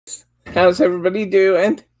How's everybody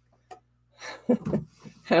doing?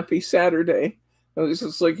 Happy Saturday. I was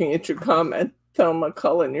just looking at your comment, Thelma,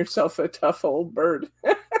 calling yourself a tough old bird.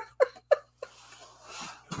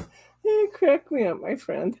 Crack me up, my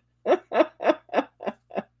friend.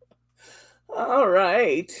 All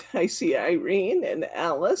right. I see Irene and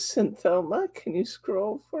Alice and Thelma. Can you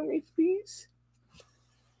scroll for me, please?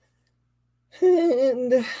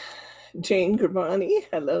 And Jane Gravani.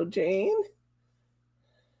 Hello, Jane.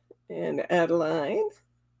 And Adeline.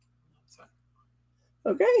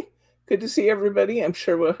 Okay. Good to see everybody. I'm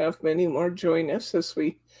sure we'll have many more join us as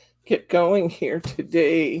we get going here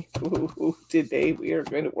today. Today we are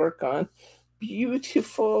going to work on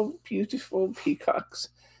beautiful, beautiful peacocks.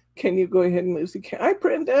 Can you go ahead and move the camera? Hi,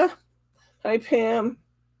 Brenda. Hi, Pam.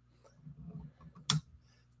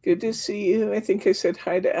 Good to see you. I think I said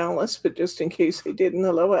hi to Alice, but just in case I didn't,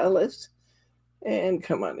 hello, Alice. And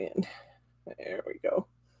come on in. There we go.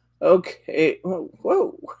 Okay.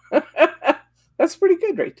 Whoa. That's pretty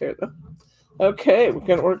good right there, though. Okay, we're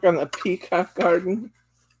going to work on the peacock garden.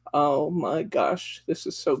 Oh my gosh, this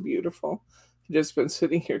is so beautiful. I've just been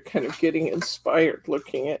sitting here kind of getting inspired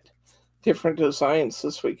looking at different designs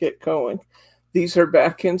as we get going. These are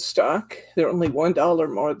back in stock. They're only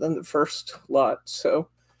 $1 more than the first lot, so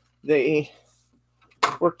they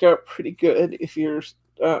worked out pretty good. If you're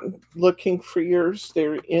looking for yours,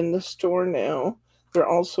 they're in the store now. They're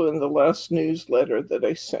also in the last newsletter that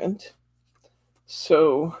I sent.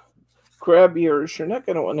 So grab yours. You're not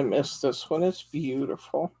going to want to miss this one. It's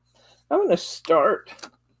beautiful. I'm going to start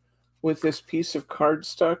with this piece of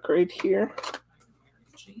cardstock right here.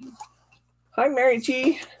 Hi, Mary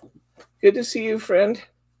G. Good to see you, friend.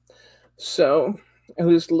 So I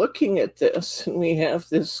was looking at this, and we have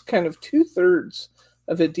this kind of 2/3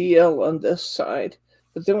 of a DL on this side,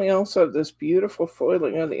 but then we also have this beautiful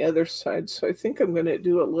foiling on the other side. So I think I'm going to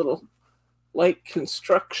do a little light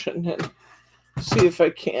construction and see if I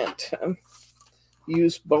can't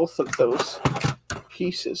use both of those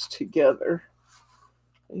pieces together.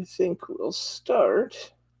 I think we'll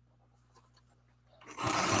start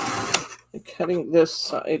by cutting this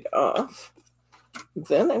side off.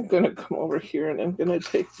 Then I'm going to come over here and I'm going to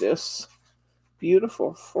take this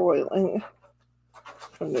beautiful foiling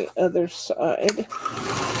from the other side.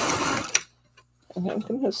 And I'm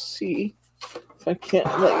going to see if I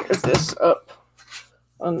can't layer this up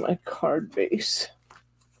on my card base.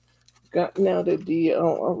 Gotten out a DL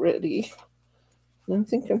already. And I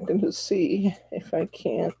think I'm going to see if I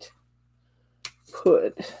can't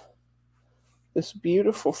put this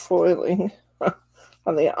beautiful foiling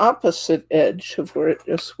on the opposite edge of where it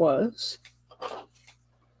just was.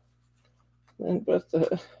 And put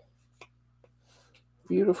the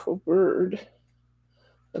beautiful bird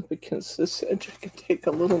up against this edge. I can take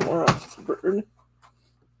a little more off the bird.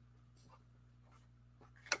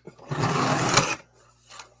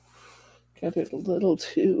 Got it a little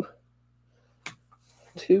too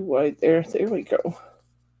wide there. There we go.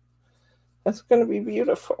 That's going to be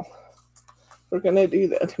beautiful. We're going to do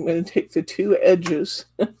that. I'm going to take the two edges,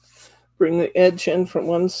 bring the edge in from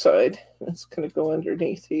one side. It's going to go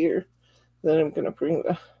underneath here. Then I'm going to bring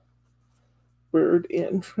the bird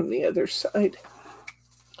in from the other side.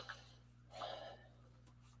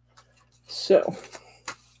 So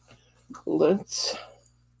let's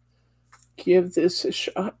give this a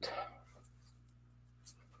shot.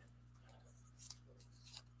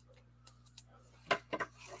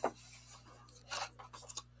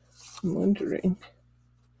 I'm wondering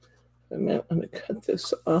if I might want to cut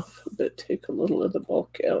this off a bit, take a little of the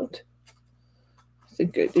bulk out. I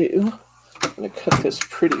think I do. I'm going to cut this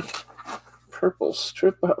pretty purple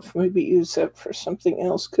strip off, maybe use that for something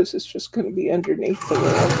else because it's just going to be underneath the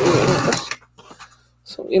way I'm doing this.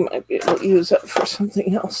 So we might be able to use that for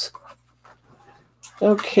something else.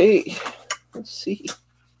 Okay, let's see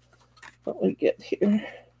what we get here.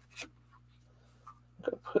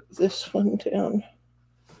 Go put this one down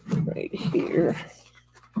right here.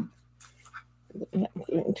 And then I'm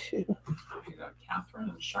going to. You got Catherine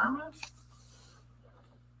and Sharma.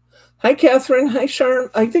 Hi, Catherine. Hi, Sharma.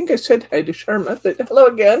 I think I said hi to Sharma, but hello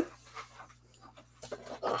again.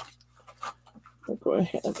 I'll go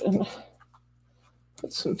ahead and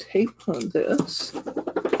put some tape on this.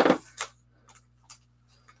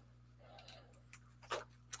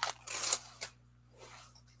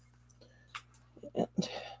 And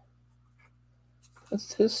put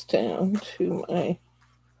this down to my,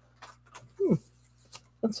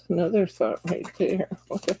 that's another thought right there.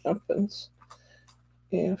 What happens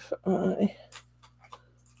if I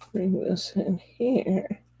bring this in here?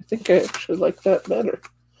 I think I actually like that better.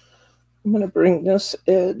 I'm going to bring this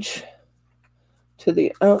edge to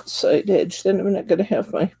the outside edge. Then I'm not going to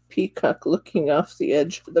have my peacock looking off the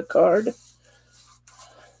edge of the card.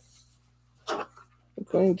 I'm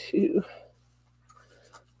going to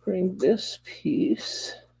bring this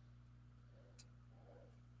piece,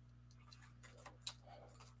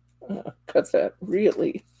 cut that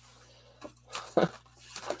really,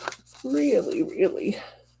 really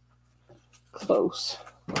close.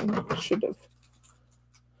 I should have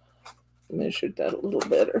measured that a little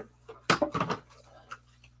better.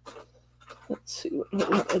 Let's see what I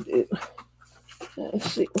want to do. I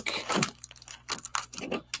think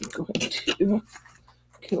I'm going to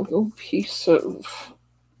get a little piece of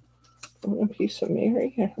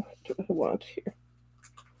Mary. What do I want here?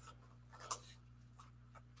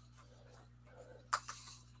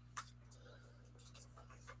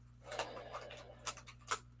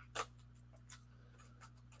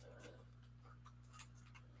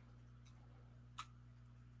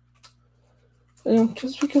 And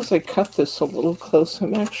just because I cut this a little close,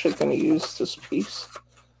 I'm actually going to use this piece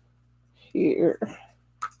here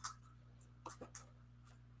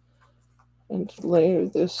and layer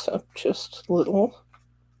this up just a little,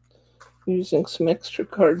 using some extra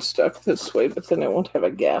cardstock this way, but then I won't have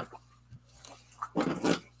a gap.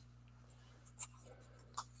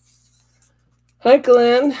 Hi,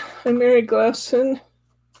 Glenn. I'm Mary Glasson.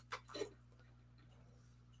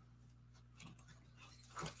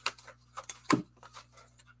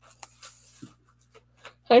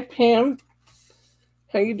 Hi, Pam.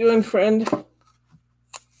 How you doing, friend?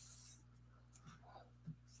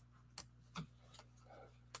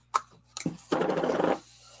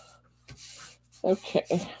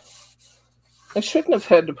 Okay. I shouldn't have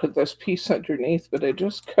had to put this piece underneath, but I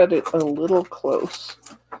just cut it a little close.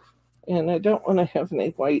 And I don't want to have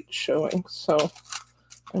any white showing, so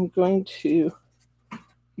I'm going to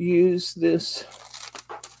use this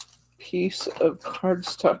piece of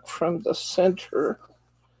cardstock from the center,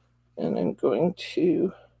 and I'm going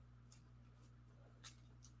to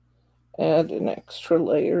add an extra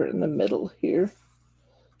layer in the middle here,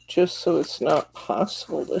 just so it's not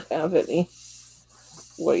possible to have any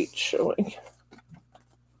white showing.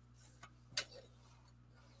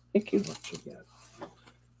 Thank you.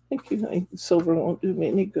 Thank you. Silver won't do me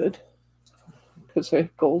any good because I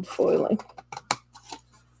have gold foiling.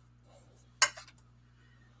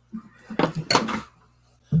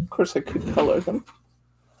 Of course, I could color them.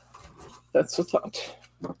 That's a thought.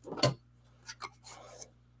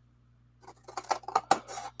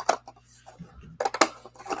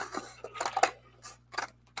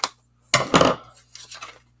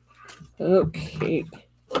 Okay.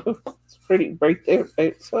 Oh, it's pretty bright there by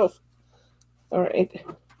itself. All right.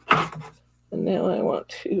 And now I want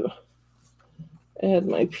to add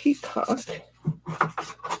my peacock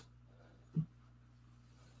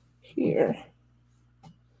here.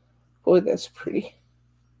 Boy, that's pretty.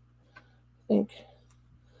 I think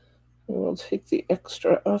we'll take the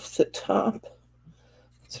extra off the top.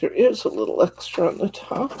 There is a little extra on the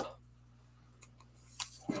top.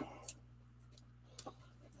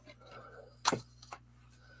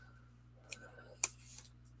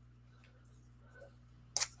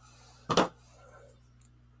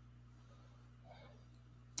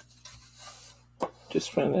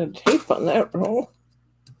 Just ran out of tape on that roll.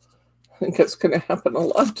 I think that's going to happen a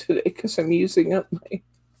lot today because I'm using up my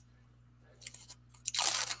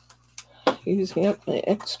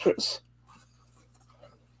extras.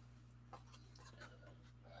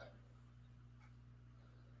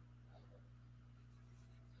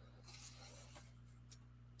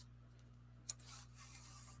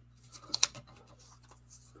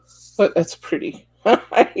 But that's pretty.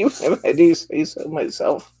 Even if I do say so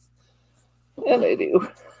myself. And I do.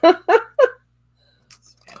 And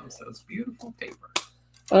so it's beautiful paper.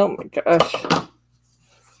 Oh my gosh.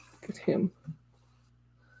 Look at him.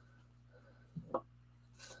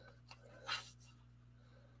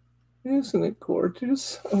 Isn't it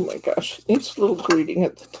gorgeous? Oh my gosh. It needs a little greeting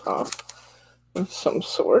at the top of some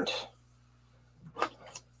sort.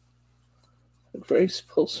 Grace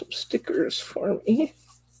pull some stickers for me.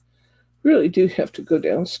 Really do have to go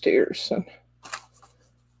downstairs and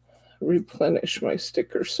replenish my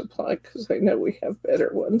sticker supply because I know we have better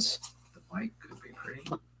ones. The white could be pretty.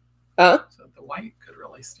 Huh? So the white could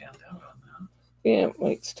really stand out on that. Yeah, it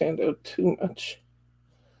might stand out too much.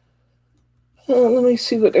 Let me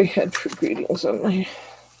see what I had for greetings on my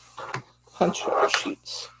punch-out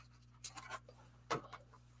sheets.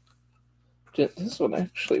 This one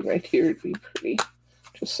actually right here would be pretty.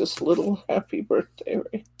 Just this little happy birthday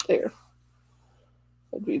right there.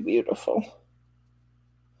 That'd be beautiful.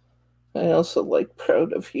 I also like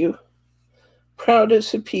proud of you. Proud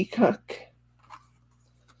as a peacock.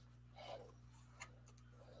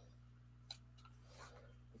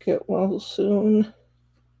 Get well soon.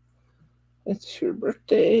 It's your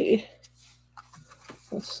birthday.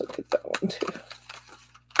 Let's look at that one too.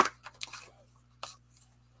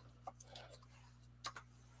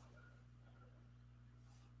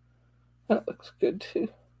 That looks good too.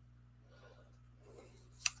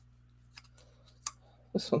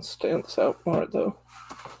 This one stands out more though.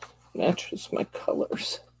 Matches my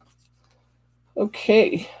colors.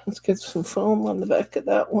 Okay, let's get some foam on the back of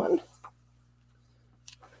that one.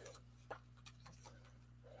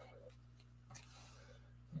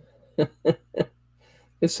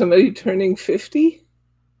 Is somebody turning 50?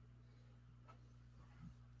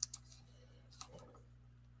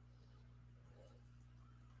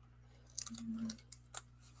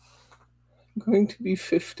 I'm going to be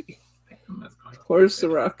 50. Where's the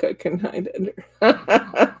rock I can hide under?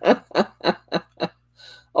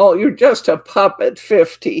 Oh, you're just a pup at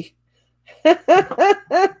 50.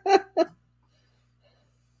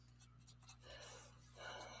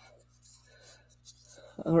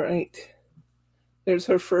 All right. There's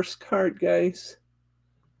our first card, guys.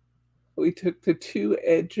 We took the two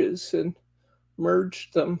edges and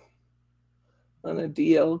merged them on a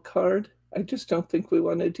DL card. I just don't think we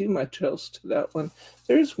want to do much else to that one.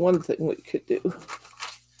 There's one thing we could do.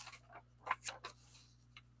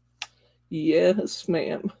 Yes,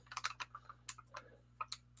 ma'am.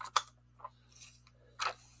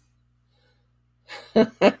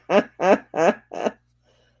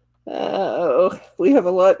 Oh, we have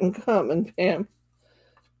a lot in common, Pam.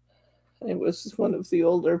 I was one of the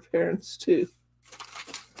older parents, too.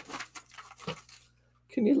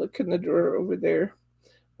 Can you look in the drawer over there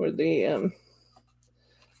where the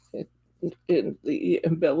in the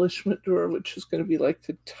embellishment drawer, which is going to be like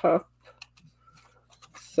the top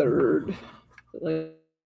third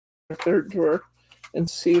drawer, and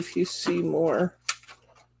see if you see more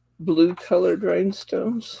blue colored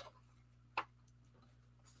rhinestones?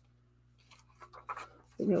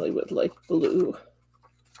 I really would like blue.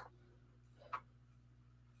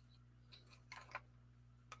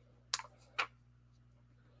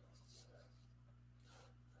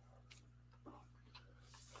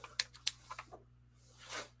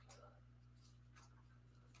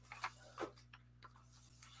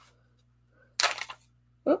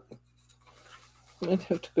 Oh, I might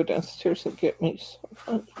have to go downstairs and get me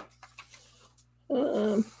some.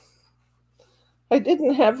 I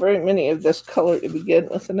didn't have very many of this color to begin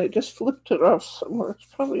with, and I just flipped it off somewhere. It's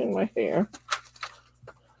probably in my hair.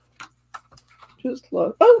 Just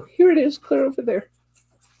love. Oh, here it is, clear over there.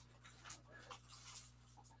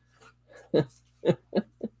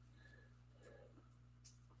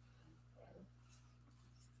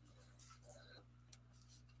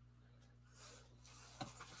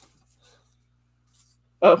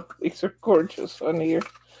 Oh, these are gorgeous on here,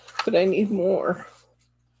 but I need more.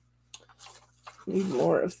 Need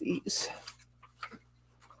more of these.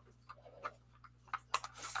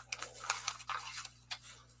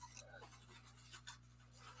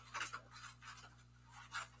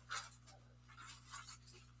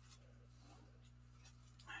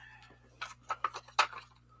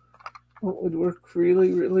 What would work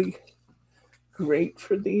really, really great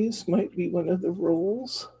for these might be one of the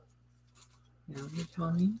rolls. Now you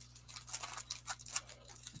tell me.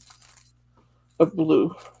 A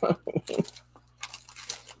blue.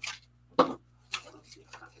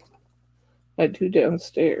 I do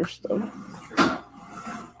downstairs though.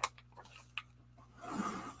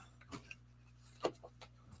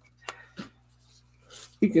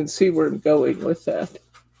 You can see where I'm going with that.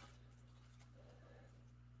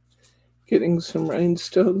 Getting some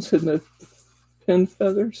rhinestones in the pen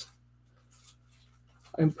feathers.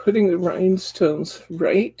 I'm putting the rhinestones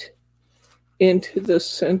right into the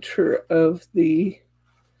center of the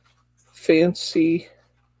fancy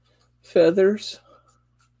feathers.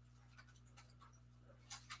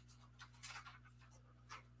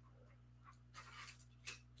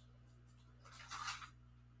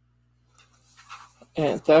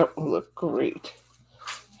 And that will look great.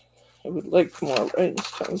 I would like more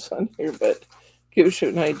rhinestones on here, but gives you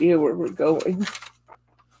an idea where we're going.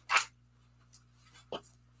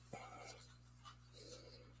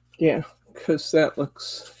 Yeah, because that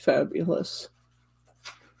looks fabulous.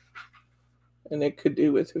 And it could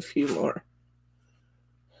do with a few more.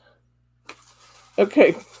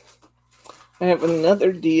 Okay, I have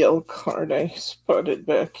another DL card I spotted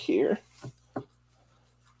back here.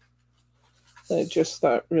 I just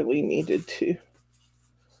thought really needed to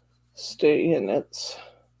stay in it.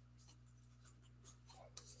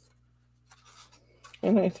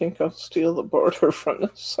 And I think I'll steal the border from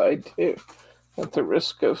the side too, at the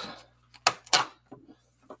risk of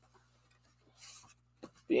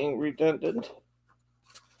being redundant.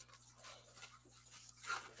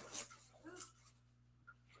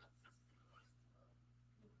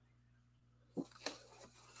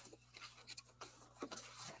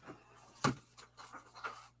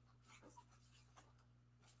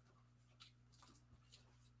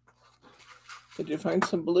 Did you find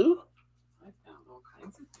some blue? I found all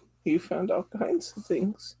kinds of things. You found all kinds of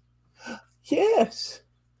things. Yes.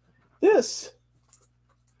 This.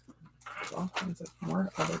 There's all kinds of more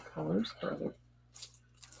other colors for other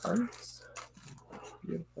parts.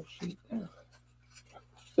 Beautiful sheet there.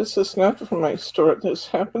 This is not from my store. This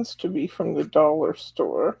happens to be from the dollar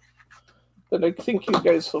store. But I think you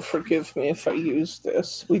guys will forgive me if I use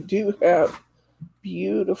this. We do have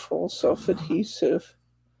beautiful self-adhesive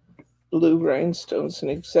blue rhinestones in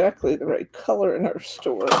exactly the right color in our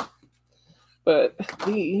store. But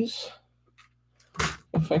these,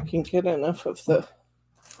 if I can get enough of the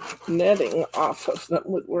netting off of them,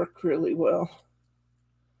 would work really well.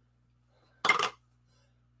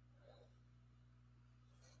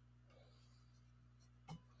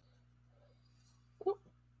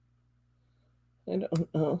 I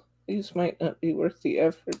don't know. These might not be worth the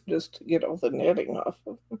effort just to get all the netting off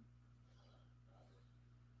of them.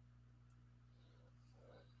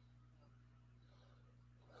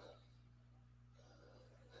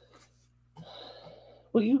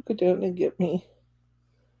 Will you go down and get me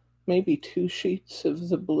maybe 2 sheets of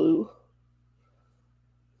the blue?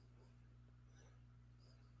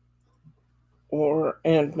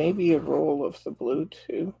 And maybe a roll of the blue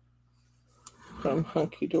too from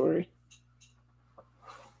Hunkydory.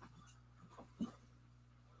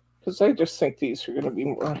 Because I just think these are going to be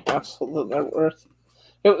more hassle than they're worth.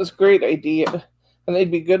 It was a great idea, and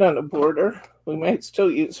they'd be good on a border. We might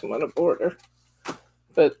still use them on a border,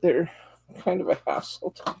 but they're kind of a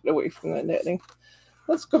hassle to get away from the netting.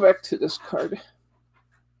 Let's go back to this card.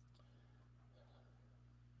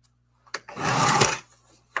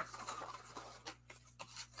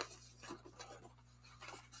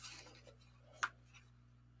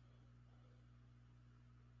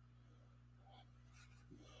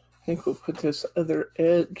 I think we'll put this other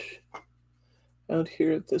edge out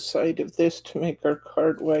here at the side of this to make our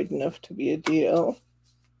card wide enough to be a DL.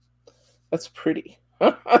 That's pretty.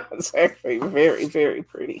 It's actually very, very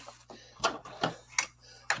pretty.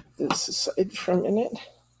 This aside for a minute.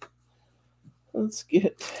 Let's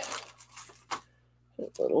get a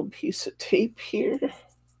little piece of tape here.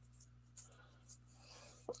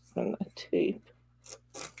 On the tape.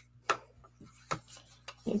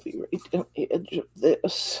 Maybe right down the edge of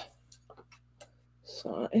this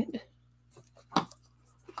side.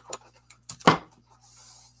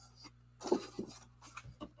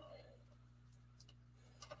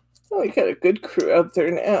 Oh, we got a good crew out there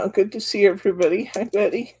now. Good to see everybody. Hi,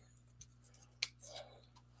 Betty.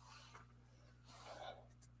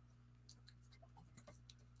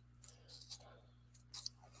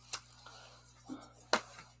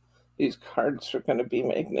 These cards are going to be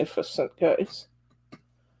magnificent, guys.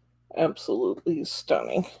 Absolutely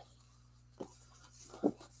stunning.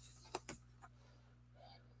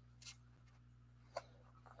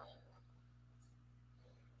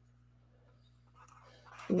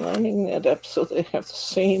 Lining that up so they have the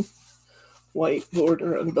same white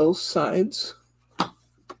border on both sides.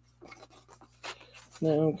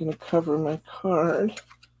 Now I'm going to cover my card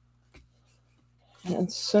and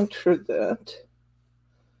center that.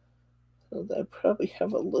 So that I probably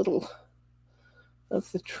have a little of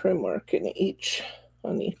the trim work on each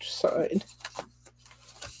side.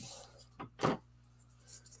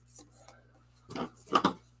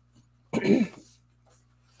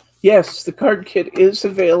 Yes, the card kit is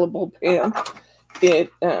available, Pam.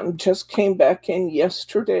 It just came back in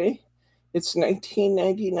yesterday. It's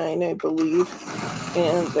 $19.99, I believe,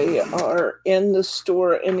 and they are in the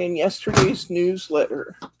store and in yesterday's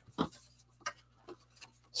newsletter.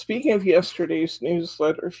 Speaking of yesterday's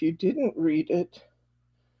newsletter, if you didn't read it,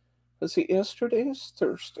 was it yesterday's?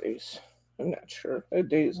 Thursdays? I'm not sure. The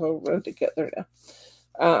days all run together now.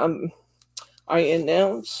 I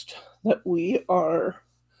announced that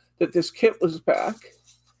that this kit was back,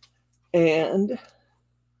 and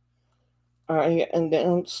I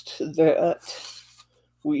announced that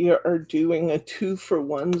we are doing a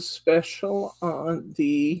 2-for-1 special on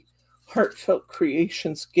the Heartfelt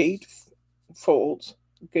Creations folds.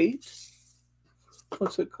 Gate?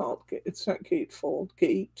 What's it called? It's not gatefold.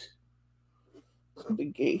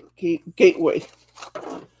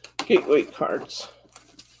 Gateway cards.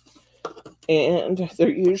 And they're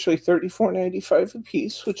usually $34.95 a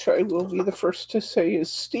piece, which I will be the first to say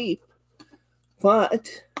is steep.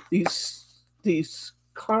 But these dies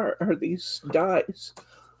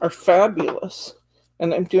are fabulous.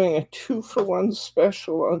 And I'm doing a 2-for-1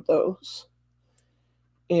 special on those.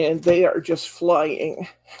 And they are just flying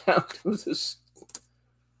out of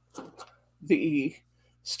the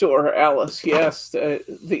store. Alice, yes,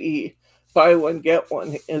 the buy one, get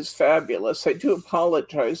one is fabulous. I do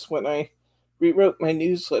apologize. When I rewrote my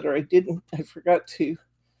newsletter, I forgot to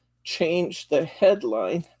change the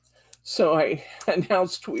headline. So I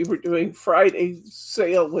announced we were doing Friday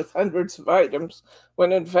sale with hundreds of items,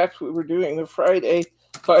 when in fact we were doing the Friday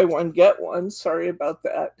buy one, get one. Sorry about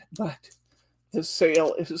that, but the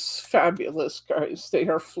sale is fabulous, guys. They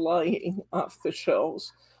are flying off the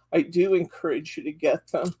shelves. I do encourage you to get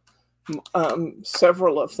them.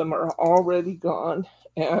 Several of them are already gone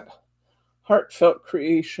at Heartfelt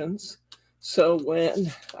Creations. So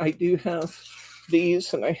when I do have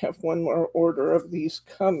these, and I have one more order of these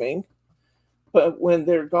coming, but when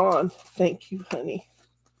they're gone, thank you, honey.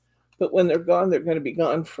 But when they're gone, they're going to be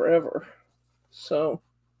gone forever. So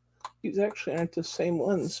these actually aren't the same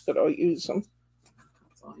ones, but I'll use them.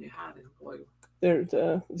 That's all you had in blue.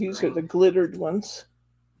 These are the glittered ones.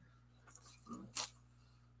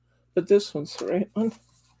 But this one's the right one.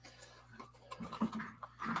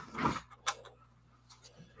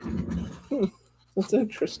 That's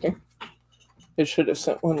interesting. I should have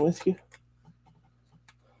sent one with you.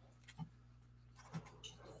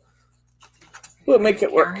 We'll make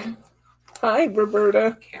it work. Hi,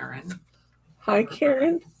 Roberta. Karen. Hi,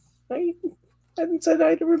 Karen. I haven't said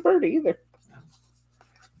hi to Roberta either.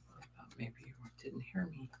 Maybe you didn't hear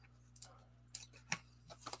me.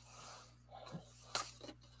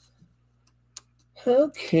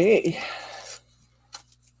 Okay.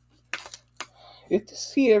 Good to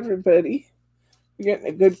see everybody. We're getting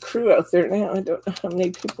a good crew out there now. I don't know how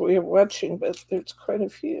many people we have watching, but there's quite a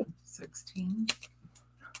few. 16.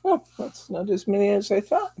 Oh, that's not as many as I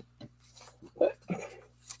thought. But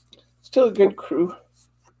still a good crew.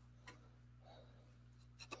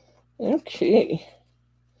 Okay.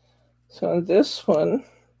 So on this one,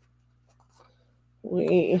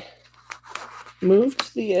 we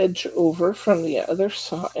moved the edge over from the other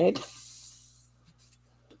side.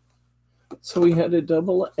 So we had a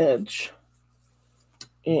double edge.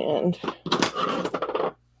 And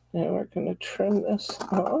now we're going to trim this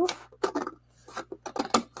off.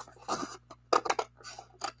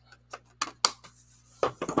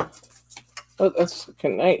 Oh, that's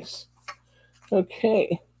looking nice. Okay.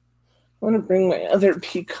 I want to bring my other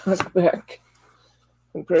peacock back.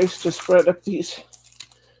 And Grace just brought up these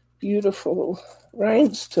beautiful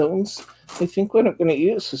rhinestones. I think what I'm going to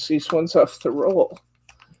use is these ones off the roll,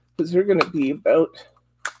 because they're going to be about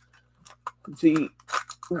the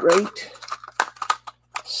right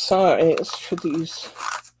size for these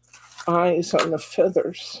eyes on the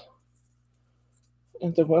feathers.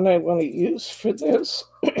 And the one I want to use for this,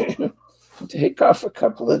 take off a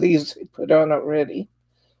couple of these I put on already,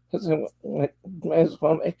 because I might as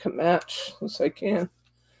well make a match as I can.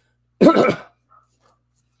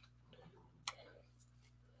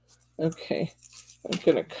 Okay, I'm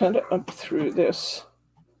going to cut it up through this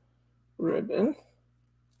ribbon.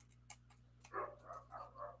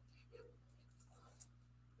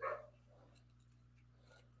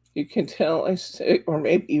 You can tell I say, or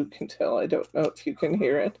maybe you can tell, I don't know if you can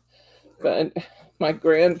hear it, but my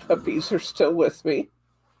grandpuppies are still with me.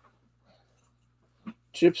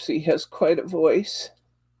 Gypsy has quite a voice,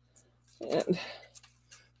 and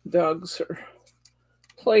dogs are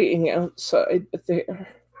playing outside, but they are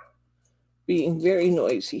being very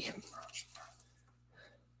noisy.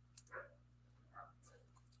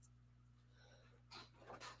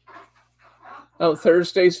 Oh,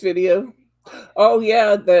 Thursday's video? Oh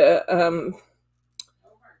yeah, the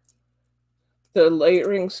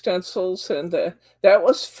layering stencils, and that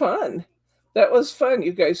was fun. That was fun.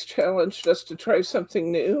 You guys challenged us to try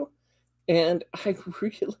something new, and I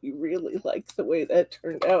really, really liked the way that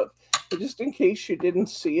turned out. But just in case you didn't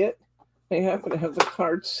see it, I happen to have the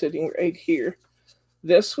card sitting right here.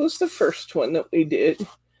 This was the first one that we did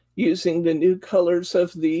using the new colors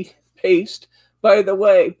of the paste. By the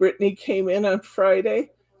way, Brittany came in on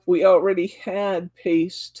Friday. We already had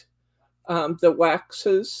paste, the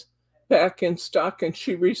waxes back in stock, and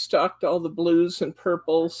she restocked all the blues and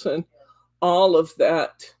purples and all of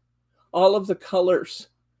that, all of the colors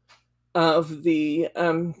of the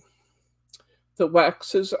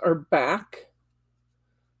waxes are back.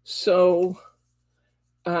 So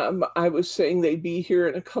I was saying they'd be here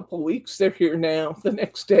in a couple weeks. They're here now, the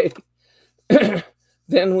next day.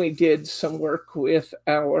 Then we did some work with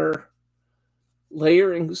our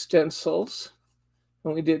layering stencils.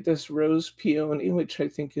 And we did this rose peony, which I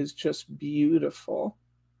think is just beautiful.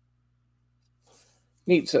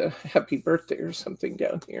 needs a happy birthday or something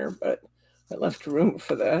down here, but I left room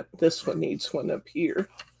for that. This one needs one up here.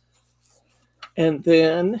 And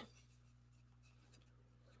then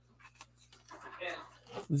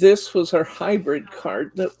this was our hybrid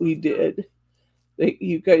card that we did. That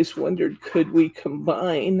you guys wondered, could we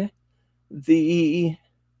combine the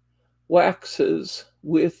waxes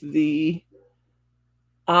with the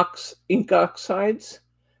ink oxides?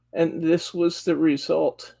 And this was the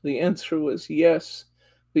result. The answer was yes,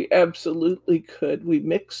 we absolutely could. We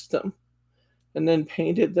mixed them and then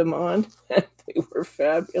painted them on, and they were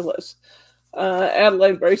fabulous.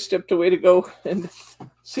 Adeline Bryce stepped away to go and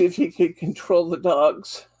see if he could control the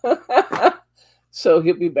dogs. So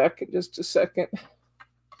he'll be back in just a second.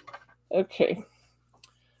 Okay,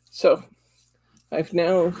 so I've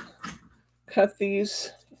now cut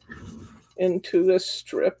these into a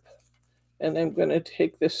strip, and I'm going to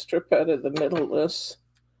take this strip out of the middle of this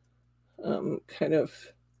kind of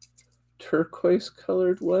turquoise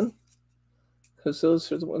colored one, because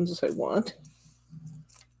those are the ones I want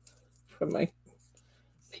for my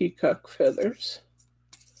peacock feathers.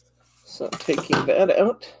 So I'm taking that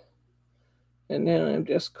out, and now I'm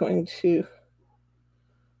just going to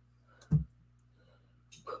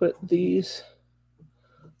put these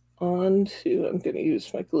onto, I'm going to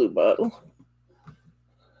use my glue bottle.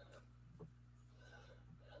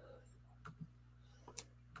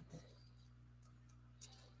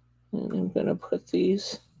 And I'm going to put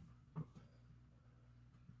these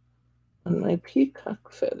on my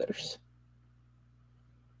peacock feathers.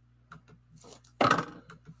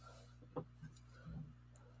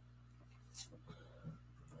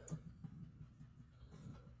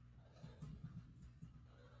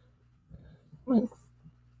 Come on.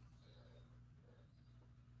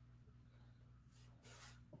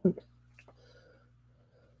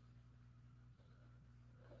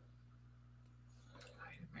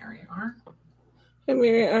 Mary R. Hi,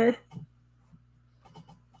 Mary R.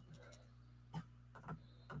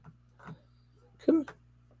 Come on.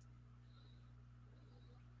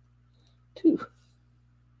 2.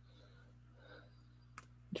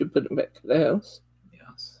 Did you put them back to the house?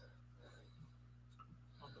 Yes.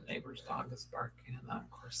 Well, the neighbor's dog is barking, and then, of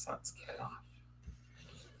course, that's Kid off.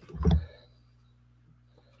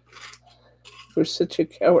 For such a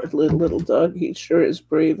cowardly little dog, he sure is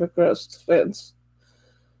brave across the fence.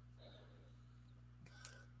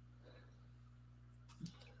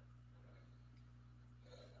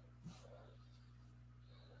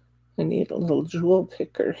 I need a little jewel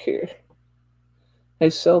picker here. I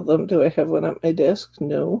sell them. Do I have one at my desk?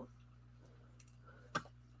 No.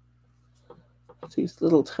 These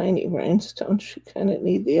little tiny rhinestones, you kind of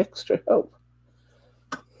need the extra help.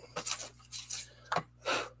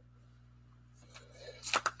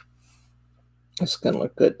 It's going to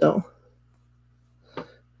look good, though.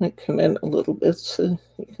 I come in a little bit so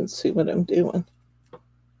you can see what I'm doing.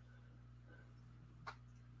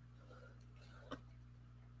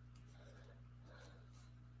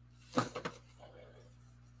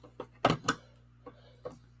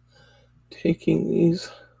 Taking these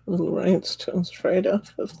little rhinestones right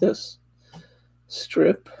off of this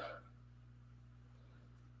strip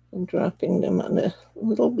and dropping them on a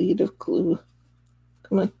little bead of glue.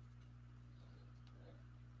 Come on.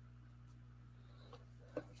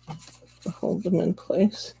 Hold them in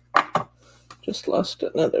place. Just lost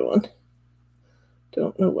another one.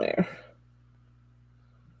 Don't know where.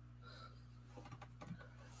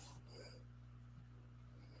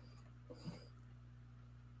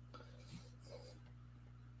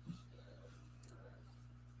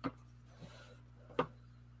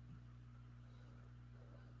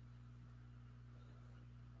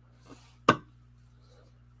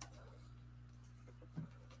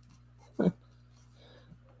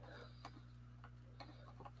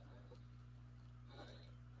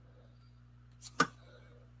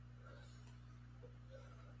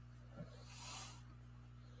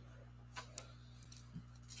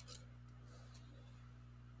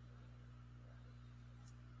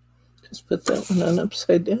 Just put that one on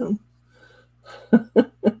upside down.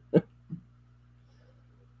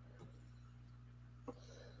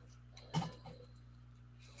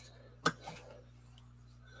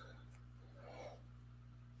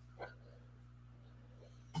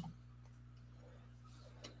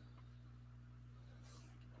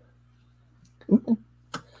 Come on.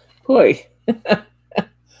 Boy,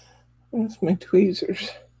 where's my tweezers?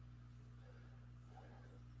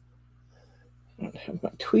 I don't have my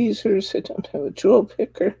tweezers. I don't have a jewel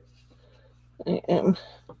picker. I am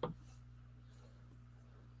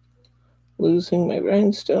losing my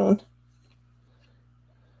rhinestone.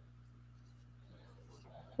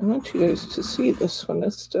 I want you guys to see this when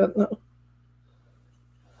it's done, though.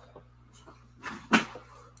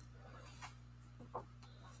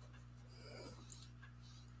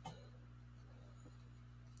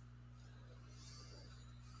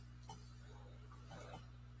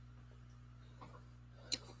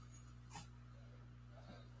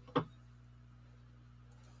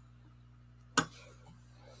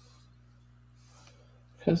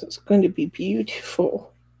 Because it's going to be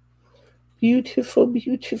beautiful. Beautiful,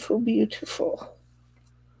 beautiful, beautiful.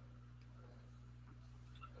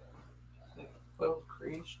 Little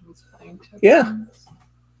creations fine tip. Yeah.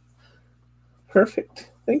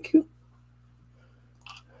 Perfect. Thank you.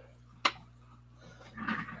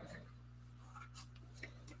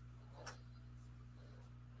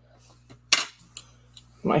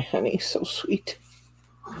 My honey's so sweet.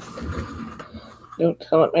 Don't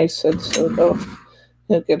tell him I said so, though.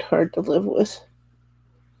 He'll get hard to live with.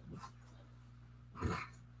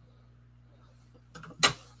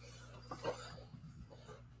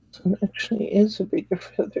 This one actually is a bigger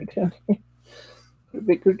feather down here. A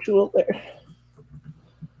bigger jewel there.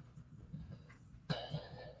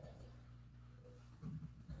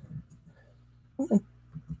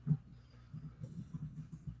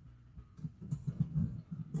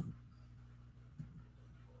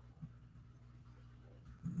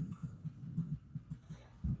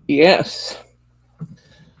 Yes.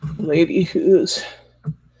 Lady who's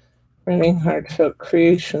running Heartfelt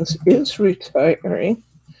Creations is retiring.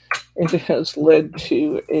 It has led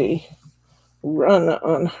to a run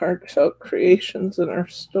on Heartfelt Creations in our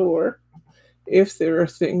store. If there are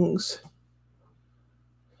things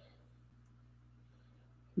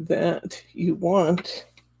that you want,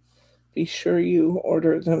 be sure you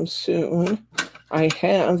order them soon. I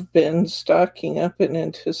have been stocking up in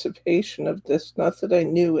anticipation of this. Not that I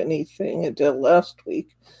knew anything until last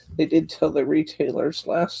week. They did tell the retailers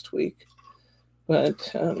last week.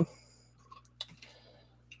 But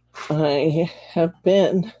I have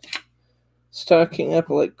been stocking up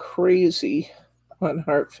like crazy on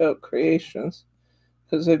Heartfelt Creations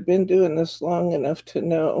because I've been doing this long enough to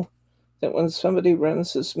know that when somebody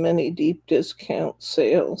runs as many deep discount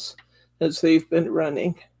sales as they've been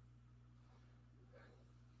running,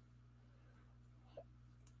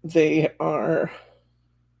 there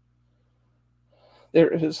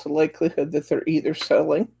is a likelihood that they're either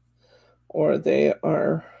selling or they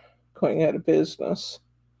are going out of business.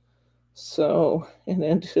 So, in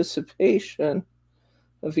anticipation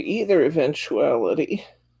of either eventuality,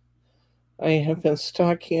 I have been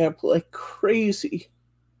stocking up like crazy.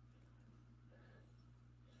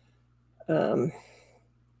 And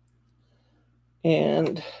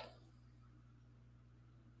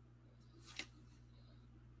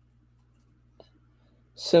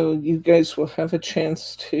so you guys will have a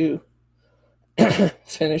chance to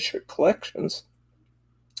finish your collections.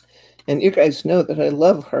 And you guys know that I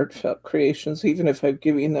love Heartfelt Creations, even if I've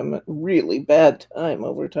given them a really bad time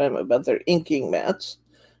over time about their inking mats.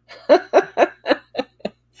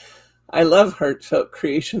 I love Heartfelt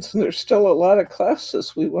Creations, and there's still a lot of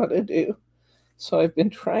classes we want to do. So I've been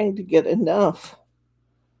trying to get enough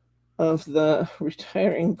of the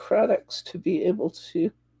retiring products to be able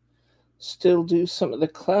to still do some of the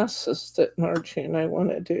classes that Margie and I want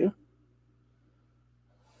to do.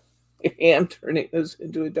 I am turning this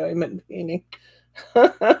into a diamond painting.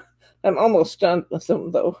 I'm almost done with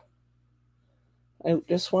them, though. I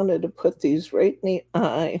just wanted to put these right in the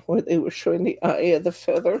eye where they were showing the eye of the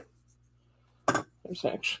feather. There's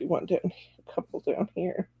actually one down here, a couple down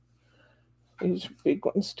here. These are big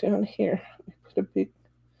ones down here. I put a big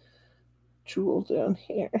jewel down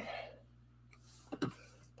here.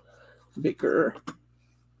 Bigger.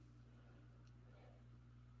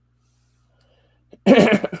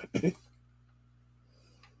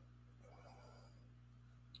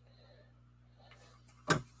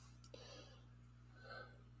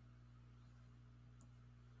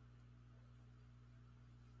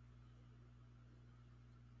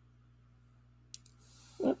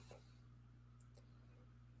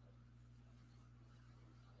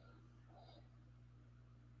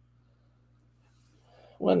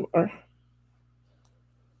 One more.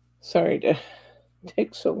 Sorry to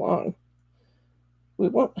take so long. We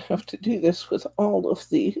won't have to do this with all of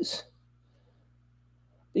these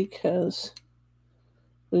because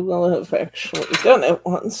we will have actually done it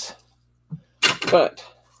once. But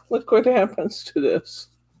look what happens to this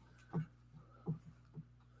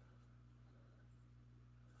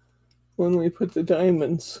when we put the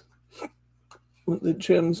diamonds with the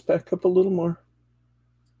gems back up a little more.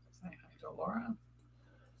 Say hi to Laura.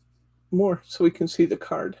 More so we can see the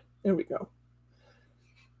card. There we go.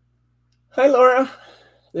 Hi, Laura.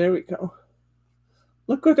 There we go.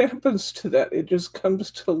 Look what happens to that. It just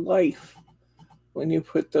comes to life when you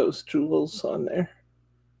put those jewels on there.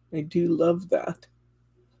 I do love that.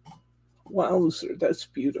 Wowzer, that's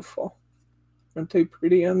beautiful. Aren't they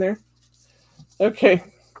pretty on there? Okay.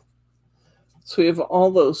 So we have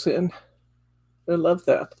all those in. I love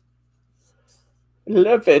that.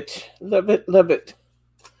 Love it. Love it. Love it.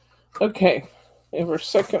 Okay. We have our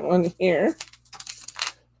second one here.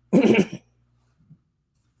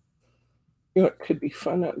 You know what could be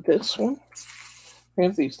fun on this one? We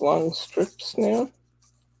have these long strips now.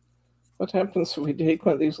 What happens if we take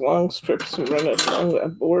one of these long strips and run it along a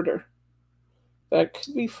border? That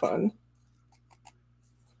could be fun.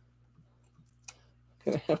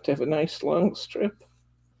 Gonna have to have a nice long strip.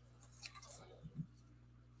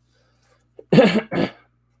 Ran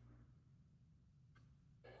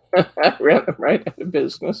them right out of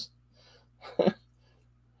business.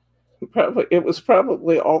 It was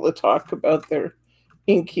probably all the talk about their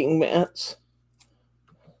inking mats.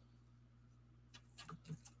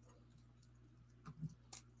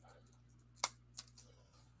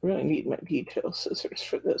 Really need my detail scissors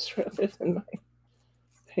for this rather than my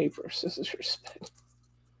paper scissors.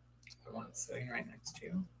 The one sitting right next to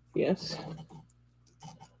you. Yes.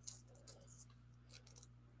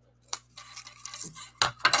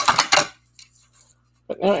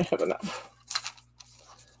 But now I have enough.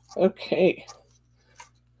 Okay.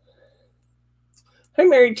 Hi,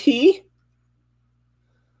 Mary T.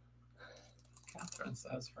 Catherine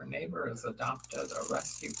says her neighbor has adopted a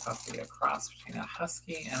rescue puppy, a cross between a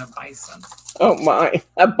husky and a bison. Oh my,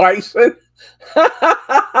 a bison.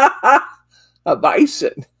 A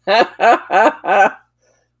bison.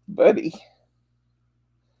 Buddy.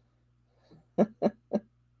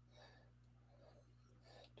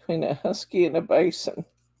 Between a husky and a bison.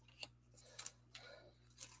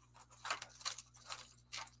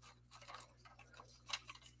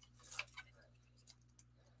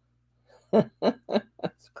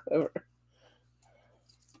 That's clever.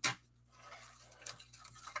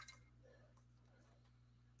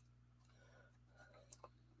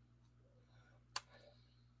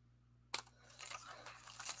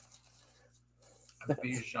 A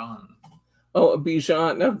Bichon. Oh, a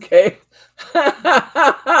Bichon. Okay.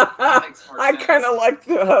 I kind of like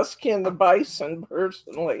the husky and the bison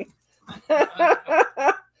personally.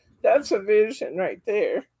 That's a vision right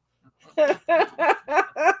there.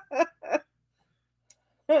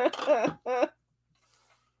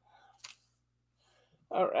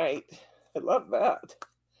 All right. I love that.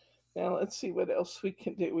 Now let's see what else we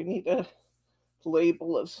can do. We need a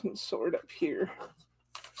label of some sort up here.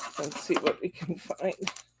 Let's see what we can find.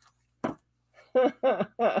 That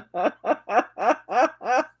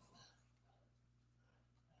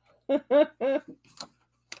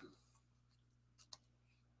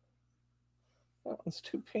one's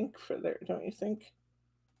too pink for there, don't you think?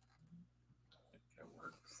 It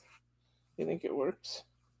works. You think it works?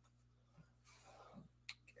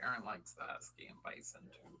 Karen likes the husky and bison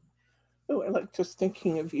too. Oh, I like just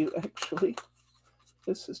thinking of you, actually.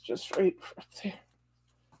 This is just right up there.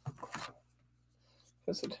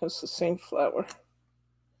 Because it has the same flower.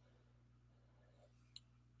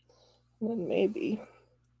 And then maybe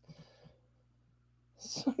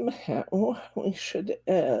somehow we should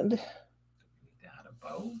add. Add a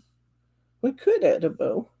bow? We could add a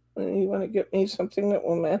bow. You want to get me something that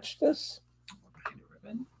will match this? What kind of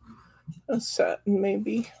ribbon? A satin,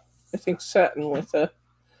 maybe. I think satin with a,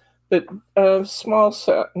 but small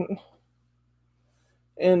satin.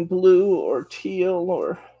 And blue or teal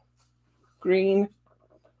or green.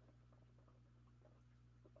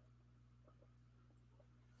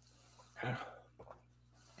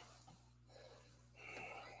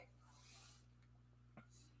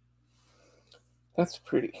 That's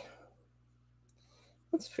pretty.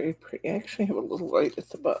 That's very pretty. I actually have a little light at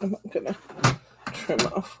the bottom. I'm going to trim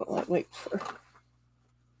off while I wait for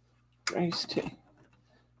Grace to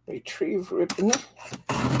retrieve ribbon.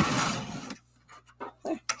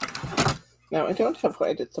 Now I don't have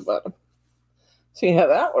white at the bottom. See how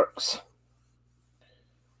that works.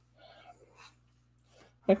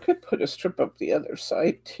 I could put a strip up the other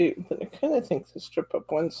side too, but I kind of think the strip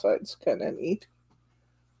up one side's kind of neat.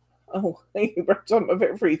 Oh, you brought some of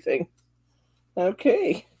everything.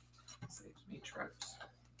 Okay. Saves me trips.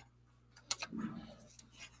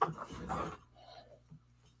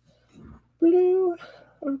 Blue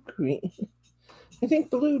or green? I think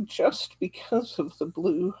blue just because of the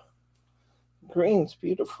blue. Green's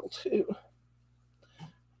beautiful too.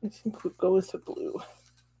 I think we'll go with the blue.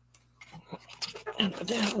 And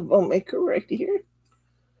I have a bow maker right here.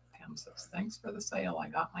 Pam says, thanks for the sale. I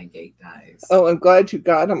got my gate dies. Oh, I'm glad you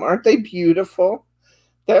got them. Aren't they beautiful?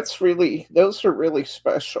 Those are really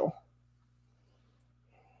special.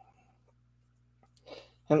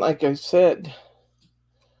 And like I said,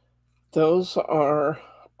 those are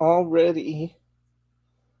already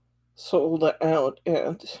sold out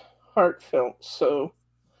at Heartfelt, so,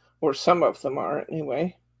 or some of them are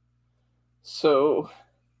anyway. So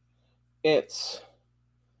it's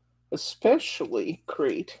especially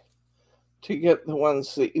great to get the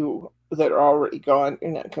ones that are already gone,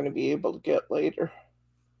 you're not going to be able to get later.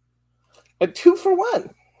 A 2 for 1.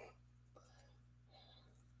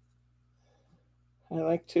 I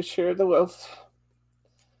like to share the wealth.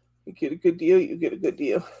 You get a good deal, you get a good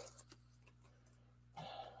deal.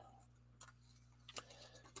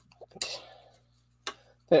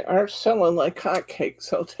 They are selling like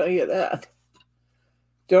hotcakes, I'll tell you that.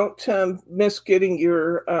 Don't miss getting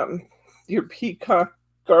your Peacock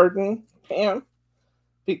garden, Pam,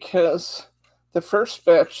 because the first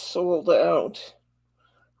batch sold out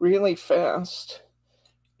really fast,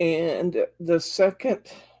 and the second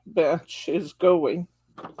batch is going.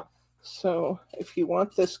 So if you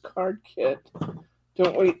want this card kit,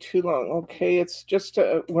 don't wait too long, okay? It's just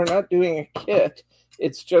we're not doing a kit.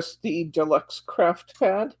 It's just the Deluxe craft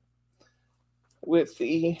pad with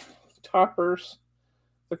the toppers,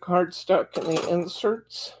 the cardstock, and the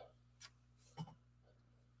inserts.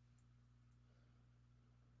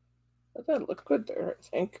 That looked good there, I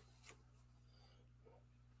think.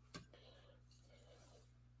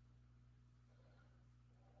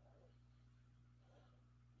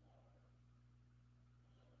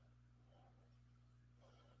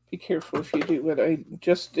 Be careful if you do what I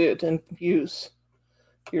just did and use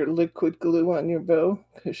your liquid glue on your bow,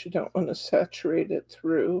 because you don't want to saturate it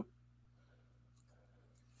through.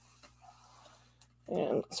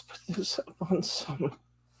 And let's put this up on some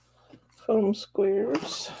foam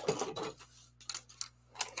squares.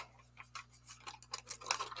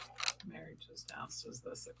 Mary just asked, is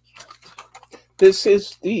this a kit? This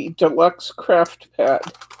is the Deluxe craft pad.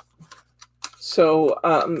 So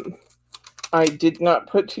I did not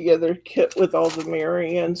put together a kit with all the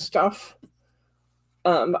Mary and stuff.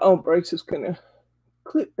 Oh, Bryce is going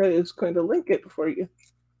to link it for you.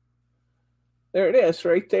 There it is,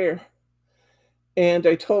 right there. And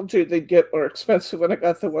I told you they'd get more expensive when I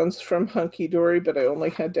got the ones from Hunkydory, but I only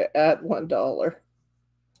had to add $1.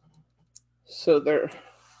 So they're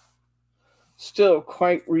still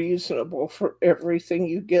quite reasonable for everything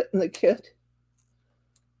you get in the kit.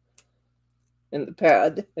 In the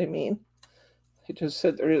pad, I mean. I just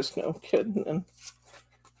said there is no kit in them.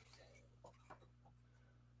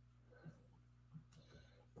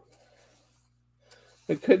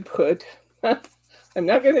 We could put, I'm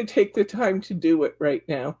not going to take the time to do it right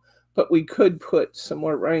now, but we could put some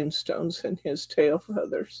more rhinestones in his tail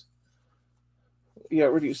feathers. You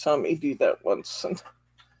already saw me do that once, and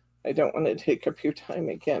I don't want to take up your time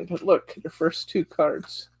again. But look, the first 2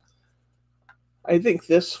 cards. I think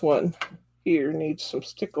this one here needs some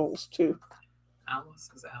stickles too. Alice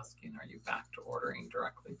is asking, are you back to ordering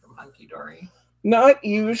directly from Hunkydory? Not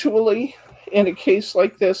usually. In a case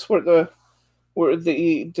like this where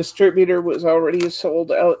the distributor was already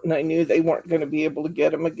sold out and I knew they weren't going to be able to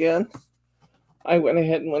get them again, I went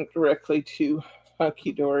ahead and went directly to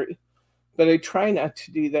Hunkydory. But I try not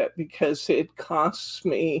to do that because it costs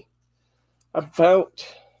me about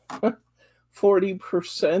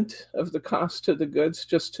 40% of the cost of the goods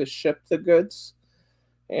just to ship the goods.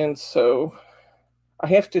 And so I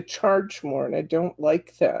have to charge more, and I don't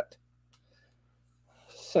like that.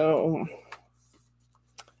 So,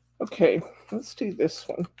 okay, let's do this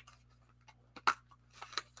one.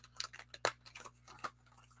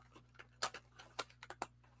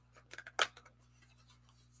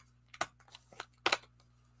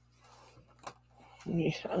 We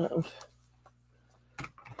have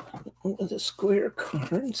one of the square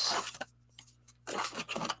cards.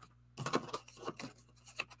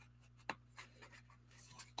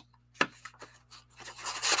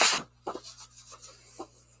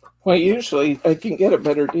 Well, usually I can get a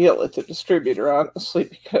better deal at the distributor, honestly,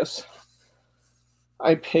 because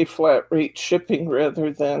I pay flat rate shipping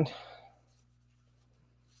rather than...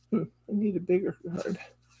 I need a bigger card.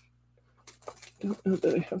 Don't know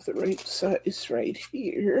that I have the right size right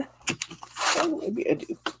here. Oh, maybe I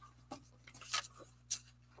do.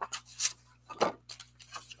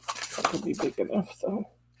 That would be big enough, though.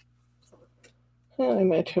 I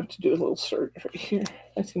might have to do a little surgery here.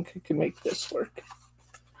 I think I can make this work.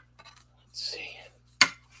 Let's see.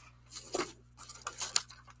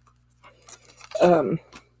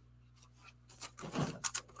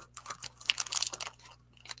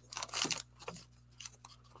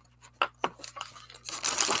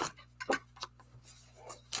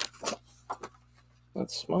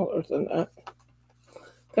 lot smaller than that.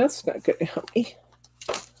 That's not going to help me.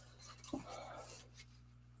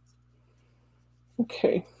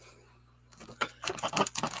 Okay.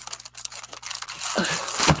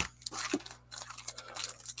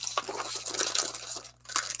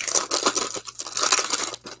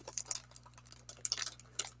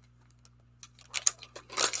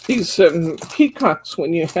 These peacocks,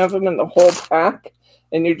 when you have them in the whole pack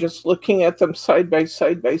and you're just looking at them side by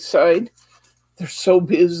side by side, they're so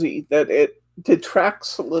busy that it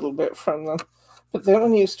detracts a little bit from them. But then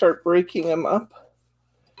when you start breaking them up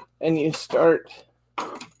and you start,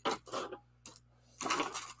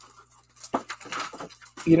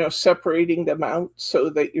 separating them out so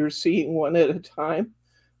that you're seeing one at a time,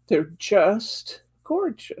 they're just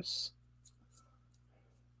gorgeous.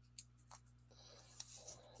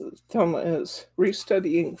 Thelma is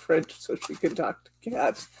restudying French so she can talk to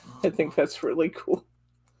cats. I think that's really cool.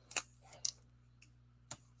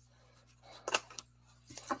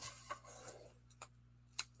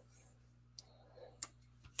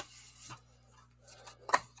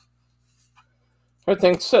 Are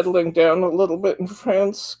things settling down a little bit in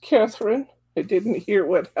France, Catherine? I didn't hear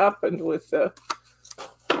what happened with the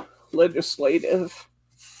legislative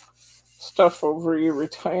stuff over your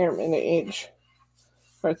retirement age.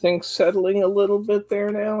 Are things settling a little bit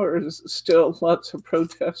there now, or is it still lots of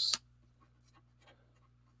protests?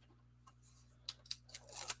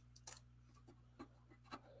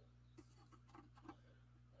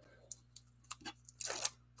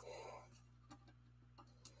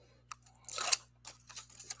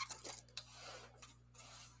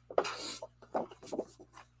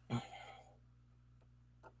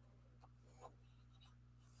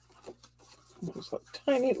 There's a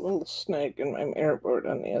tiny little snag in my mirror board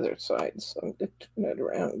on the other side, so I'm going to turn it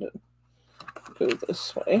around and go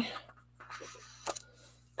this way,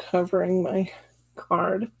 covering my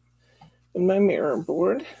card in my mirror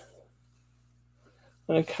board.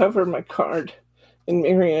 When I cover my card in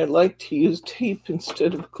Mary, I like to use tape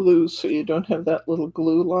instead of glue so you don't have that little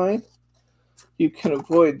glue line. You can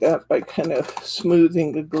avoid that by kind of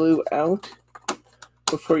smoothing the glue out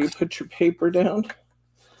before you put your paper down.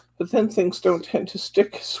 But then things don't tend to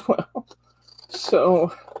stick as well.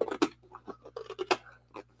 So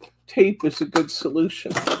tape is a good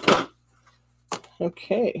solution.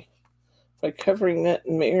 Okay, by covering that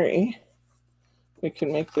in Mary, we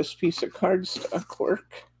can make this piece of cardstock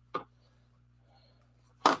work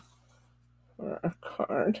for our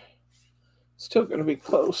card. Still going to be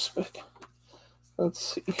close, but let's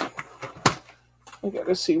see. I got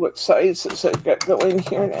to see what sizes I've got going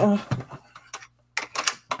here now.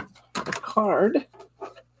 The card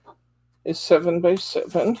is 7 by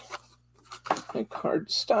 7. My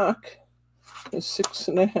cardstock is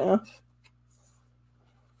 6.5.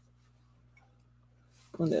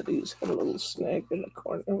 One of these had a little snag in the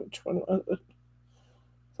corner. Which one was it?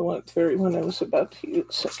 The very one I was about to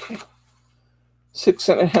use. Okay.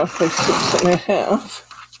 6.5 by 6.5.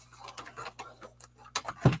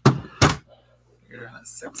 You're doing a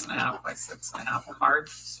 6.5 by 6.5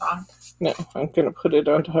 cardstock? No, I'm going to put it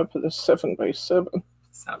on top of the 7 by 7.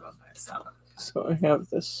 7 by 7. So I have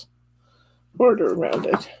this border around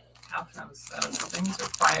it. Catherine says things are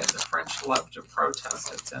quiet. The French love to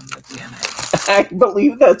protest. It's in the DNA. I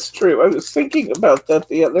believe that's true. I was thinking about that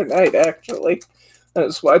the other night, actually. I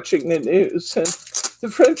was watching the news, and the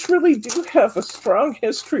French really do have a strong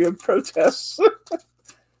history of protests.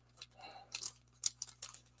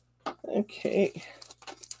 Okay.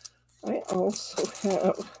 I also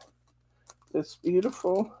have this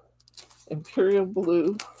beautiful imperial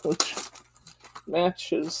blue, which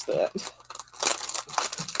matches that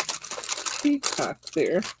peacock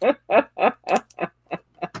there. Come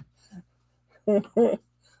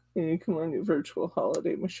on, you virtual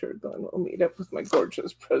holiday, Monsieur Glenn. We'll meet up with my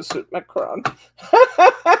gorgeous President Macron.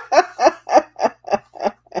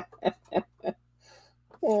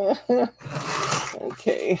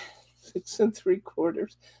 Okay, 6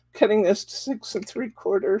 3/4. Cutting this to 6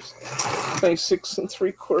 3/4 by 6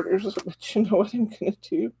 3/4. But you know what I'm going to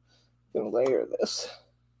do? I'm going to layer this.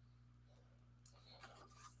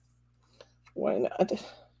 Why not?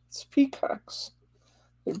 It's peacocks.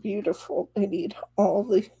 They're beautiful. They need all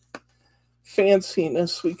the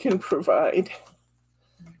fanciness we can provide.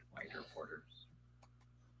 Wider borders.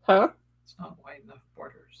 Huh? It's not wide enough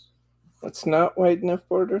borders. It's not wide enough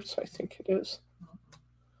borders? I think it is.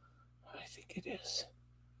 I think it is.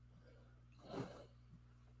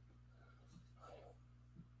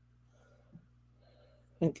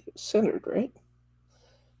 I think it's centered, right?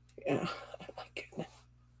 Yeah, I like it.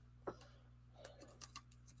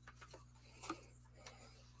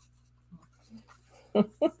 Now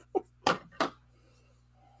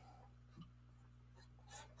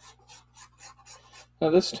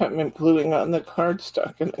this time I'm gluing on the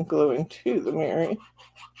cardstock and then gluing to the Mary.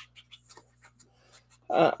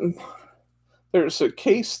 There's a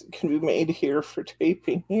case that can be made here for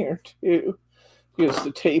taping here too, because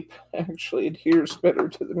the tape actually adheres better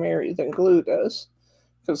to the Mary than glue does,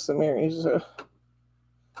 because the Mary's a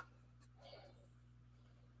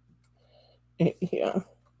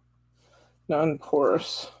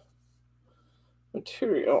non-porous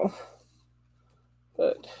material.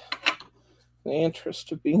 But in the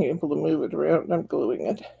interest of being able to move it around, I'm gluing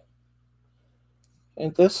it.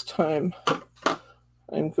 And this time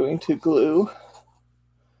I'm going to glue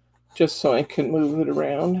just so I can move it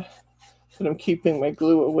around. But I'm keeping my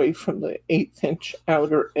glue away from the 1/8 inch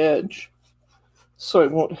outer edge so I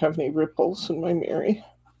won't have any ripples in my Mary.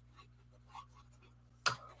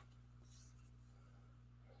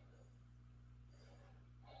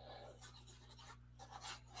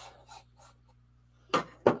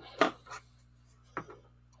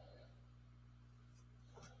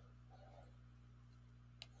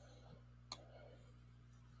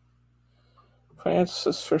 France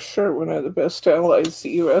is for sure one of the best allies the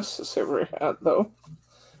U.S. has ever had, though,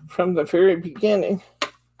 from the very beginning.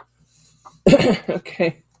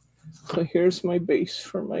 Okay, so here's my base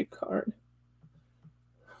for my card.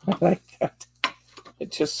 I like that.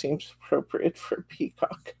 It just seems appropriate for a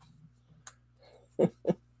peacock. Good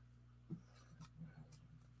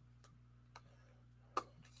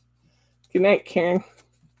night, Karen.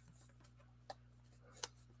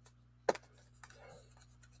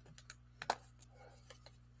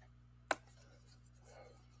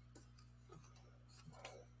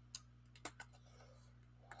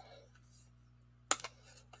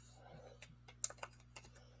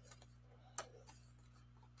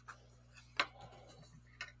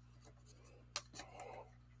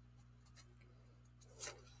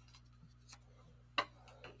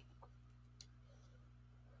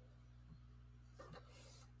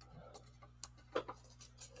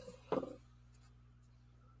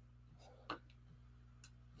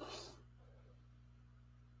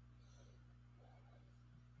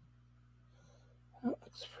 That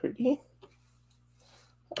looks pretty.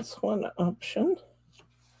 That's one option.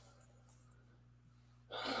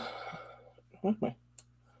 Oh, my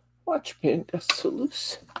watch band got so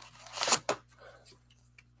loose.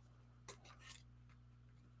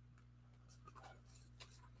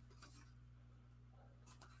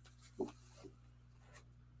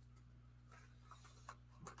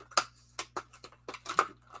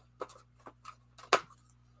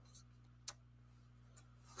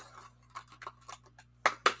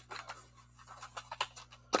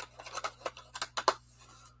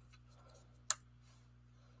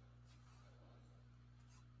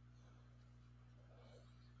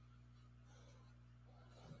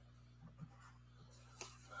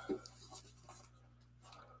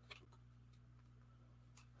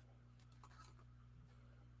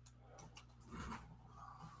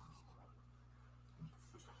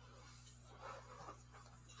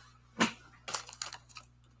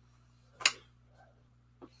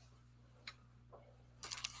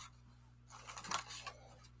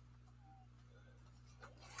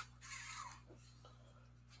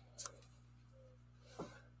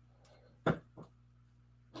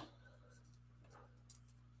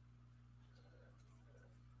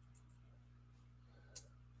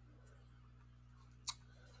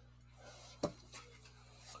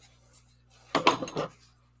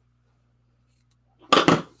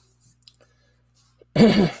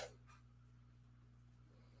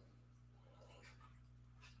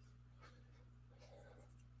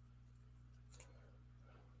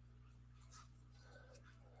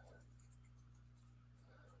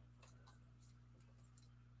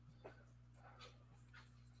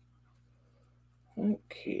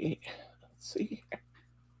 Okay, let's see.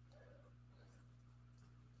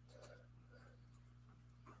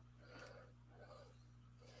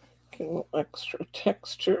 Get a little extra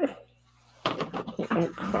texture in our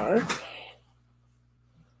card.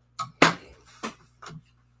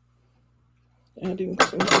 Adding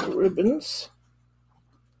some little ribbons.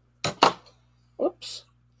 Whoops,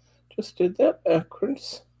 just did that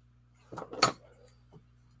backwards.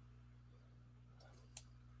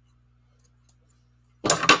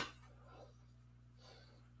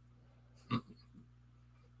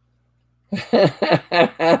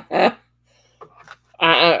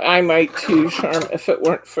 I might too, Charm, if it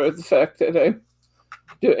weren't for the fact that I'm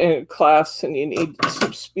in a class and you need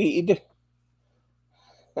some speed.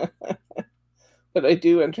 But I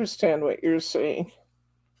do understand what you're saying.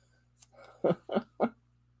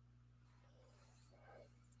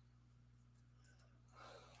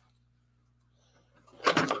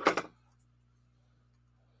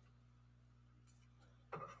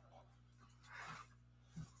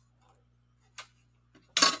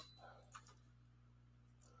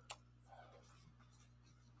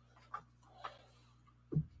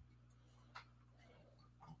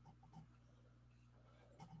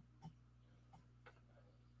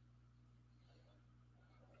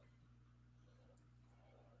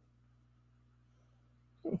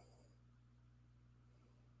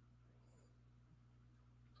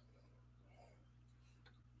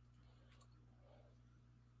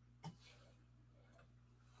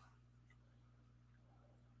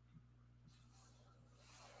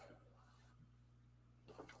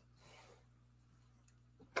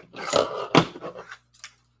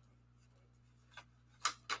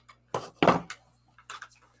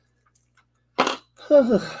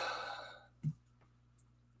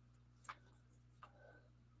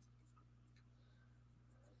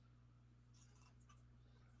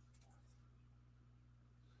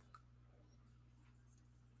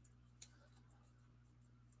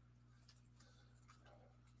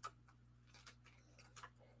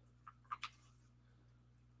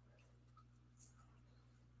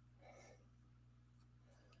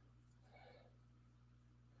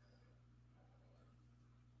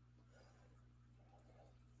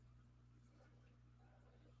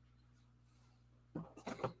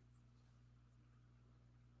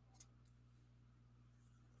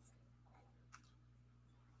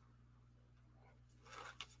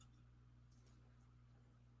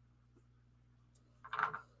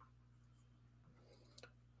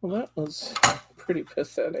 Well, that was pretty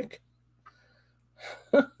pathetic.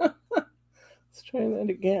 Let's try that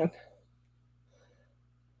again.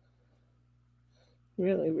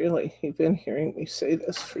 Really, you've been hearing me say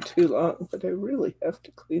this for too long, but I really have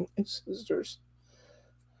to clean my scissors.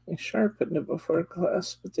 I sharpened them before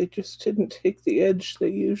class, but they just didn't take the edge they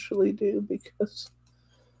usually do because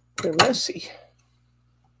they're messy.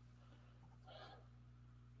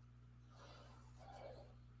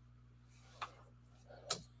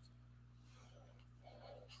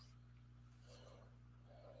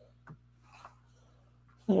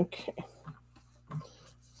 Okay,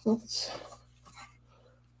 let's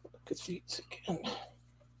look at these again.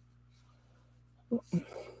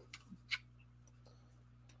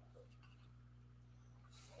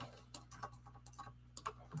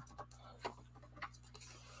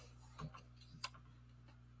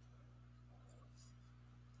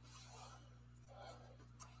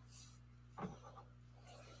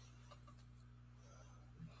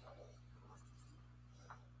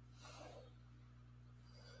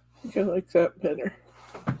 I think I like that better.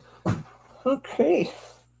 Okay.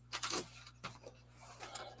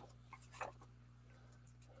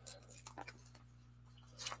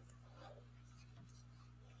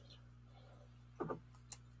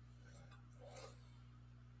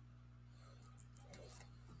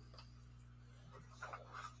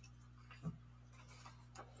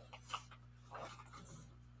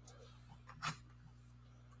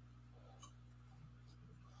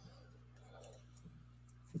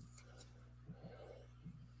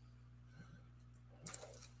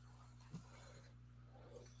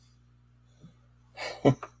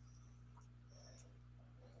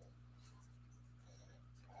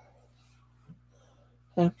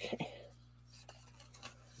 Okay.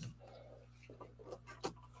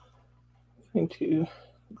 I'm going to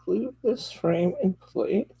glue this frame in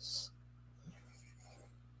place.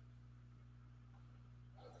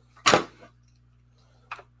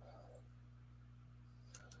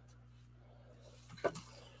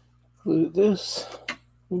 Glue this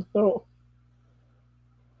though,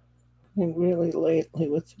 and really lightly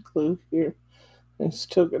with the glue here. I'm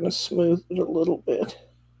still going to smooth it a little bit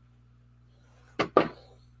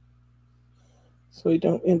so we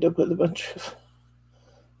don't end up with a bunch of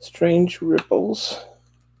strange ripples.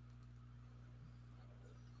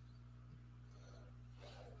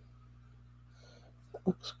 That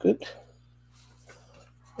looks good.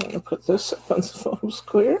 I'm going to put this up on some foam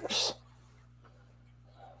squares.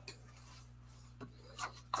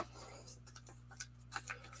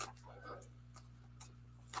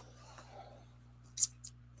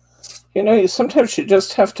 You know, sometimes you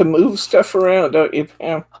just have to move stuff around, don't you,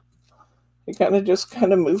 Pam? You gotta just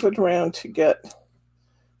kind of move it around to get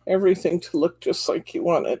everything to look just like you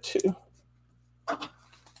want it to.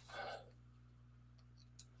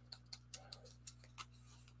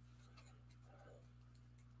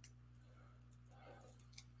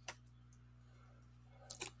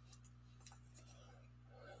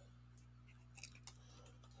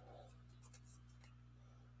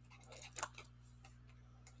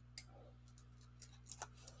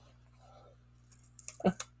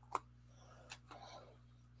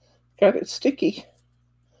 Got it sticky.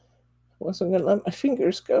 Wasn't gonna let my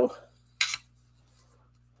fingers go.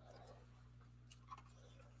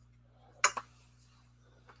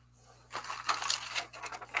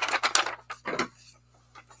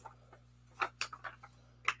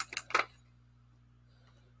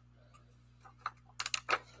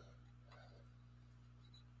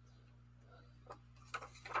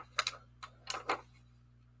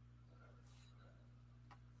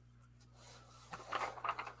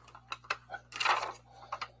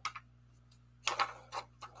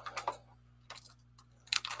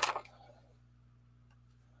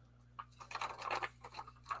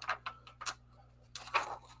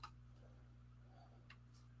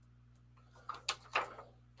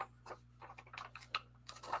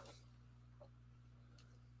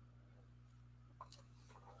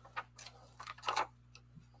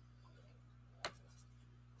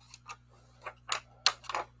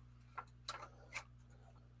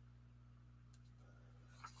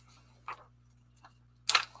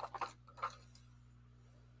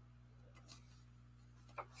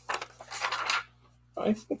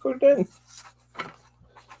 I think we're done.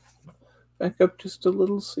 Back up just a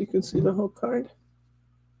little so you can see the whole card.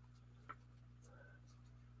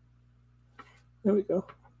 There we go.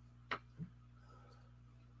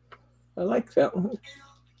 I like that one.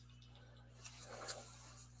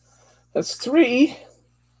 That's 3.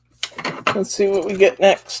 Let's see what we get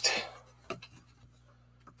next.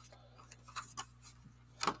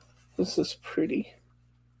 This is pretty.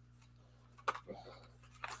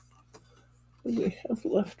 What do we have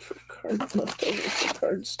left for left over for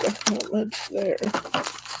card stuff? Not much there.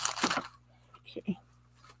 Okay.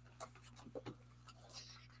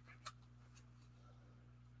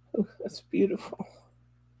 Oh, that's beautiful.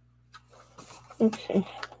 Okay.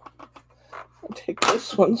 I'll take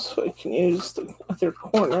this one so I can use the other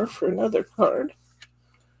corner for another card.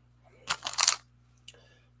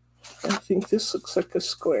 I think this looks like a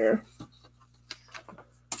square.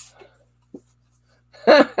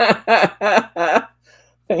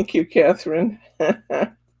 Thank you, Catherine.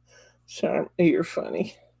 Charm, you're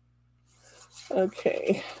funny.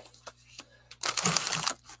 Okay.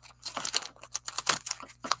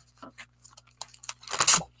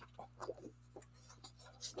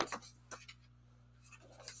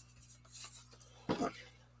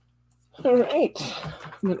 All right,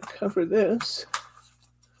 I'm going to cover this.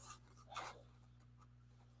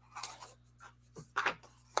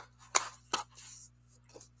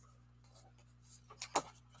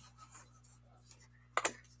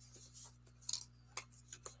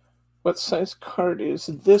 What size card is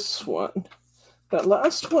this one? That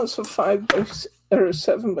last one's a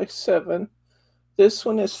 7 by 7. This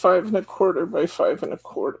one is 5 1/4 by 5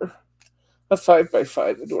 1/4. A 5 by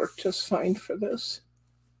 5 would work just fine for this.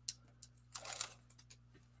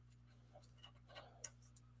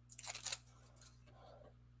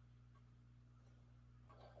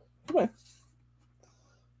 Come on.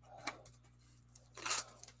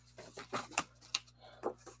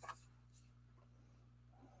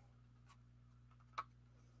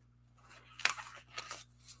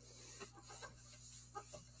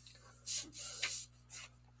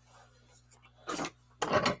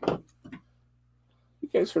 You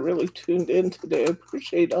guys are really tuned in today. I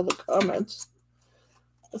appreciate all the comments.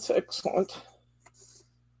 That's excellent.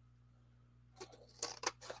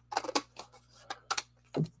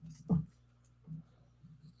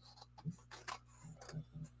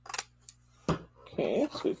 Okay,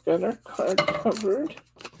 so we've got our card covered.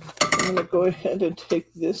 I'm going to go ahead and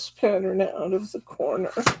take this pattern out of the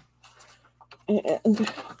corner.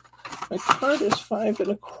 And my card is 5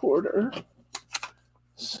 1/4.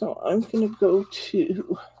 So I'm going to go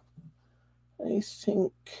to, I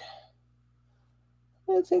think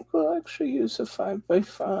we'll actually use a 5 by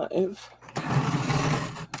 5.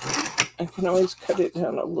 I can always cut it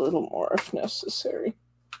down a little more if necessary.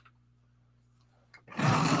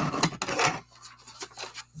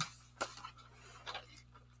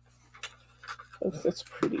 Oh, that's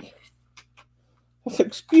pretty. That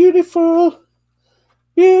looks beautiful.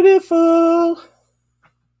 Beautiful.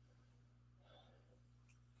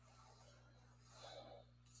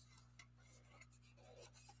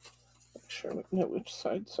 Make sure we know which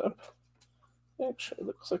side's up. Actually,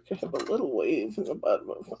 looks like I have a little wave in the bottom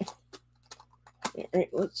of my. All right,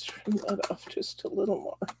 let's trim that off just a little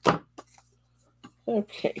more.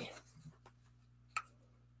 Okay.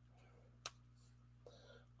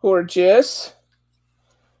 Gorgeous.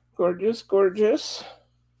 Gorgeous, gorgeous.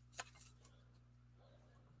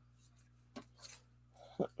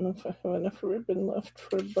 I don't know if I have enough ribbon left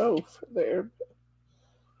for a bow for there.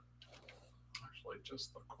 Actually,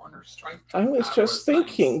 just the corner stripe. I was just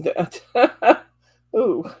thinking nice. That.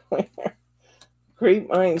 Oh, great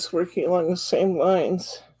minds working along the same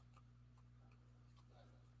lines.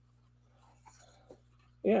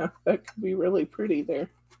 Yeah, that could be really pretty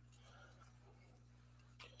there.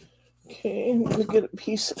 Okay, I'm going to get a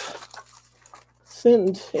piece of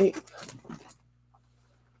thin tape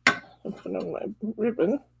and put on my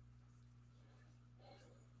ribbon.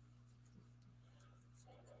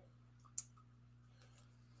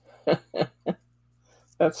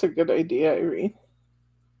 That's a good idea, Irene.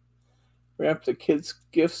 Wrap the kids'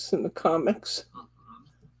 gifts in the comics.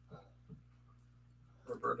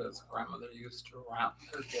 Roberta's grandmother used to wrap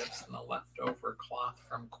her gifts in the leftover cloth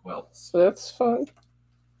from quilts. So that's fun.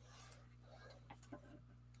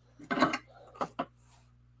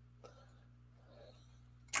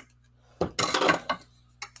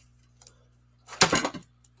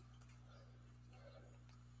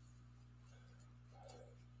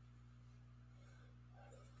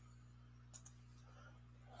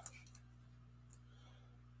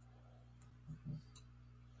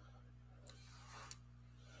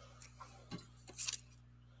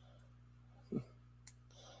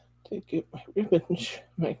 to get my ribbon,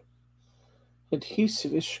 my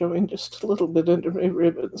adhesive is showing just a little bit under my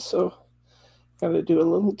ribbon, so got to do a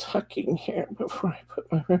little tucking here before I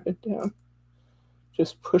put my ribbon down.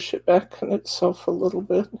 Just push it back on itself a little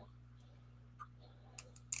bit.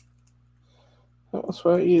 That was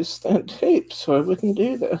why I used that tape, so I wouldn't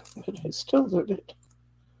do that, but I still did it.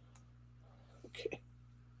 Okay.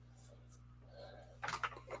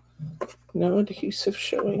 No adhesive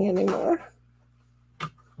showing anymore.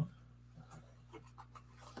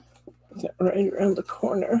 Put that right around the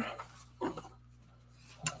corner.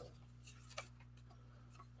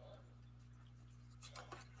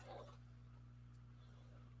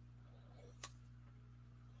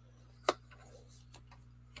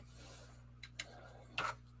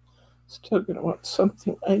 Still gonna want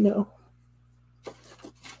something, I know,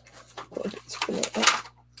 but it's gonna.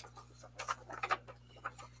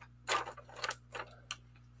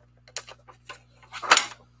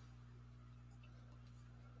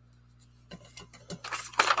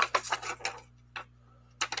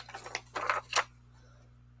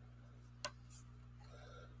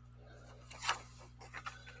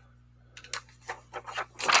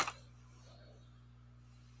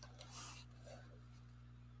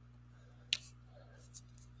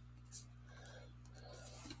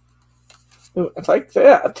 Ooh, I like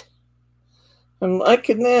that. I'm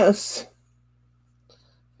liking this.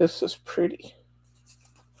 This is pretty.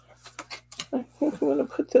 I think I'm going to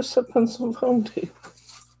put this up on some foam tape.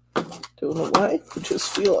 Don't know why, I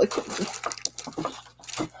just feel like it.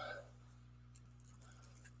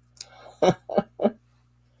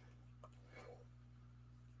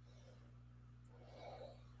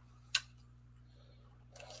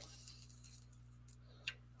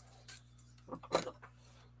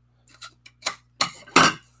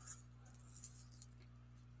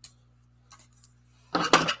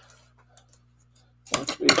 I have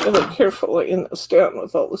to be really careful laying this down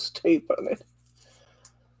with all this tape on it.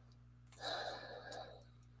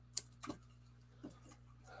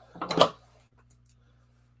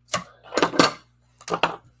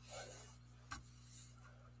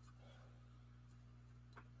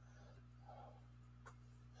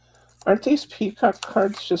 Aren't these Peacock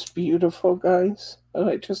cards just beautiful, guys? Oh,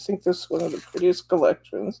 I just think this is one of the prettiest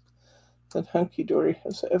collections that Hunkydory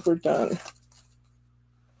has ever done.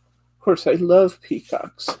 Of course, I love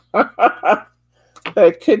peacocks. That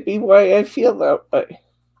could be why I feel that way.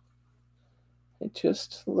 I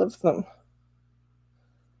just love them.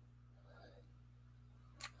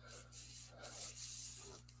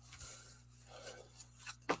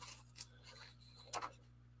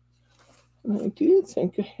 And I do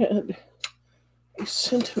think I had a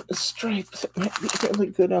sentiment stripe that might be really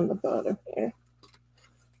good on the bottom here.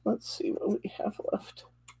 Let's see what we have left.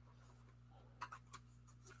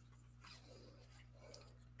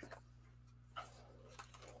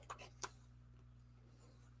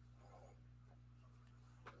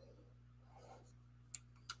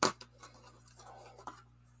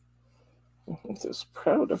 I'm just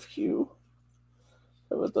proud of you.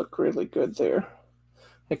 That would look really good there.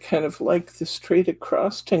 I kind of like the straight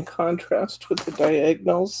across in contrast with the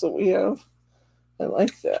diagonals that we have. I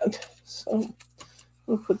like that. So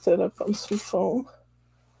we'll put that up on some foam.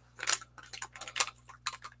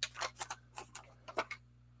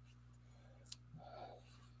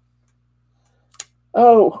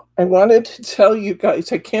 Oh, I wanted to tell you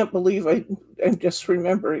guys, I can't believe I'm just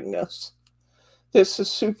remembering this. This is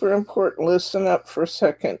super important. Listen up for a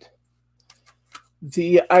second.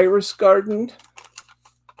 The iris garden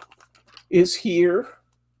is here.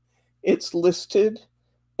 It's listed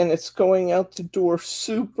and it's going out the door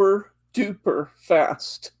super duper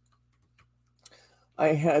fast. I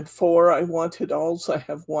had 4. I wanted alls. I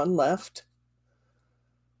have 1 left.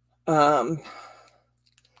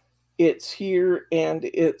 It's here and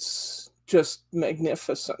it's just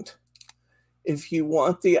magnificent. If you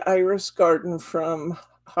want the iris garden from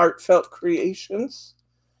Heartfelt Creations,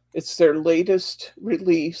 it's their latest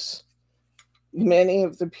release. Many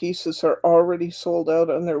of the pieces are already sold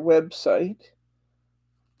out on their website,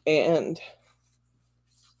 and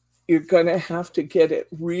you're going to have to get it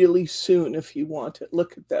really soon if you want it.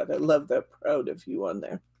 Look at that. I love that. Proud of you on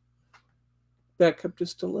there. Back up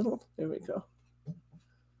just a little. There we go.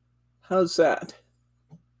 How's that?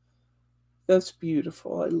 That's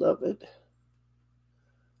beautiful. I love it.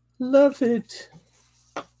 Love it.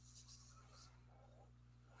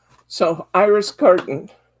 So, Iris Garden.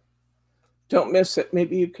 Don't miss it.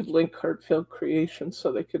 Maybe you could link Heartfelt Creations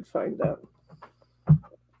so they could find out.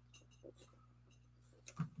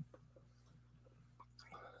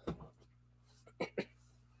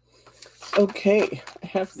 Okay, I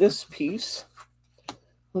have this piece.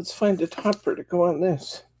 Let's find a topper to go on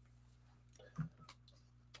this.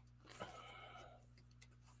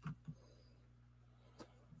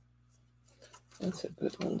 That's a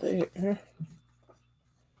good one there.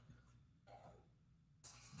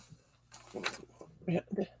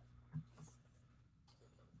 Red.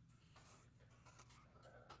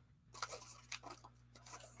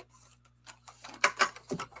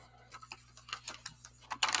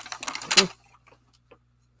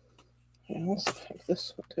 I also have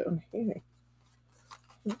this one down here.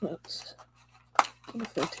 Let's, what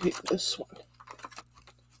if I take this one?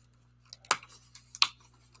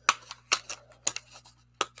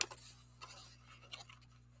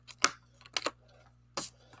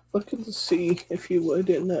 Look and see, if you would,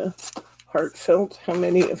 in the Heartfelt, how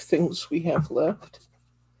many of things we have left.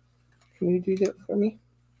 Can you do that for me?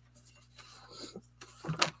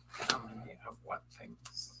 How many of what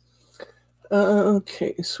things?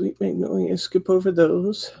 Okay, Sweet Magnolia, skip over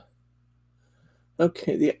those.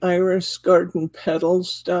 Okay, the Iris Garden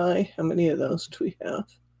Petals die. How many of those do we have?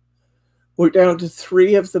 We're down to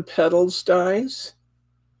 3 of the petals dies.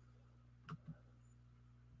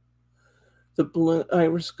 The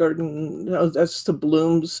Iris Garden, no, that's the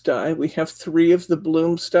blooms die. We have 3 of the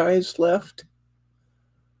blooms dies left.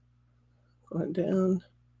 Going down.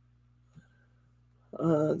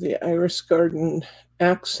 The Iris Garden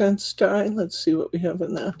Accents die. Let's see what we have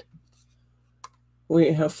in that.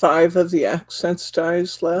 We have 5 of the Accents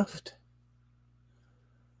dies left.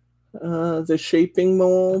 The Shaping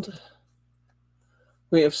Mold.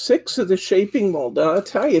 We have 6 of the Shaping Mold. Now, I'll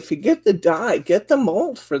tell you, if you get the die, get the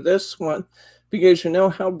mold for this one, because you know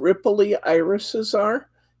how ripply irises are.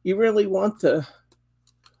 You really want the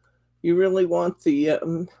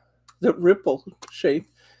ripple shape.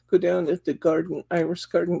 Go down at the Iris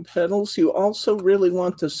Garden Petals. You also really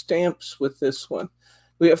want the stamps with this one.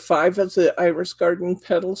 We have 5 of the Iris Garden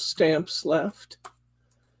Petals stamps left.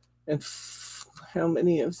 And how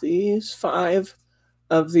many of these? 5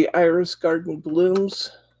 of the Iris Garden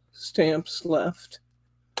Blooms stamps left.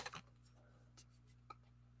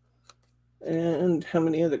 And how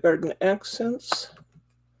many of the Garden Accents?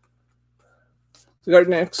 The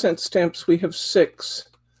Garden Accent stamps, we have 6.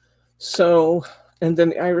 So, and then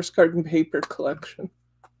the Iris Garden Paper Collection.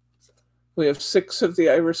 We have 6 of the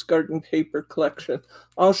Iris Garden Paper Collection.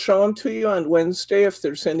 I'll show them to you on Wednesday if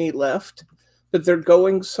there's any left, but they're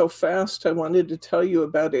going so fast, I wanted to tell you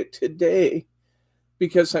about it today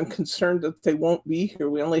because I'm concerned that they won't be here.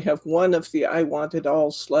 We only have 1 of the I Want It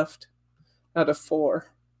Alls left out of 4.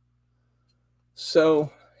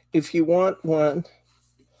 So if you want one,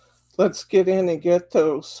 let's get in and get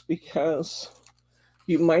those because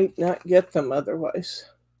you might not get them otherwise.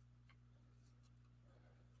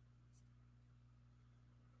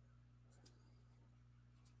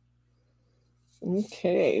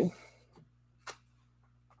 Okay.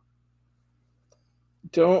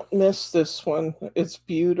 Don't miss this one. It's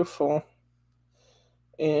beautiful.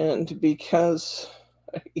 And because,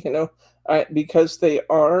 because they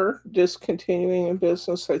are discontinuing a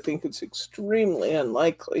business, I think it's extremely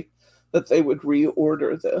unlikely that they would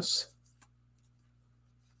reorder this.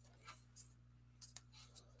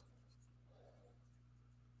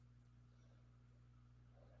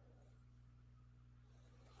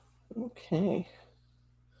 Okay.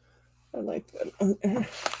 I like that one there.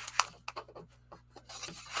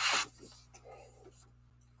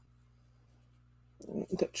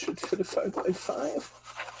 That should fit a 5x5.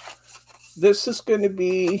 This is going to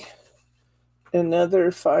be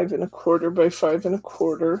another 5 1/4 by 5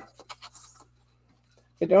 1/4.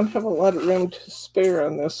 I don't have a lot of room to spare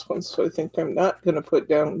on this one, so I think I'm not going to put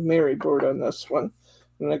down Mary board on this one.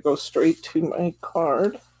 I'm going to go straight to my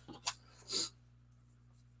card.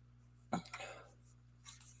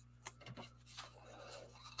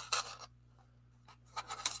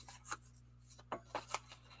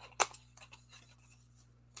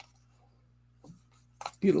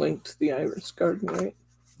 You linked the Iris Garden, right?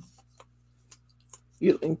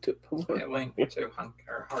 You linked it before. I linked to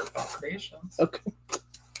Heartfelt Creations. Okay.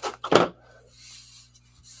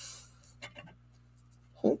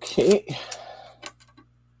 Okay.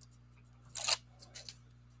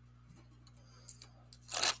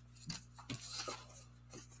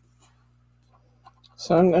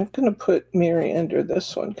 So I'm not going to put Mary under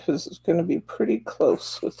this one because it's going to be pretty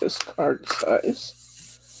close with this card size.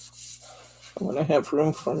 I want to have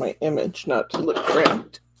room for my image not to look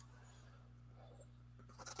cramped.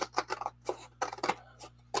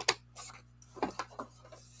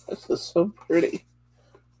 This is so pretty.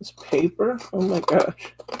 This paper, oh my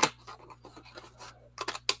gosh.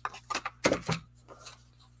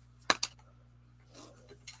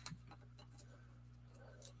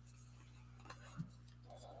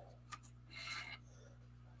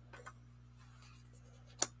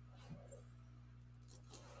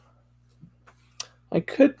 I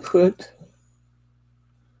could put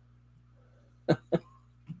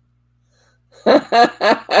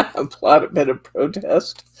plot a bit of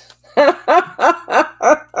protest.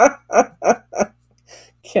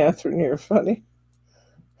 Catherine, you're funny.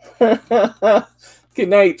 Good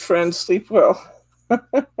night, friends. Sleep well. I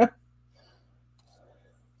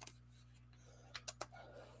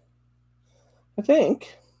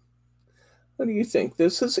think. What do you think?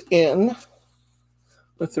 This is in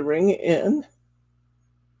with the ring in.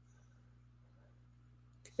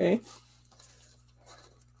 Okay.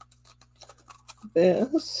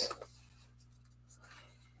 This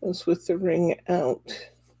is with the ring out.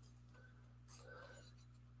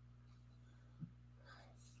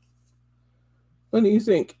 What do you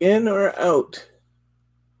think? In or out?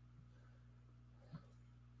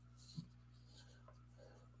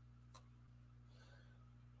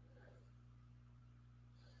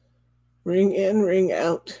 Ring in, ring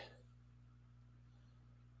out.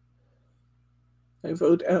 I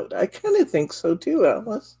vote out. I kind of think so too,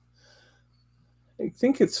 Alice. I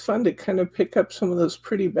think it's fun to kind of pick up some of those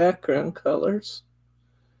pretty background colors.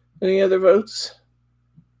 Any other votes?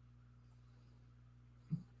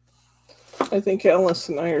 I think Alice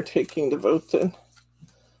and I are taking the vote then.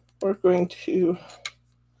 We're going to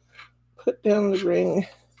put down the ring,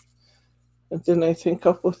 and then I think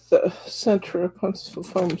up with the center of pencil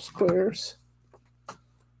foam squares.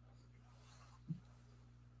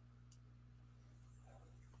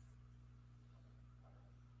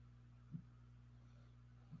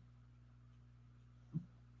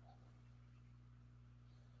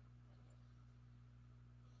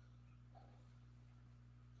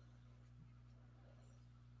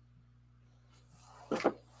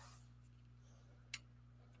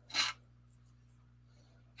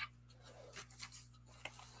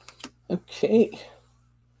 Okay.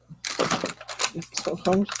 Get some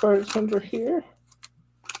foam squares under here.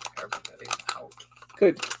 Everybody's out.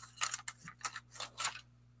 Good.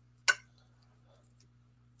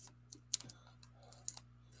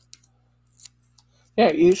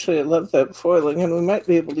 Yeah, usually I love that foiling, and we might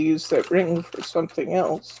be able to use that ring for something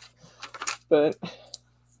else, but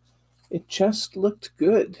it just looked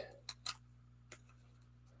good.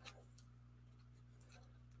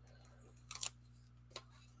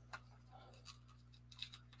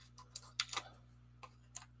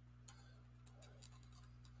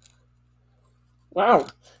 Wow,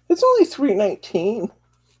 it's only $3.19.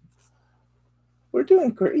 We're doing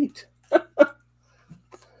great.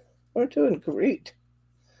 We're doing great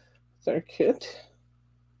with our kit.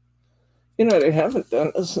 You know what I haven't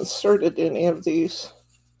done is inserted any of these.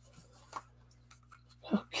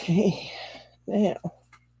 Okay, now.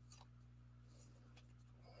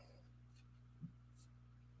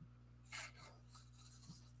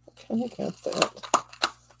 I kind of got that.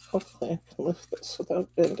 Hopefully I can lift this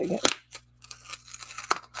without bending it.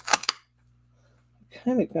 I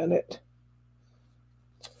kind of got it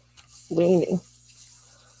leaning.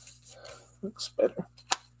 Looks better.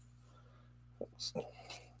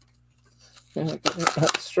 And I got it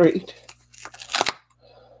not straight.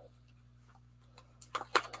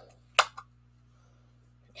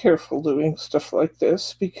 Careful doing stuff like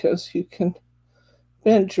this because you can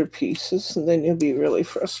bend your pieces and then you'll be really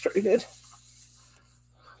frustrated.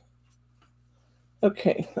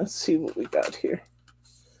 Okay, let's see what we got here.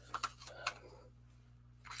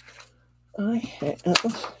 I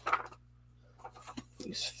have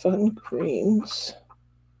these fun greens.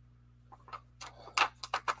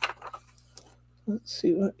 Let's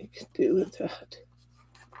see what we can do with that.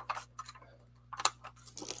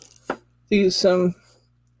 These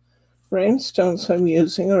rhinestones I'm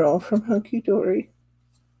using are all from Hunkydory.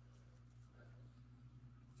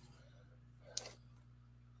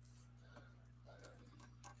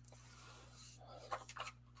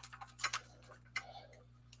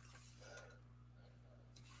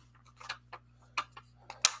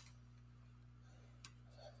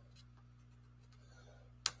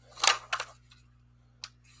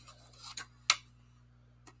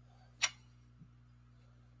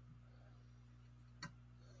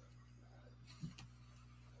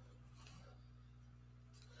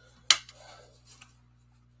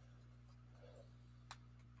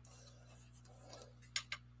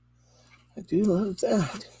 I do love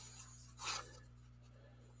that.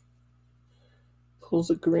 Pull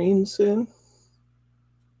the greens in.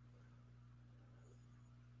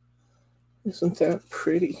 Isn't that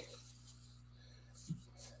pretty?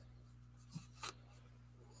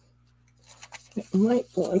 I might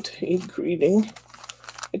want a greeting.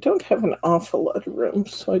 I don't have an awful lot of room,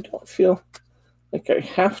 so I don't feel like I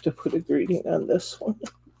have to put a greeting on this one.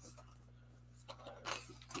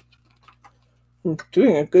 I'm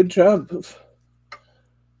doing a good job of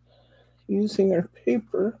using our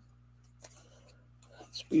paper.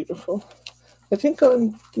 It's beautiful. I think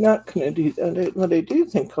I'm not going to do that. What I do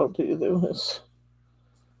think I'll do, though, is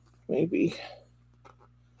maybe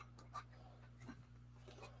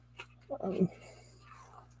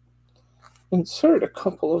insert a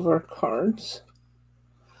couple of our cards.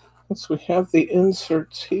 Since we have the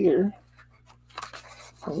inserts here.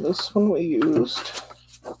 And this one we used.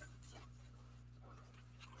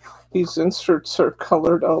 These inserts are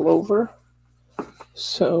colored all over,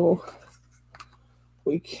 so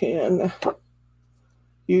we can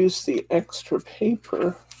use the extra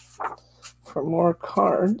paper for more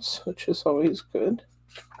cards, which is always good.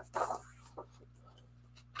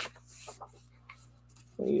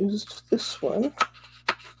 I used this one.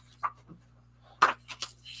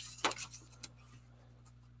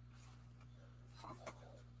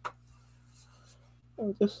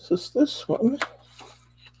 And this is this one.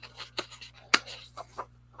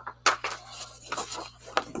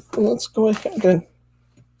 And let's go ahead and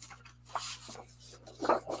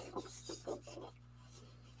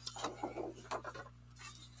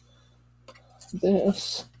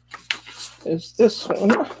this is this one.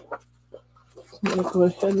 So I'm going to go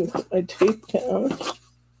ahead and put my tape down,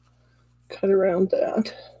 cut around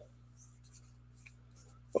that.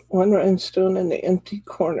 Put one rhinestone in the empty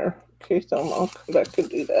corner. Okay, so I'll come back and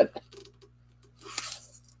do that.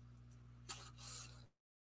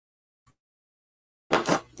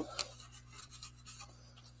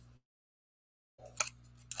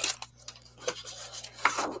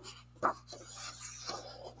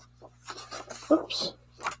 Oops,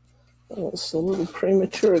 that was a little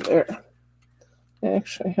premature there. I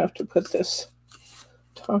actually have to put this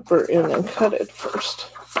topper in and cut it first,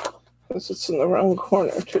 because it's in the wrong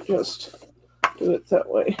corner to just do it that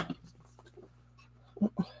way.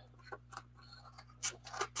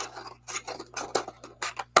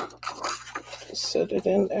 Set it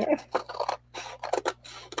in there.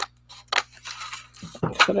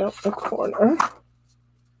 Cut out the corner.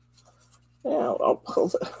 Now I'll pull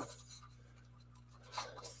the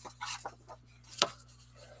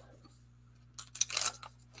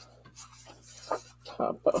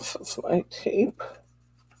top off of my tape.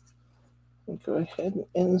 And go ahead and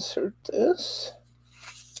insert this.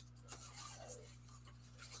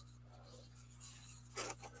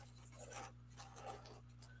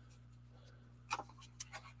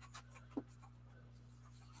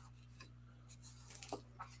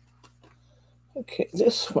 Okay,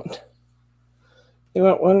 this one. You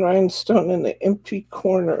want one rhinestone in the empty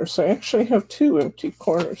corners. I actually have two empty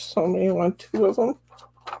corners, so I may want two of them.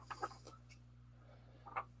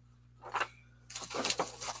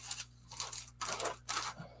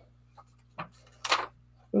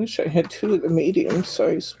 I wish I had two of the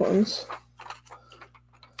medium-sized ones.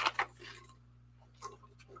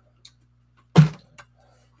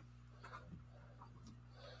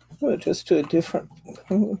 I'll just do a different.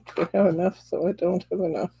 Do I have enough? Though I don't have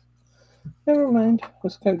enough. Never mind. I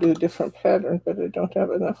was going to do a different pattern, but I don't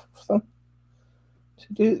have enough of them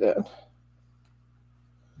to do that.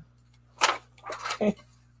 Okay.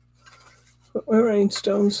 Put my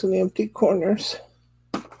rhinestones in the empty corners.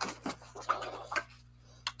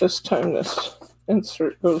 This time this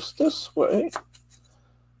insert goes this way.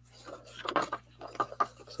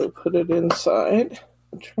 So put it inside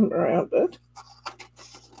and trim around it.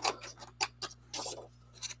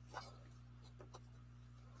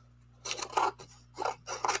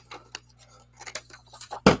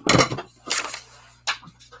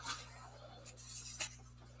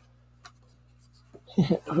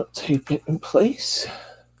 And we'll tape it in place.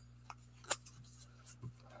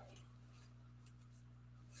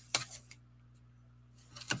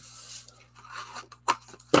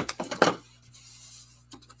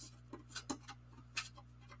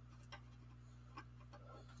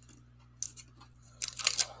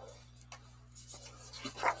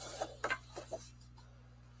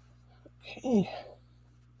 Okay.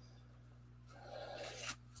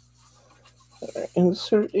 Put our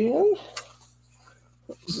insert in.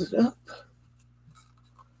 Close it up.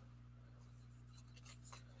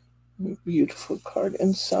 Beautiful card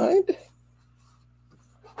inside.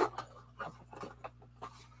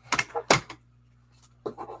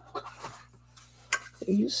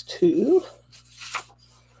 These two.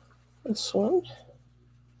 This one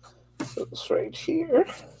goes right here.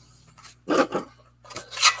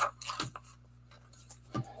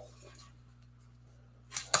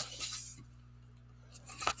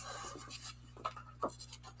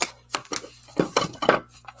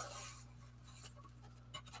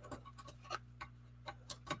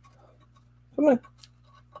 Come on.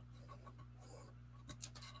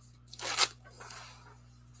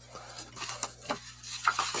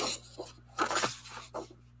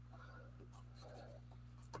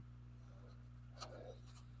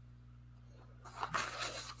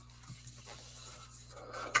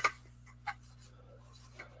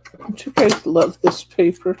 guys love this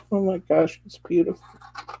paper? Oh my gosh, it's beautiful.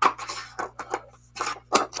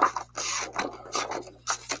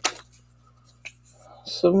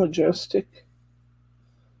 So majestic.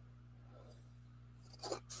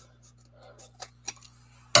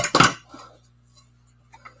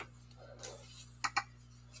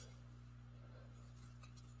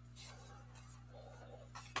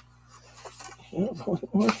 One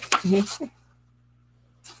more.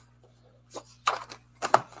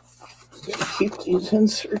 Keep these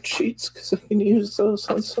insert sheets because I can use those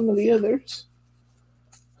on some of the others.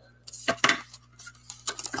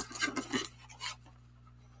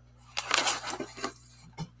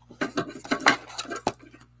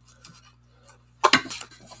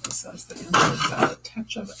 It says the inserts add a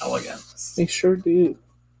touch of elegance. They sure do.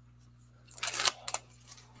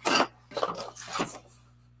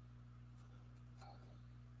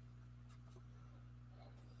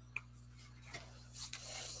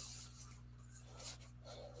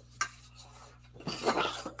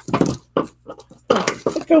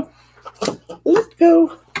 Let go. Let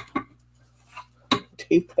go.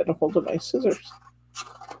 Tape had a hold of my scissors.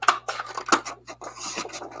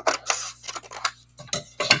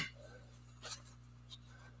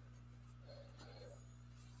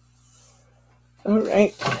 All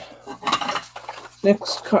right.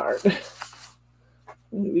 Next card.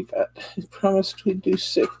 We got, I promised we'd do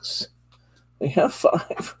 6. We have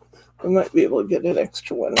 5. We might be able to get an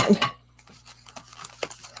extra one in.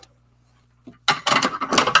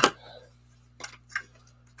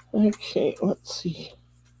 Okay, let's see.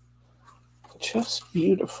 Just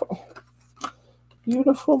beautiful.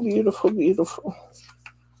 Beautiful, beautiful, beautiful.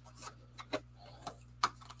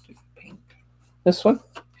 Pink. This one?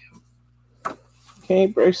 Okay,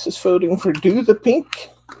 Bryce is voting for do the pink.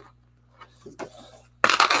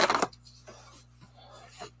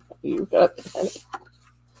 You got it, honey.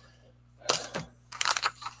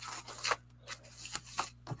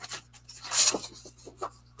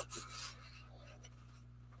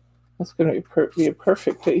 That's going to be a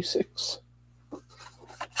perfect A6.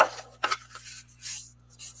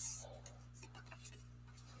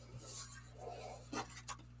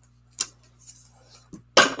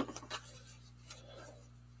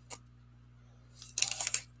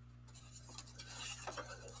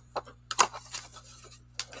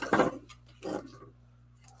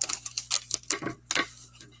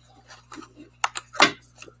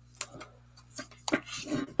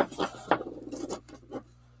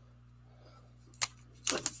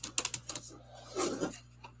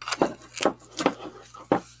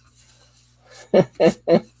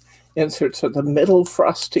 Inserts of the middle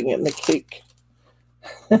frosting in the cake.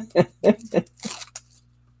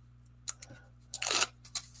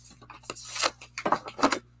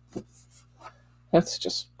 That's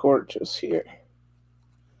just gorgeous here.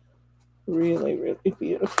 Really, really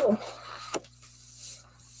beautiful.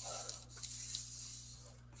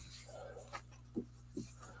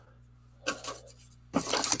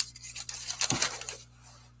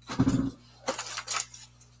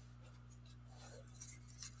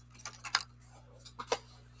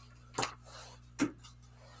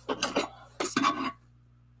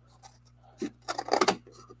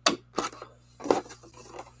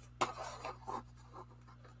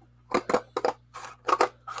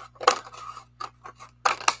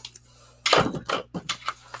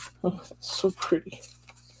 Oh, that's so pretty.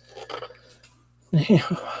 Now,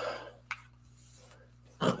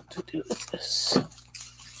 what to do with this?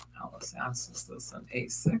 Alice asks, is this an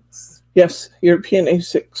A6? Yes, European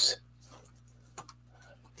A6.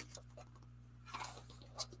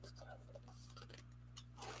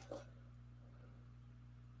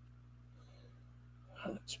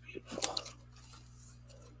 Oh, that's beautiful.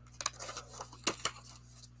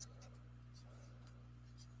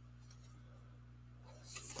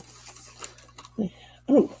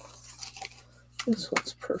 Oh, this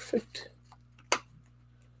one's perfect.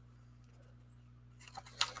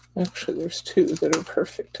 Actually, there's 2 that are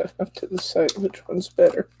perfect. I have to decide which one's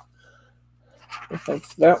better. We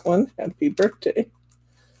have that one, Happy Birthday.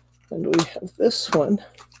 And we have this one,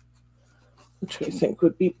 which I think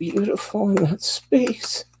would be beautiful in that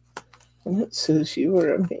space. And it says, you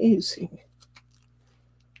are amazing.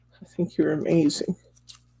 I think you're amazing.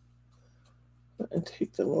 And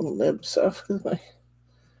take the little nibs off with my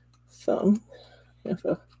thumb.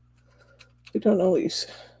 We don't always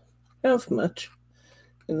have much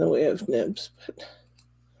in the way of nibs, but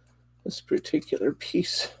this particular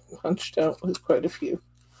piece punched out with quite a few.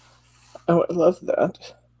 Oh, I love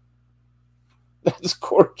that. That's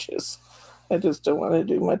gorgeous. I just don't want to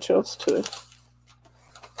do much else to it.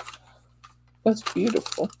 That's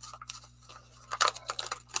beautiful.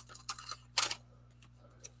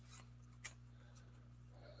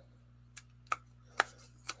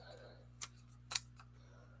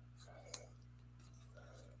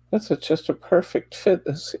 just a perfect fit,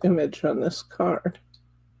 this image on this card.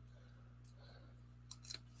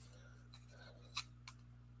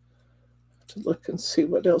 To look and see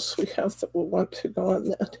what else we have that will want to go on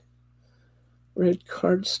that red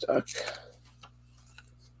cardstock.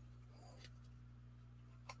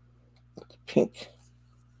 Pink.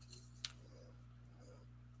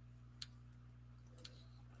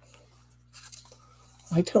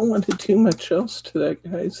 I don't want to do much else to that,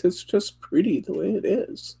 guys. It's just pretty the way it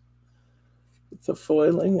is. With the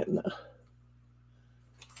foiling and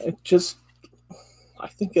I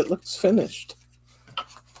think it looks finished.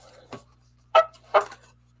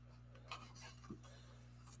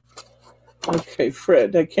 Okay,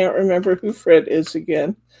 Fred. I can't remember who Fred is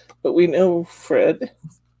again, but we know Fred.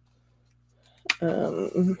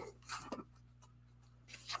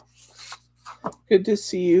 Good to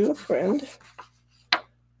see you, friend.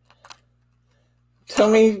 Tell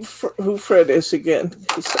me who Fred is again.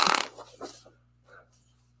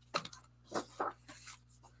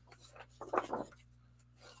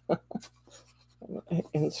 I'm going to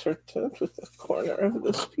insert that with the corner of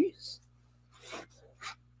this piece.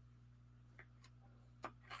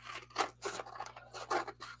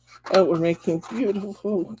 Oh, we're making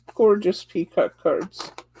beautiful, gorgeous peacock cards.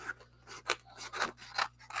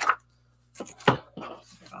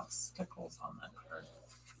 Stickles on that card.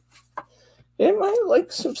 I might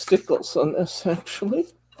like some stickles on this, actually.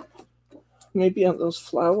 Maybe on those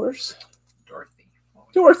flowers. Dorothy.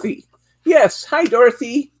 Dorothy. Yes. Hi,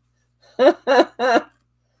 Dorothy.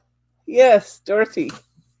 Yes, Dorothy.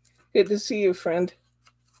 Good to see you, friend.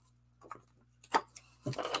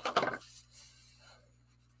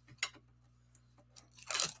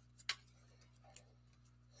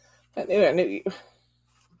 I knew you.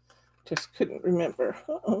 Just couldn't remember.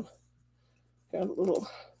 Uh-oh. Got a little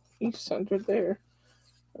piece under there.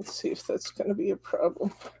 Let's see if that's going to be a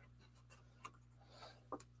problem.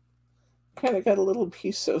 Kind of got a little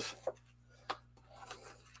piece of...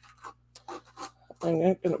 I'm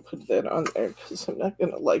not going to put that on there because I'm not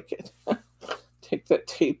going to like it. Take that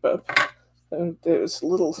tape up. And there's a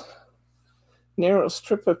little narrow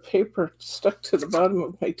strip of paper stuck to the bottom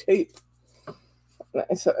of my tape. And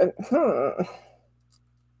I thought,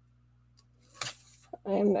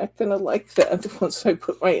 I'm not going to like that once I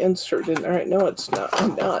put my insert in there. I know it's not.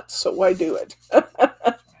 I'm not, so why do it?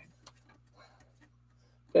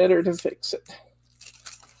 Better to fix it.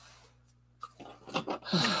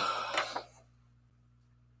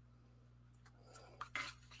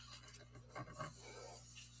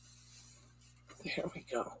 There we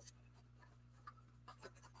go.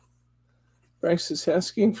 Bryce is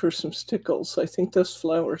asking for some stickles. I think those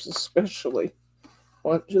flowers especially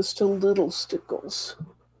want just a little stickles.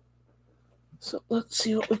 So let's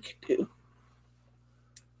see what we can do.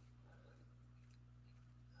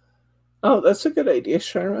 Oh, that's a good idea,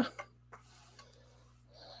 Sharma.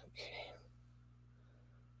 Okay.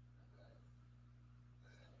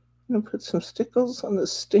 I'm going to put some stickles on the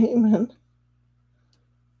stamen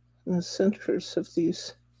in the centers of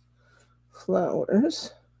these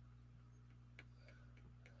flowers.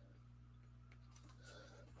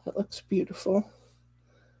 That looks beautiful.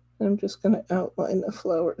 I'm just going to outline the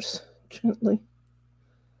flowers gently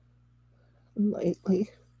and lightly.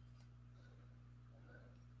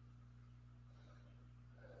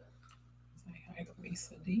 Say hi to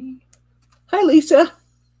Lisa D. Hi, Lisa.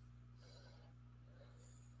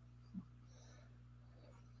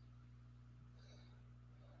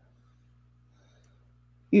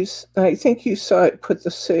 I think you saw it put the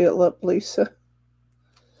sale up, Lisa.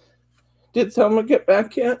 Did Thelma get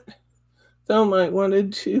back yet? Thelma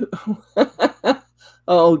wanted to.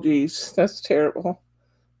 Oh, geez, that's terrible.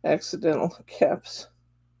 Accidental caps.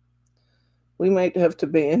 We might have to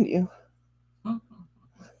ban you.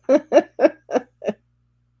 Say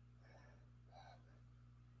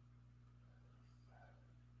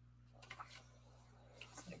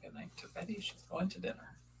good night to Betty. She's going to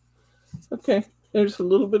dinner. Okay, there's a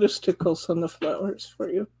little bit of stickles on the flowers for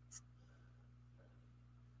you.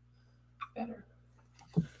 Better.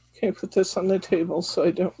 Okay, put this on the table so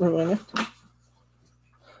I don't ruin it.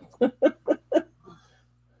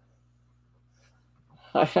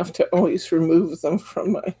 I have to always remove them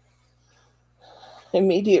from my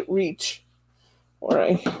immediate reach, or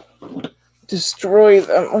I destroy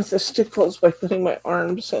them with the stickles by putting my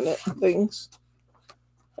arms in it and things.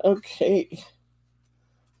 Okay.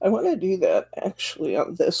 I want to do that actually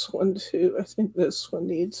on this one too. I think this one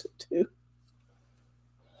needs it too.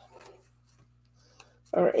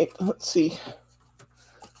 All right, let's see.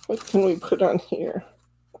 What can we put on here?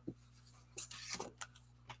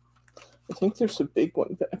 I think there's a big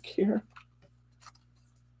one back here.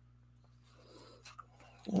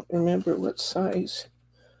 I don't remember what size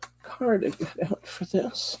card I got out for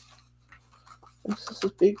this. This is a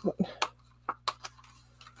big one.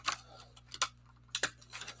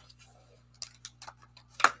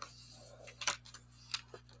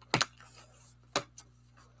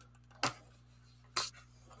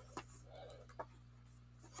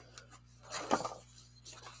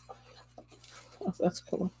 Oh, that's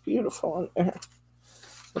going to look beautiful on there.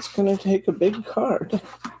 It's going to take a big card.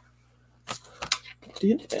 I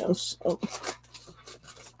did have some.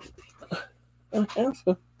 I have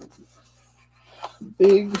a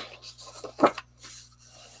big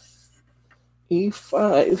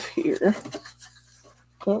E5 here.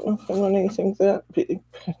 Don't know if I want anything that big,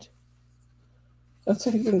 but that's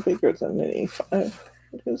even bigger than an E5.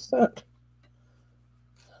 What is that?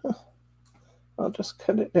 Huh. I'll just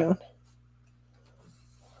cut it down.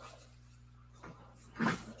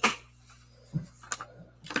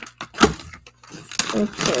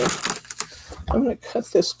 Okay, I'm going to cut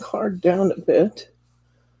this card down a bit.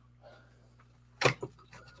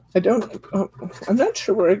 I'm not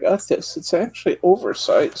sure where I got this. It's actually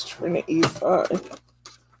oversized for an E5.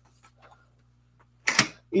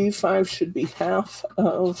 E5 should be half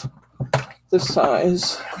of the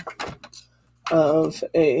size of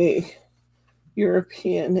a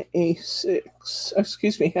European A6.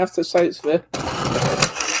 Excuse me, half the size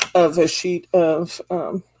of a sheet of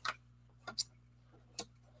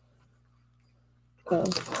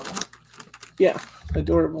yeah,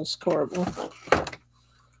 adorable, scoreable.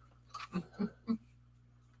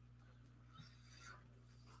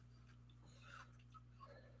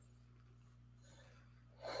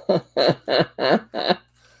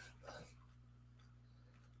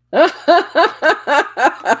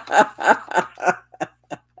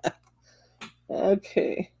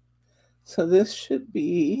 Okay, so this should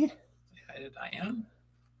be. I'm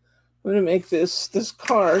going to make this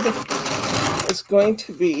card is going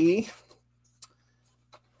to be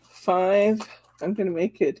 5. I'm going to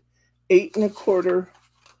make it 8 1/4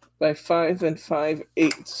 by 5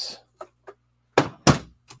 5/8.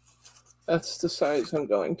 That's the size I'm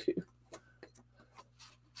going to.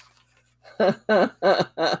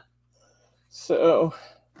 So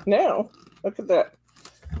now, look at that.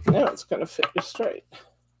 Now it's going to fit you straight.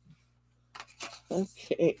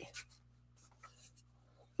 Okay.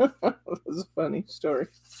 That was a funny story.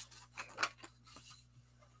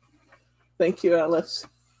 Thank you, Alice.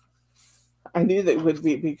 I knew they would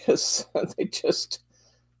be because the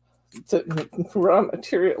raw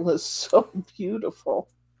material is so beautiful.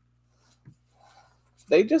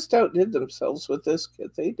 They just outdid themselves with this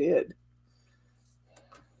kit. They did.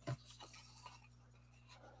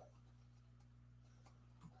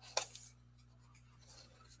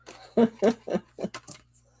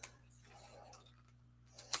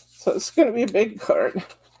 So it's going to be a big card,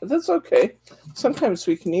 but that's okay. Sometimes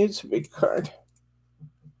we can use a big card.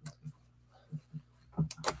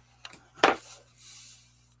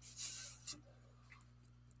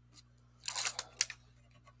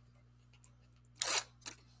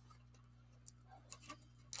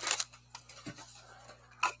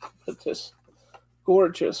 Put this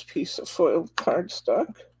gorgeous piece of foiled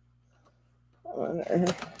cardstock on our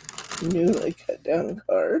newly cut down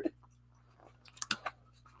card.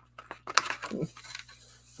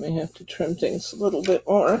 May have to trim things a little bit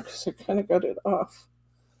more because I kind of got it off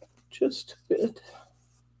just a bit.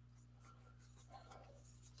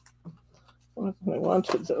 More than I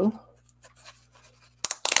wanted though.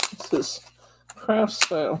 This is craft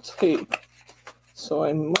style tape, so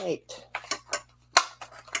I might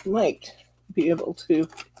be able to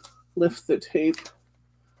lift the tape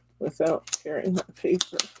without tearing the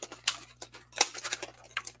paper.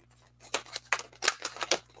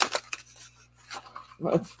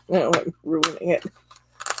 Well, now I'm ruining it.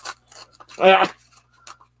 Ah!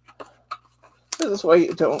 This is why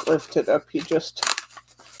you don't lift it up. You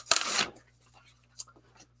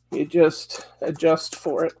just adjust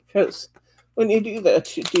for it, because when you do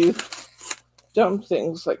that, you do dumb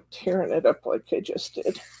things like tearing it up like I just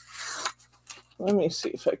did. Let me see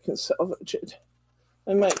if I can salvage it.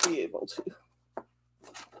 I might be able to.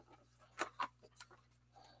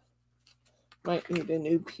 Might need a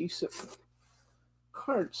new piece of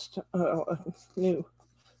new.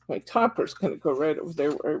 My topper's going to go right over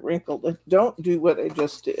there where I wrinkled it. Don't do what I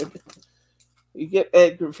just did. You get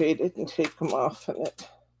aggravated and take them off, and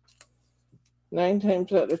 9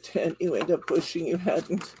 times out of 10 you end up wishing you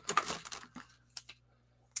hadn't.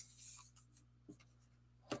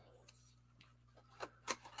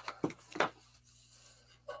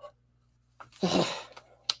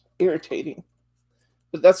 Irritating,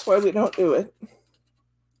 but that's why we don't do it.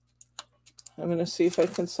 I'm going to see if I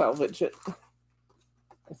can salvage it.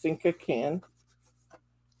 I think I can.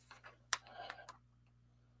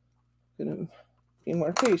 I'm going to be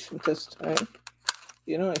more patient this time.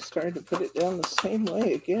 You know, I started to put it down the same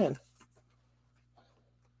way again.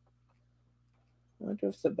 I wonder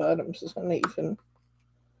if the bottom's uneven.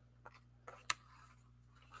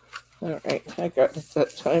 All right, I got it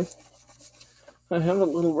that time. I have a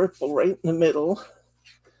little ripple right in the middle,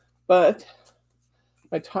 but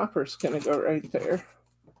my topper's going to go right there.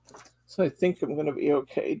 So I think I'm going to be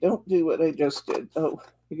okay. Don't do what I just did. Oh,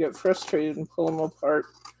 you get frustrated and pull them apart.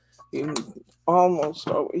 You almost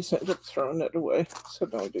always end up throwing it away, so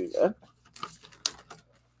don't do that.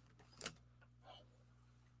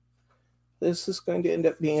 This is going to end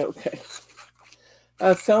up being okay.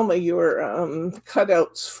 Thelma, your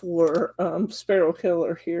cutouts for Sparrow Hill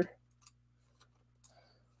are here.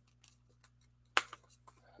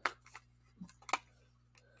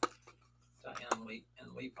 Diane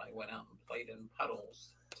and Levi went out and played in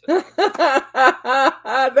puddles.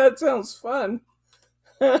 That sounds fun.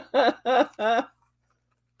 Now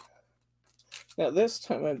this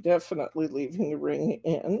time I'm definitely leaving the ring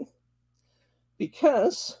in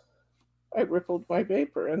because I rippled my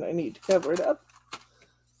paper and I need to cover it up.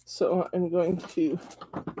 So I'm going to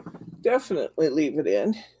definitely leave it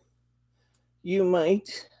in. You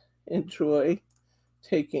might enjoy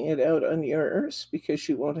taking it out on yours because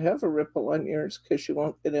you won't have a ripple on yours because you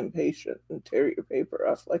won't get impatient and tear your paper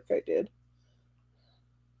off like I did.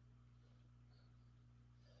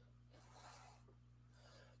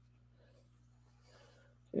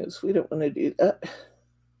 Yes, we don't want to do that.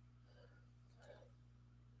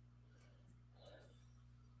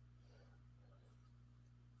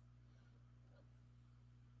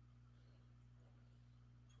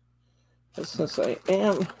 But since I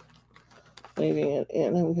am leaving it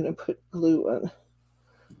in, I'm going to put glue on.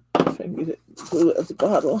 If I get it glue at the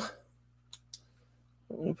bottle,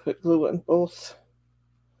 I'm going to put glue on both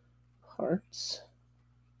parts.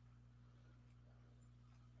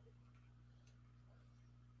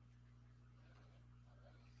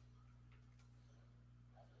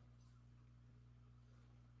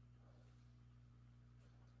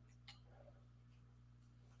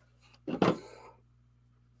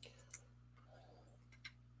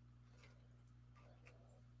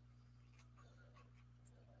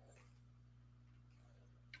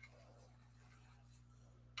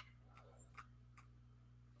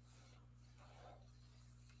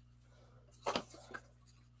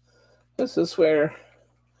 This is where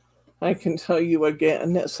I can tell you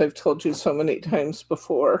again, as I've told you so many times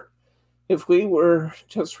before, if we were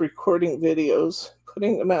just recording videos,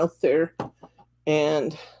 putting them out there,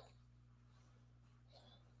 and,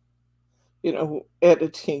 you know,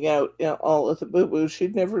 editing out all of the boo-boos,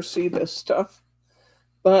 you'd never see this stuff.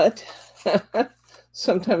 But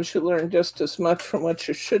sometimes you learn just as much from what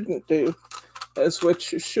you shouldn't do as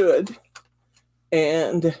what you should.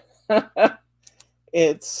 And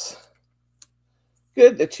it's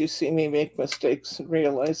good that you see me make mistakes and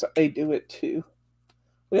realize I do it too.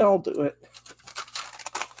 We all do it.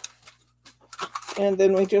 And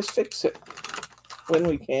then we just fix it when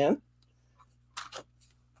we can.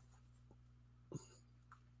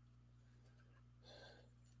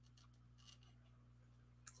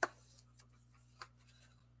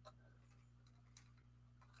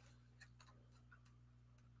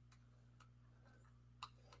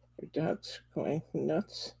 Your dog's going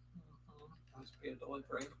nuts. Must be a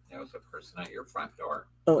delivery. There was a person at your front door.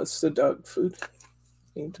 Oh, it's the dog food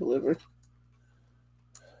being delivered.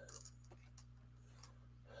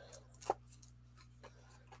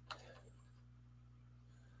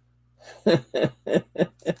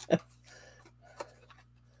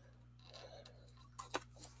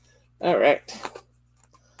 All right.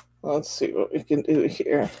 Let's see what we can do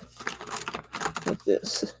here with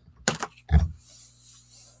this.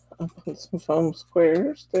 I'll put some foam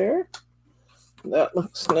squares there. That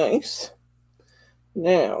looks nice.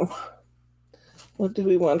 Now, what do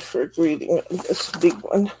we want for a greeting on this big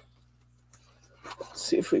one? Let's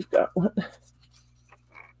see if we've got one.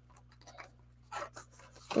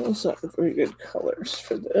 Those aren't very good colors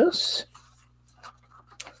for this.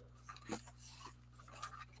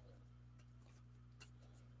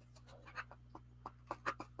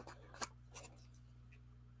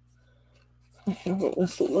 I have it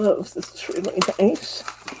with love. This is really nice.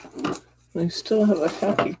 I still have a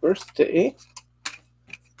happy birthday.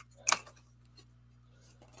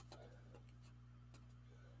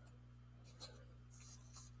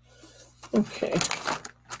 Okay.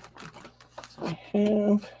 So I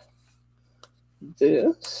have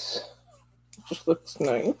this, which looks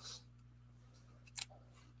nice.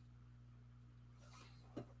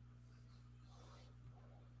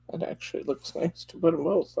 It actually looks nice to put them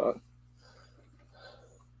both on.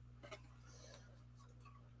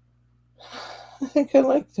 I think I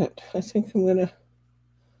like that. I think I'm going to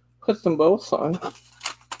put them both on.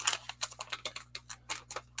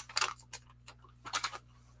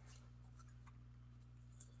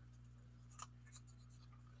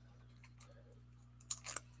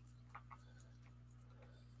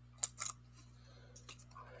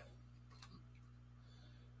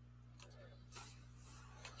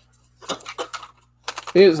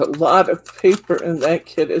 There's a lot of paper in that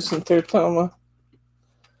kit, isn't there, Thelma?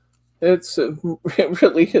 It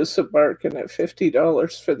really is a bargain at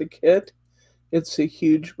 $50 for the kit. It's a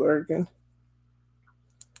huge bargain.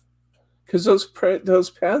 Because those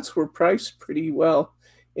pads were priced pretty well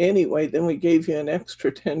anyway. Then we gave you an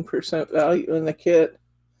extra 10% value in the kit.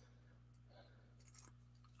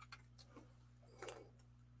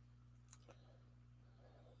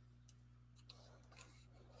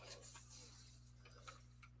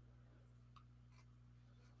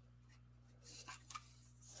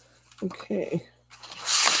 Okay,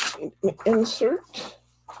 insert.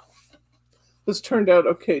 This turned out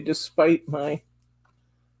okay despite my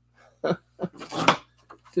boo-boo.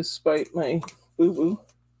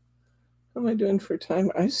 How am I doing for time?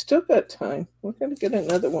 I still got time. We're gonna get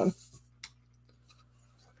another one.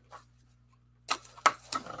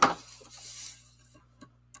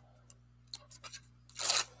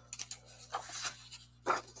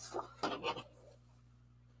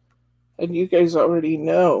 And you guys already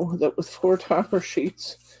know that with 4 topper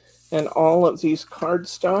sheets and all of these card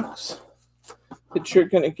stocks, that you're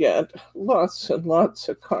going to get lots and lots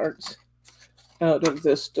of cards out of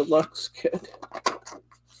this deluxe kit.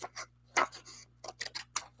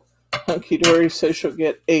 Hunkydory says you'll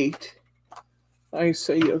get 8. I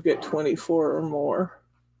say you'll get 24 or more.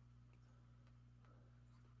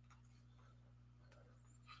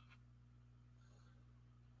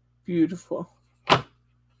 Beautiful.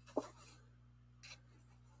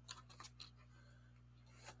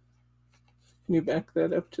 Can you back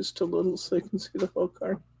that up just a little so I can see the whole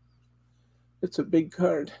card? It's a big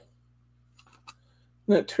card. Doesn't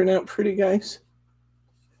that turn out pretty, guys?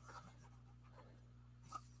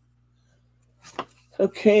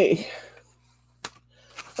 Okay.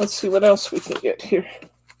 Let's see what else we can get here.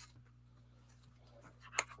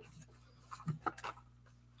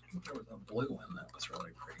 There was a blue one that was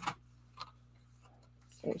really pretty.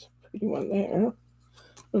 There's a pretty one there.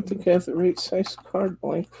 I don't think I have the right size card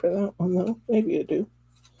blank for that one, though. Maybe I do.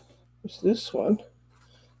 There's this one.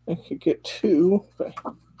 I could get 2. But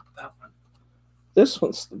that one. This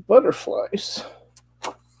one's the butterflies.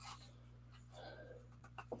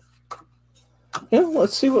 Yeah,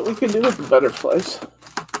 let's see what we can do with the butterflies.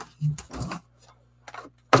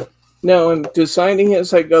 No, I'm designing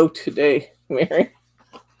as I go today, Mary.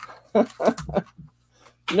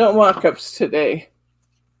 No mock-ups today.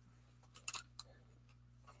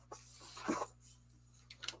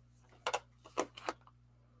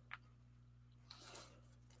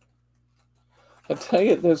 I tell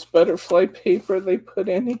you, this butterfly paper they put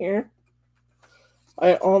in here,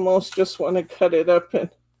 I almost just want to cut it up in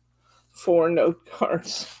 4 note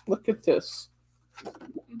cards. Look at this.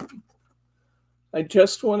 I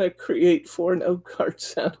just want to create 4 note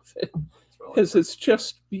cards out of it because it's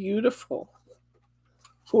just beautiful.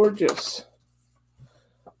 Gorgeous.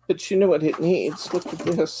 But you know what it needs. Look at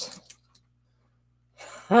this.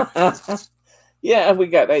 Yeah, we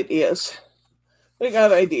got ideas. I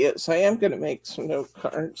am going to make some note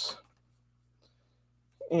cards.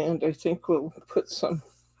 And I think we'll put some.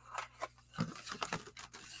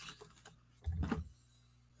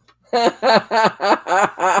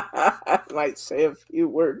 I might say a few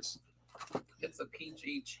words. It's a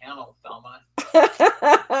PG channel, Thelma.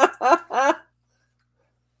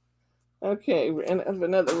 Okay, ran out of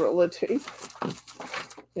another roll of tape.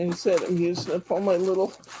 And he said I'm using up all my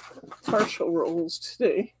little partial rolls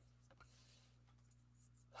today.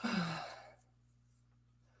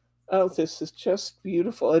 Oh, this is just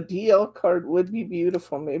beautiful. A DL card would be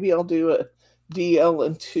beautiful. Maybe I'll do a DL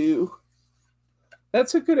and 2.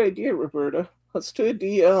 That's a good idea, Roberta. Let's do a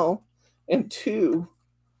DL and 2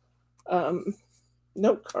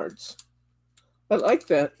 note cards. I like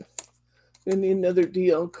that. We need another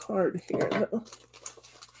DL card here, though.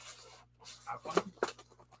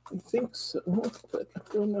 I think so, but I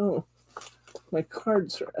don't know. My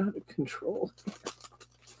cards are out of control.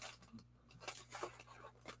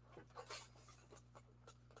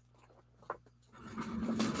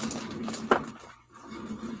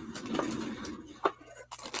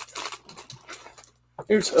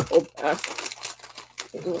 Here's a whole pack.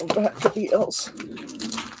 A little back of DLs.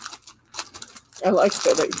 I like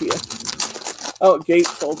that idea. Oh,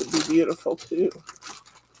 gatefold would be beautiful too.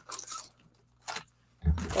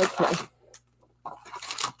 Okay.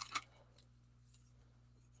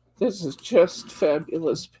 This is just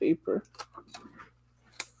fabulous paper.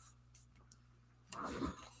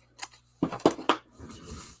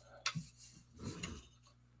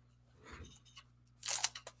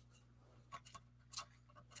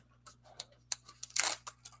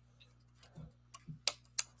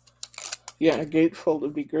 Yeah, a gatefold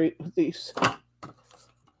would be great with these.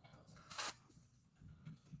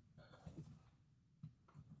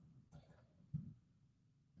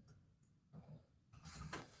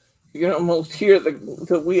 You can almost hear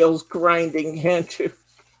the wheels grinding, can't you?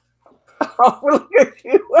 Oh, look at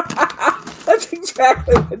you. That's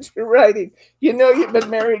exactly what you're writing. You know you've been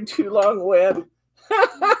married too long, Webb.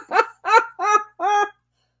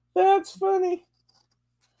 That's funny.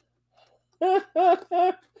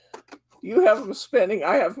 You have them spinning,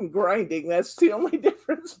 I have them grinding. That's the only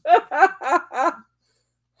difference.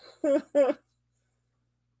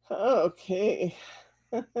 Okay.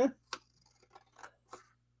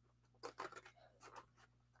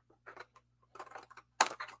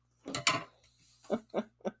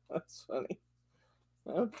 That's funny.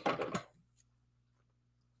 Okay.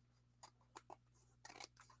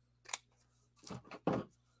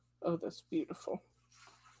 Oh, that's beautiful.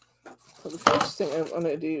 So the first thing I want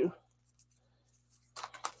to do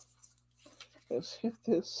is hit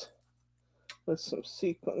this with some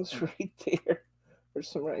sequins right there, or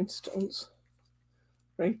some rhinestones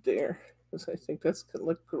right there, because I think that's going to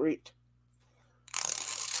look great.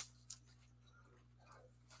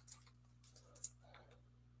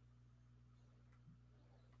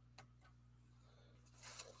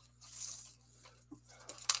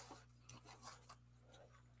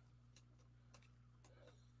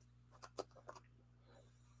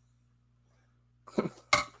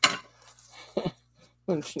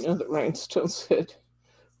 Don't you know that rhinestones sit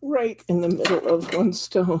right in the middle of one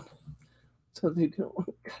stone, so they don't want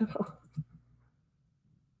to cut off.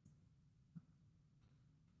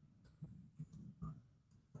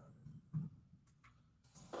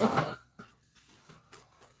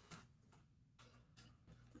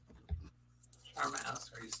 Charma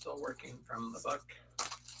asks, are you still working from the book?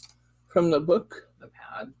 From the book? The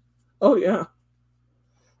pad? Oh, yeah.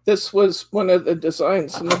 This was one of the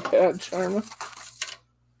designs in the pad, Charma.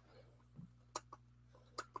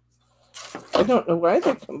 I don't know why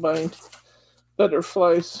they combined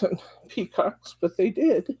butterflies and peacocks, but they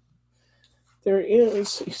did. There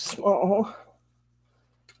is a small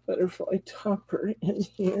butterfly topper in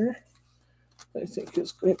here I think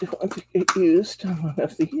is going to want to get used on one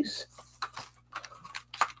of these.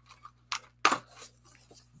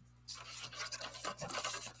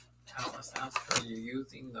 Alice asked, are you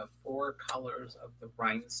using the 4 colors of the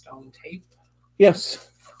rhinestone tape?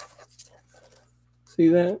 Yes. See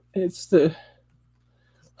that? It's the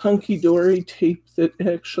Hunkydory tape that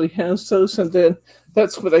actually has those, and then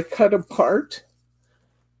that's what I cut apart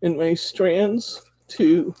in my strands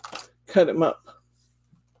to cut them up.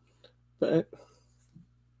 But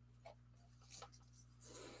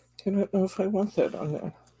I don't know if I want that on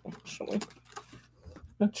there, actually.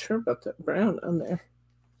 Not sure about that brown on there.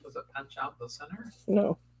 Does it punch out the center?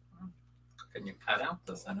 No. Can you cut out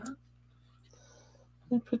the center?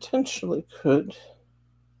 I potentially could.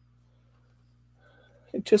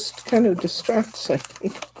 It just kind of distracts, I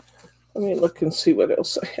think. Let me look and see what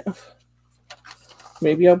else I have.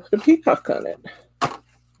 Maybe I'll put a peacock on it.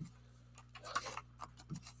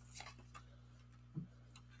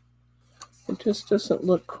 It just doesn't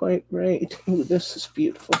look quite right. Ooh, this is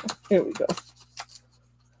beautiful. Here we go.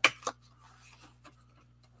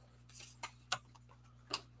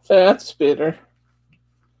 That's bitter.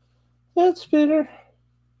 That's bitter.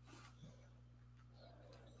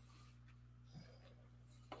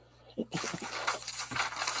 My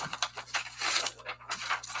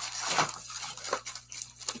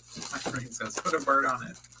brain says, put a bird on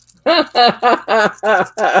it.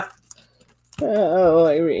 Oh,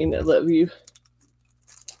 Irene, I love you.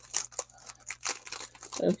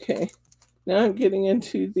 Okay, now I'm getting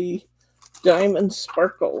into the diamond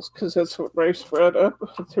sparkles because that's what Bryce brought up.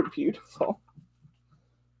 They're beautiful.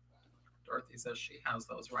 Dorothy says she has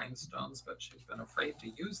those rhinestones, but she's been afraid to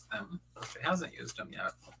use them. She hasn't used them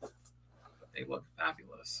yet. But they look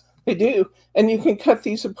fabulous. They do. And you can cut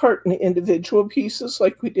these apart in individual pieces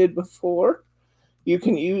like we did before. You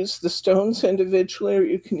can use the stones individually, or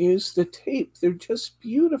you can use the tape. They're just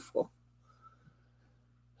beautiful.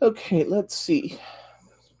 Okay, let's see.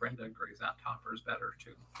 Brenda agrees that topper's better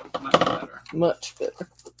too. Much better. Much better.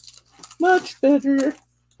 Much better.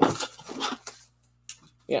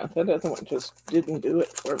 Yeah, that other one just didn't do it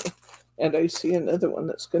for me. And I see another one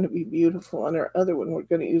that's going to be beautiful. On our other one, we're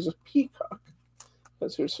going to use a peacock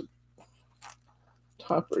because there's a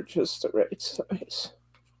topper just the right size.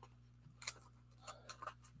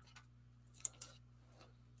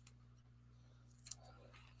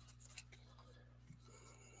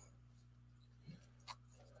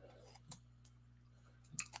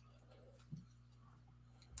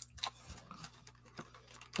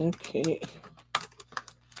 Okay,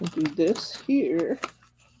 we'll do this here,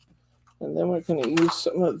 and then we're going to use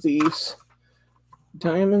some of these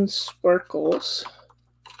diamond sparkles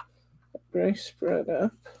that I spread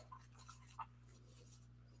up,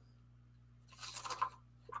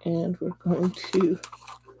 and we're going to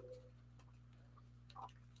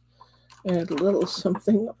add a little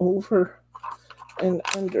something over and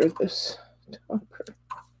under this topper.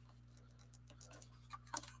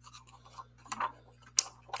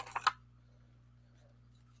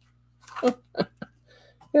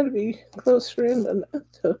 Gotta be closer in than that,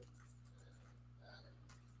 though.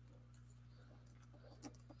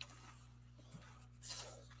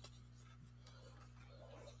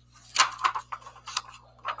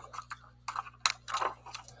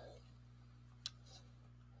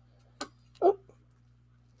 Oh,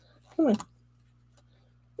 come on.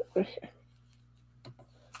 Over here.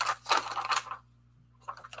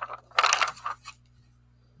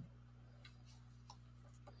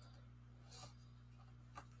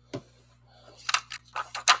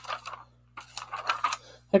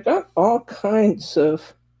 I got all kinds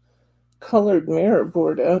of colored mirror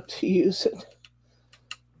board out to use it,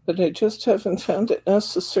 but I just haven't found it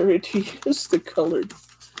necessary to use the colored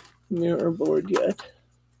mirror board yet.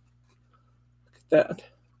 Look at that.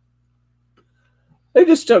 They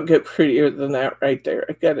just don't get prettier than that right there,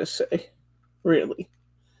 I gotta say. Really.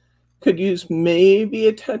 Could use maybe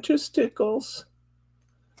a touch of stickles,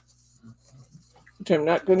 which I'm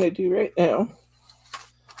not going to do right now.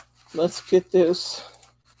 Let's get this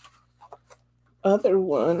other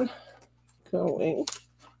one going.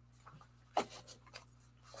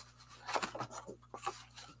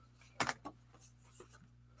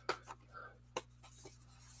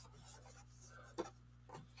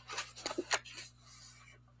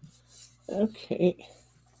 Okay.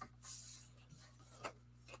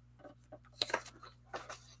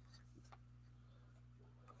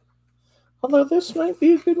 Although this might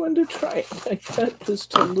be a good one to try. I cut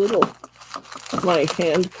just a little, my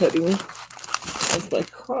hand cutting of my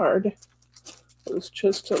card was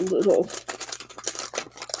just a little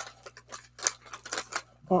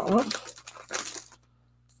off.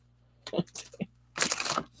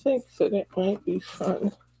 I think that it might be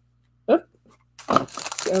fun. Oh,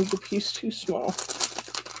 grabbed the piece too small.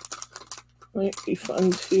 Might be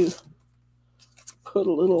fun to put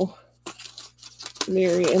a little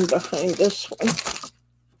Mary in behind this one.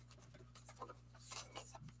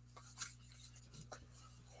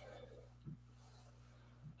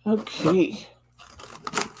 Okay.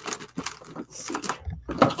 Let's see.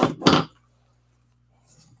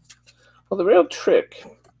 Well, the real trick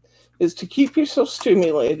is to keep yourself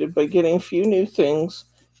stimulated by getting a few new things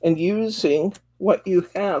and using what you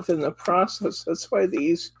have in the process. That's why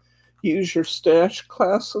these Use Your Stash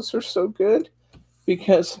classes are so good,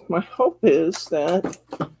 because my hope is that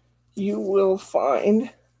you will find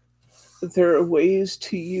that there are ways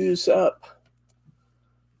to use up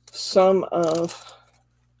some of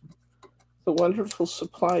the wonderful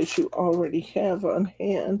supplies you already have on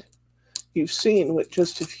hand. You've seen what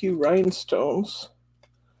just a few rhinestones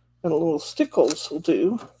and a little stickles will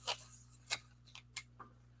do.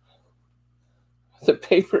 The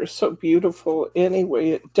paper is so beautiful anyway,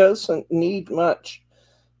 it doesn't need much,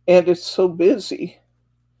 and it's so busy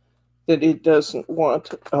that it doesn't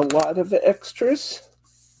want a lot of extras.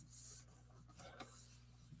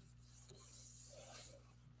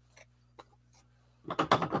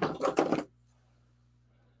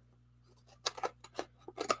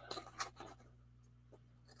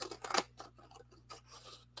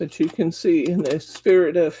 But you can see, in the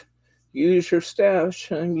spirit of Use Your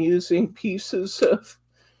Stash, I'm using pieces of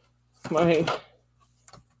my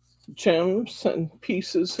gems and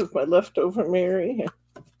pieces of my leftover Mary.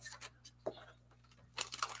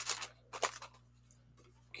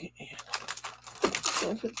 Okay.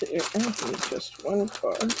 Have it there. I need just one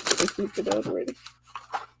card. Did I keep it out already?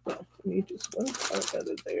 No, I need just one card out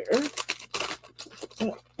of there.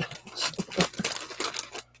 Oh.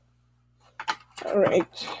 All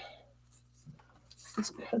right. Let's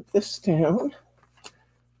cut this down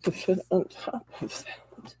to fit on top of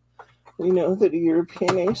that. We know that a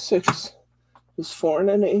European A6 is 4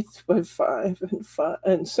 1/8 by 5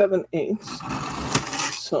 and 7/8.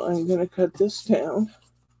 So I'm going to cut this down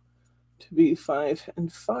to be 5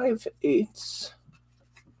 5/8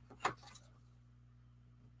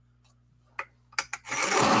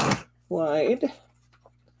 wide.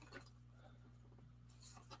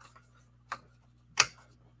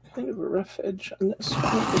 Kind of a rough edge on this one.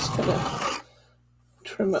 I'm just going to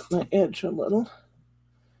trim up my edge a little.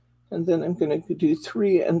 And then I'm going to do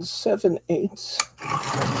 3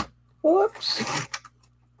 7/8. Whoops.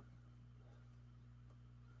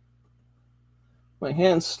 My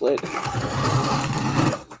hand slid. There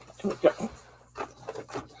we go.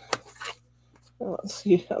 Now let's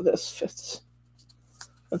see how this fits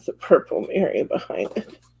with the purple area behind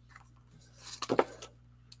it.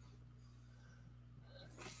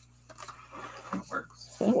 That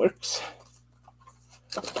works. That works.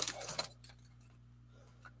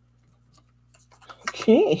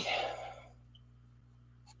 Okay.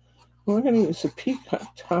 We're going to use a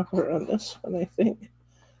peacock topper on this one, I think.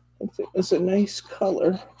 I think it was a nice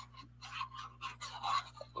color.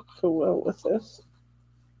 Go well with this.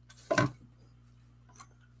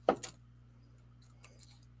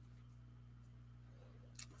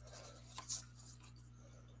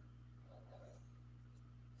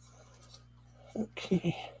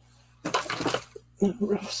 Okay. No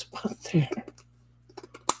rough spot there.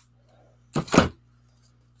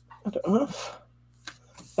 Cut it off.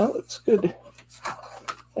 That looks good.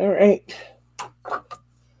 All right.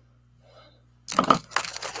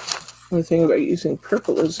 The thing about using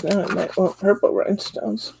purple is now I might want purple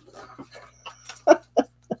rhinestones. I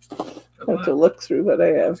have to look through what I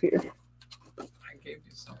have here. I gave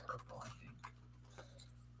you some purple, I think.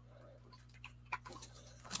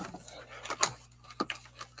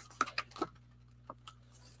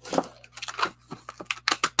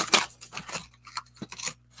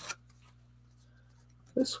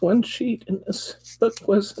 This one sheet in this book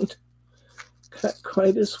wasn't cut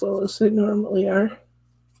quite as well as they normally are.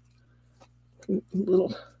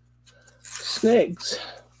 Little snags.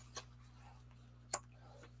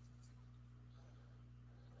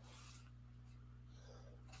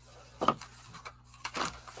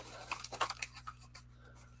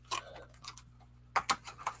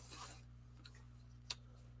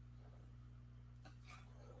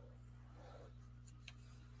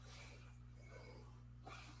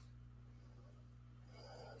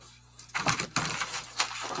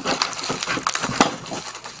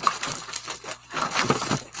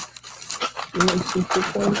 Some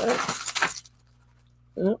purple in that.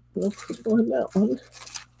 No, no purple in that one.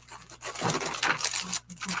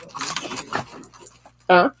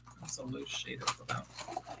 Huh? It's a loose shade of about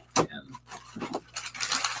 10.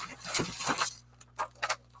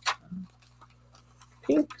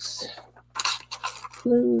 Pinks,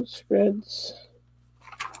 blues, reds.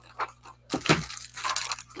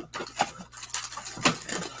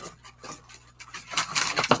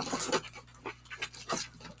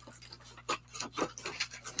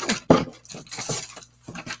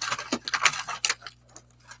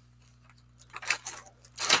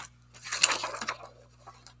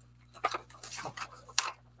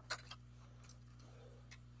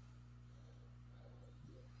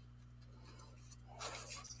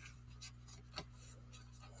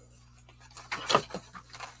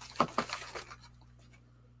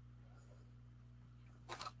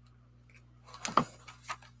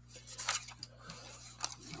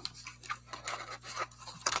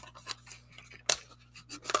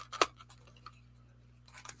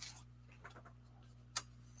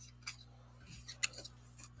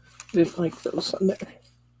 Didn't like those on there.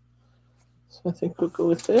 So I think we'll go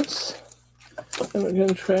with this. And we're going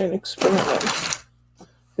to try and experiment.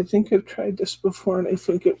 I think I've tried this before and I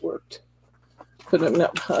think it worked. But I'm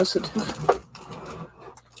not positive.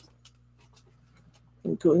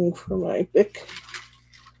 I'm going for my Bic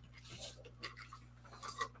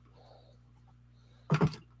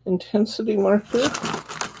intensity marker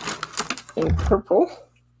in purple.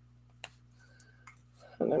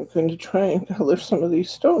 And I'm going to try and color some of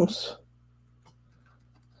these stones.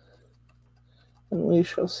 And we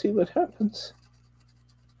shall see what happens.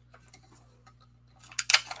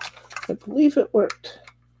 I believe it worked.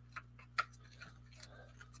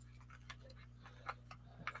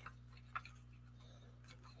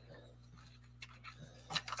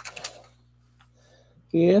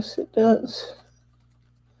 Yes, it does.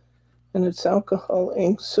 And it's alcohol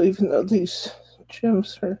ink, so even though these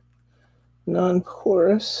gems are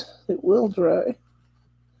non-porous, it will dry.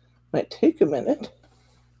 Might take a minute.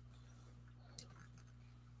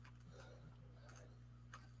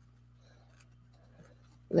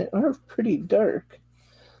 They are pretty dark.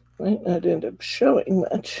 Might not end up showing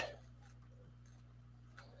much.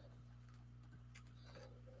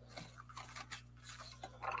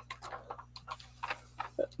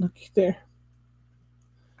 looky there.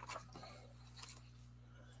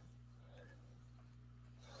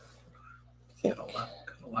 Could have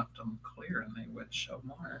left them clear and they would show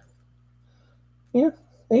more. Yeah,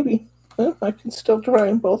 maybe. Well, I can still dry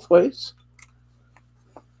them both ways.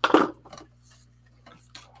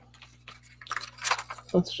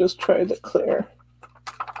 Let's just try the clear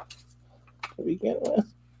to begin with.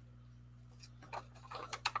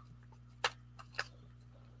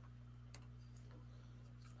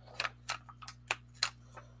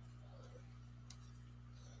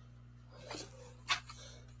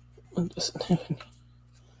 It doesn't have any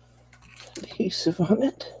adhesive on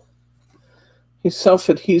it. These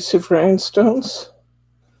self-adhesive rhinestones,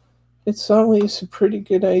 it's always a pretty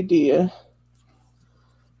good idea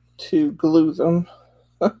to glue them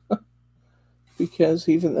because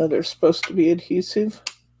even though they're supposed to be adhesive,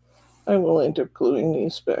 I will end up gluing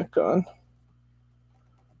these back on.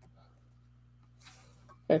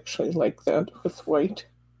 Actually like that with white.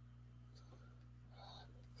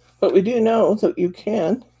 But we do know that you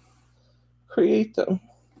can create them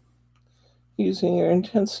using your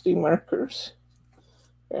intensity markers,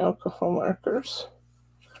 your alcohol markers.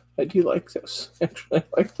 I do like this. Actually, I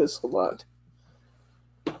like this a lot.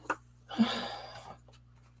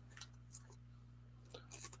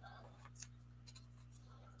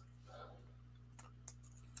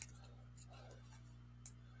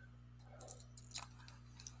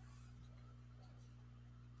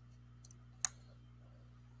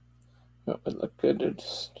 That would look good to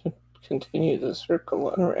just continue the circle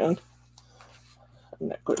on around. I'm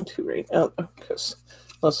not going to right now though, because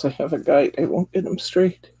unless I have a guide, I won't get them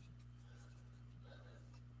straight.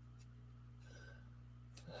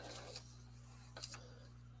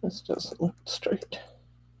 This doesn't look straight.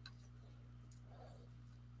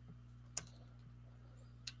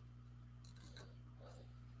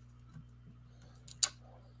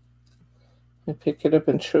 I pick it up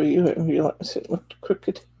and show you and realize it looked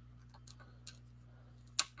crooked.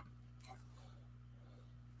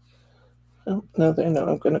 Oh, now they know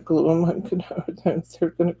I'm going to glue them. They're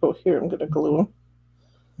going to go here. I'm going to glue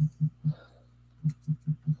them.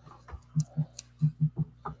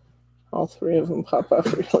 All three of them pop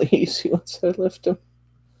off really easy once I lift them.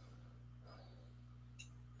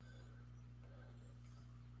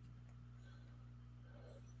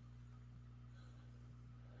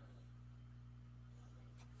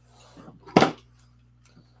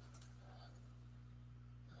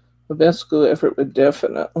 The best glue ever would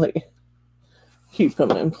definitely keep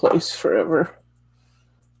them in place forever.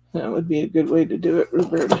 That would be a good way to do it,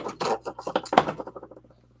 Rupert.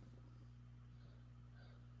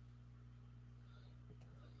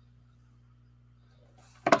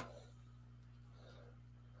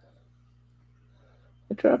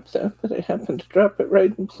 I dropped that, but I happened to drop it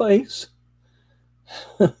right in place.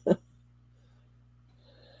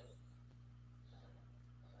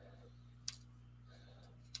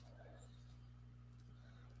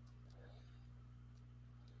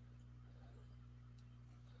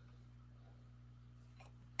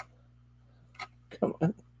 Come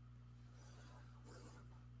on.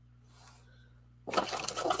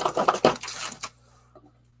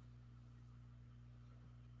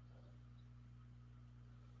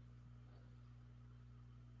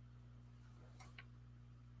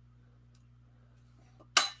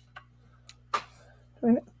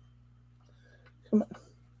 Darn it. Come on.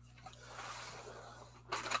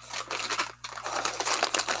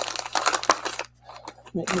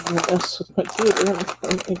 Maybe I'm going to mess with my glitter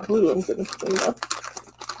and my glue I'm going to clean up.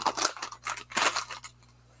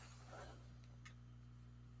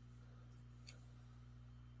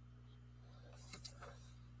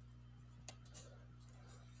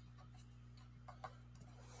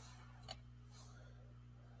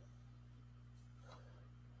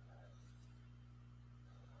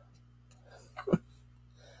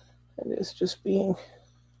 It is just being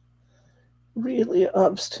really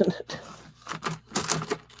obstinate.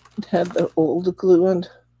 It had the old glue and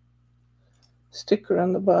sticker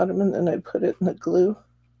on the bottom, and then I put it in the glue,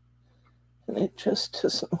 and it just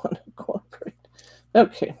doesn't want to cooperate.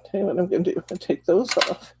 Okay, tell you what I'm going to do. I'm going to take those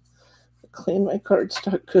off, clean my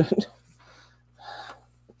cardstock good,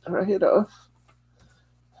 dry it off,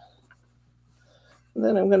 and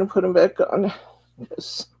then I'm going to put them back on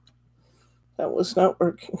because that was not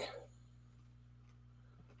working.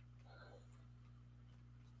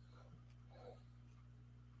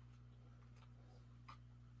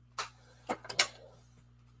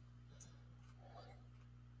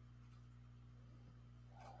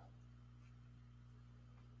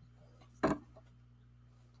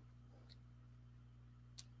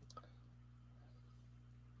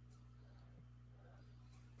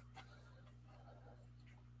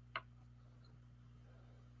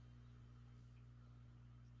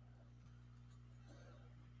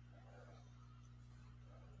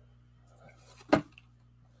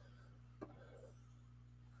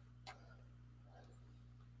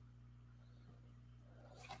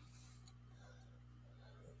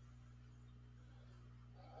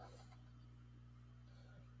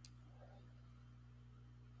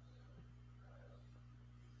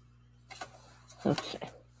 Okay,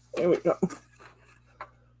 there we go.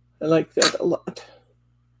 I like that a lot.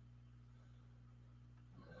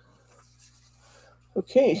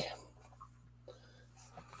 Okay.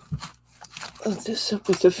 Let this up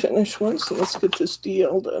with the finished one, so let's get this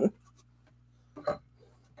DL done.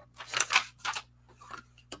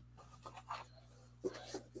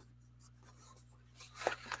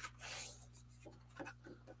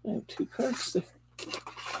 I have 2 cards there.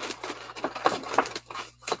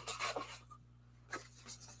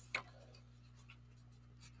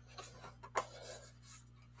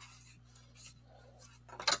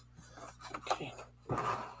 Okay.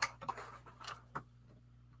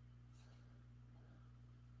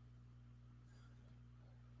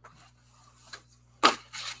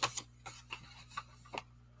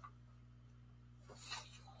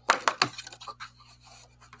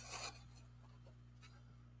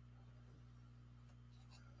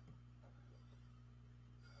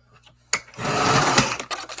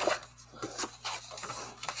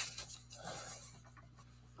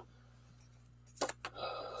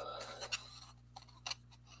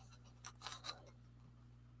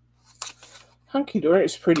 Hunkydory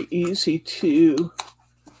is pretty easy to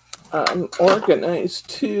organize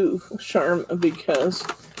too, Charm, because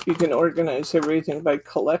you can organize everything by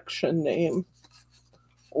collection name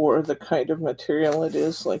or the kind of material it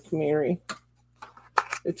is, like Mary.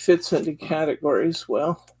 It fits into categories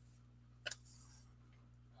well.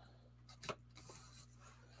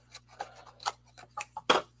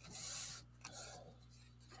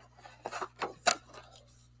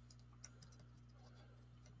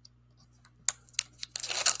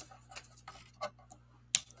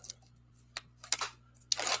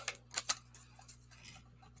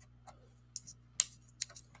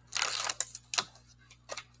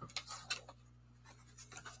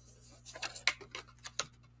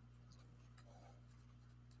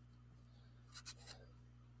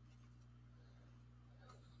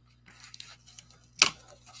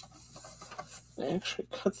 I actually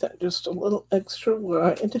cut that just a little extra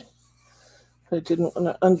wide. I didn't want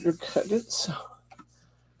to undercut it, so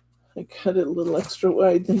I cut it a little extra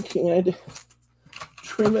wide, thinking I'd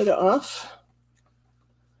trim it off,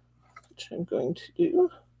 which I'm going to do.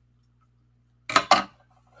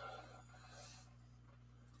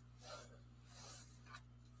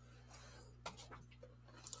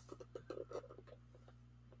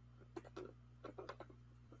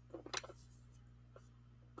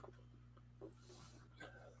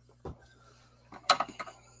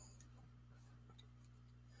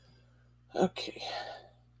 Okay.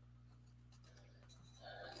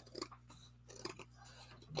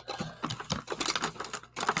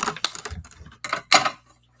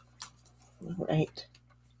 All right.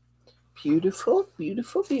 Beautiful,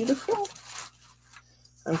 beautiful, beautiful.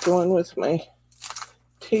 I'm going with my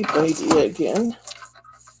tape idea again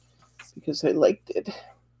because I liked it.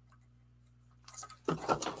 I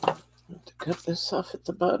have to cut this off at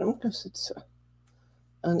the bottom because it's an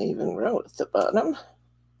uneven row at the bottom.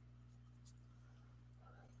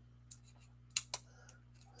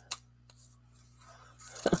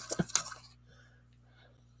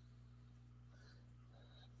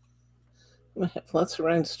 I have lots of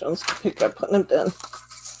rhinestones to pick up when I'm done.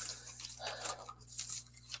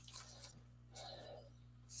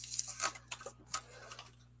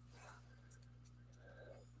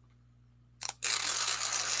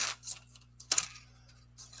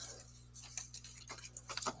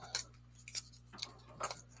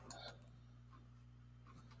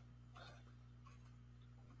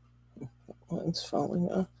 One's falling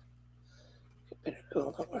off. You better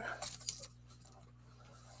go lower.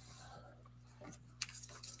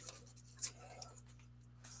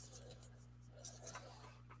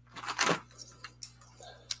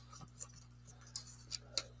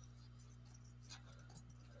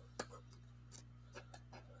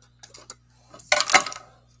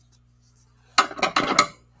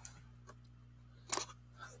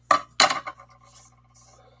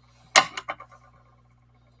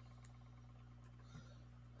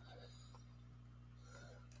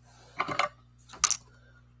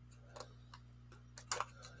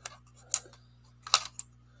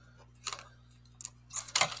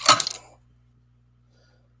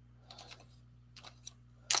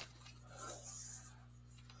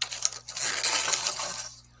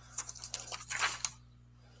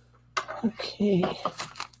 Okay.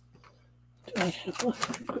 Do I have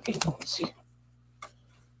left? Great. Let's see.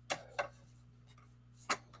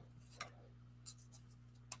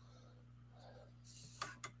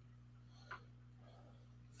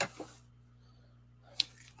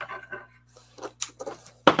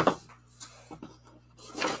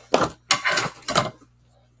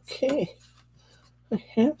 Okay.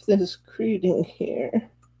 this greeting here.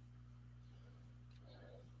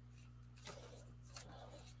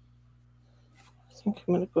 I think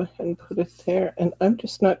I'm going to go ahead and put it there, and I'm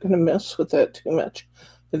just not going to mess with that too much.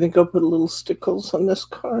 I think I'll put little stickles on this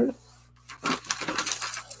card.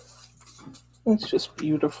 It's just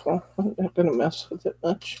beautiful. I'm not going to mess with it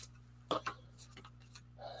much.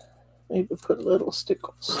 Maybe put little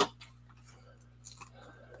stickles.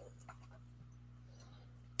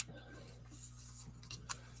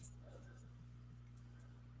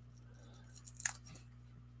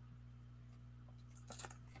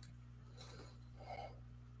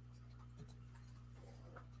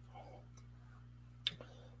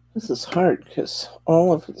 This is hard because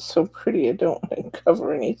all of it's so pretty. I don't want to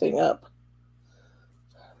cover anything up.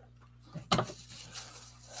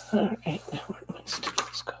 All right, now where do my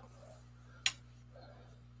stickles go?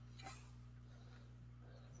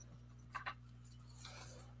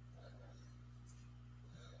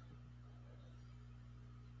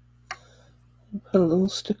 Put little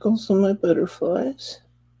stickles on my butterflies.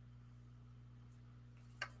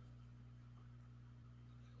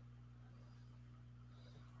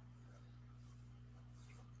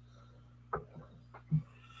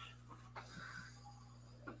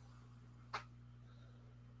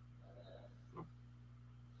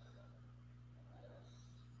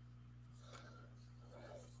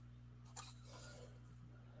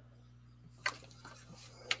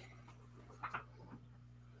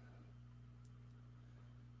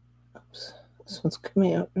 Oops, this one's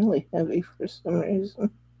coming out really heavy for some reason.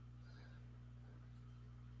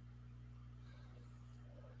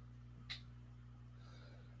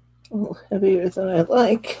 A little heavier than I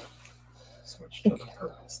like. Switch to the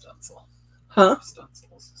purple stencil. Huh?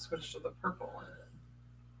 Stencils. Switch to the purple one.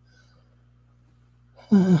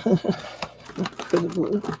 For the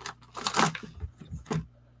blue.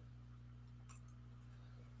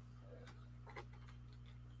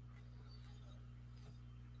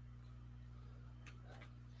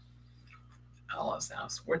 Alice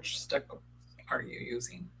asks, which stick are you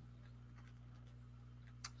using?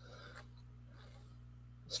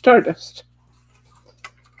 Stardust.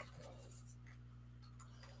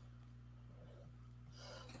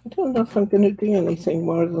 I don't know if I'm going to do anything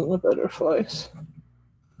more than the butterflies.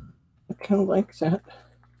 I kind of like that.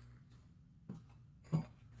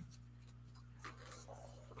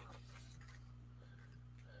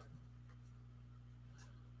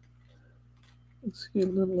 Let's see a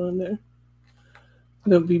little on there.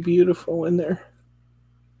 They'll be beautiful when they're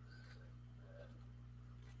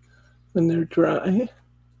dry. It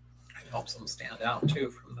helps them stand out too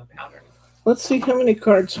from the pattern. Let's see how many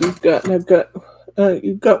cards we've got. And I've got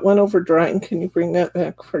you've got one over drying. Can you bring that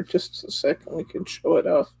back for just a second? We can show it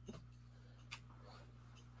off.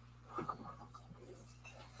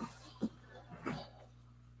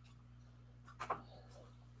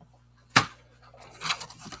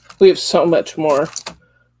 We have so much more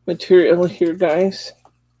material here, guys.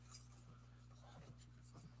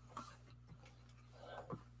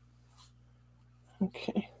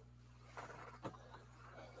 Okay.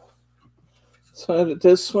 So out of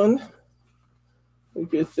this one, we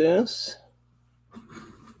get this.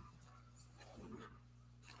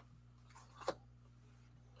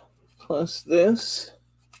 Plus this.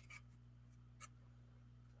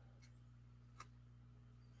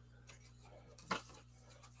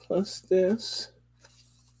 Plus this.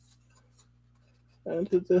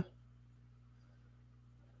 Out of the,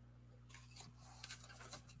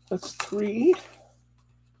 that's 3.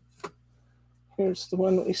 Here's the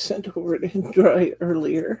one we sent over to dry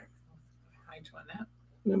earlier. Hi, Toinette.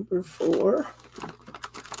 Number 4.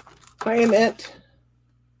 Hi, Annette.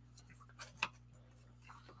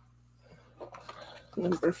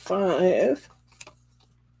 Number 5.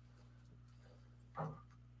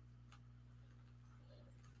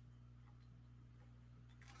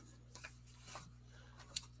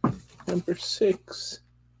 Number 6.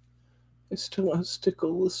 I still want to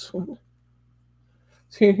stickle this one.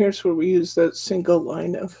 See, here's where we use that single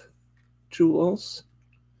line of jewels.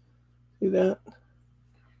 See that?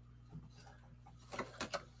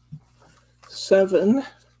 7.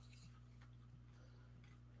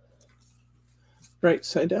 Right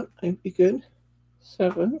side up might be good.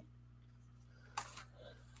 7.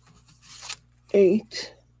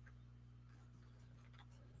 8.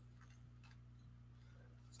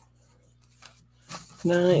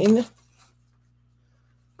 9.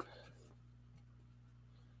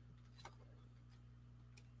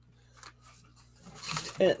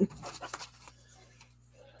 10.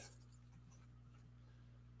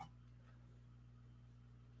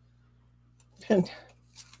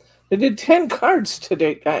 I did 10 cards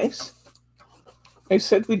today, guys. I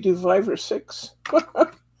said we'd do 5 or 6. We're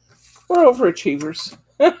overachievers.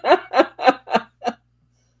 I'll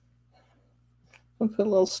put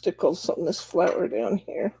little stickles on this flower down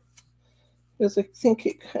here because I think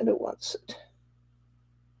it kind of wants it.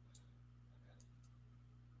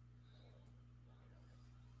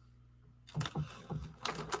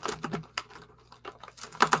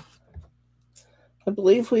 I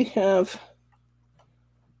believe we have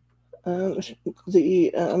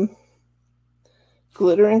the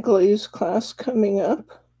glitter and glaze class coming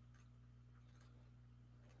up,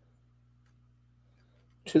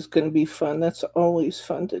 which is going to be fun. That's always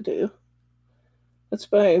fun to do. That's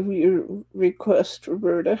by your request,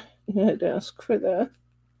 Roberta. You had asked for that.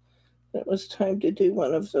 It was time to do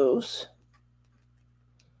one of those.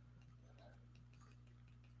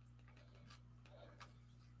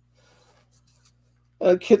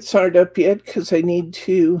 Kits aren't up yet because I need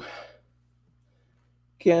to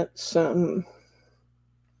get some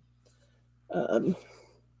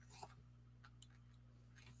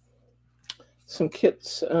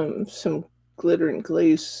kits, some glitter and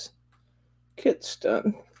glaze kits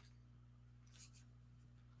done.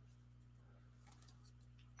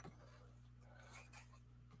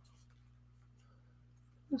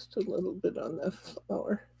 Just a little bit on that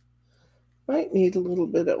flower. Might need a little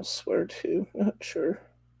bit elsewhere too. Not sure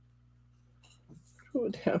what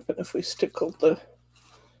would happen if we stickled the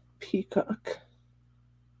peacock.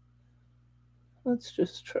 Let's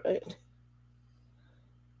just try it.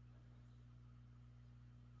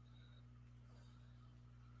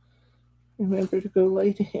 Remember to go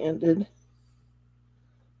light-handed.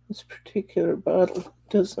 This particular bottle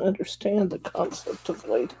doesn't understand the concept of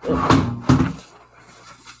light-handed.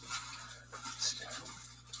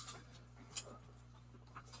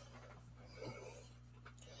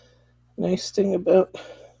 Nice thing about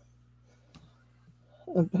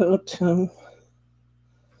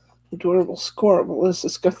Adorable Scorable is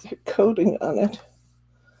it's got that coating on it.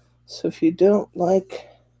 So if you don't like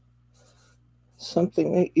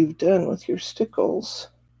something that you've done with your stickles,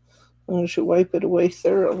 as long as you wipe it away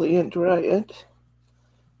thoroughly and dry it,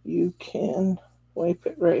 you can wipe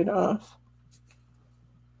it right off.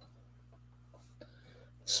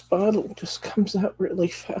 This bottle just comes out really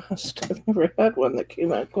fast. I've never had one that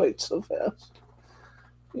came out quite so fast.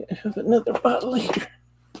 I have another bottle here.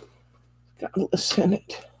 Got this in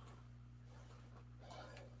it.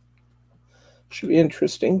 Should be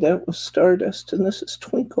interesting. That was Stardust, and this is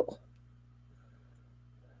Twinkle.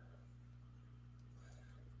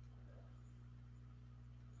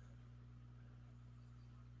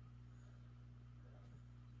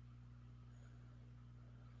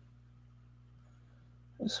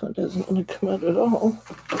 This one doesn't want to come out at all.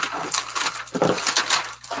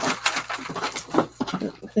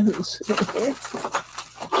 Pins in here.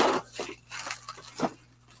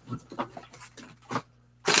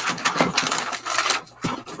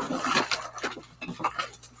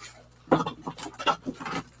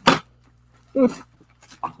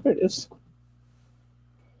 There it is.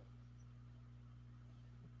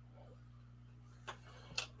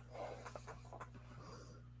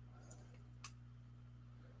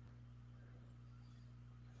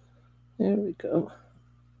 There we go.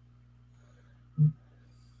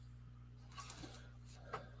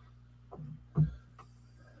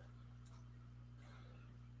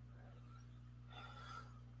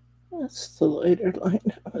 That's the lighter line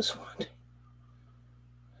I was wanting.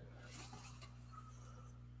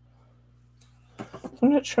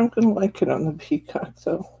 I'm not sure I'm going to like it on the peacock,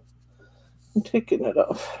 though. I'm taking it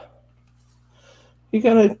off. You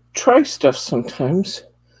got to try stuff sometimes.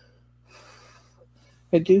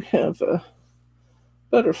 I do have a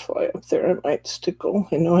butterfly up there I might stickle.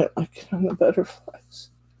 I know I like it on the butterflies.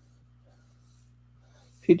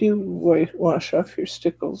 If you do wash off your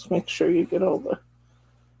stickles, make sure you get all the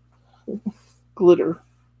glitter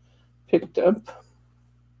picked up.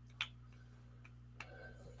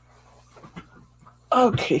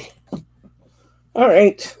 Okay. All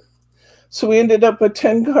right. So we ended up with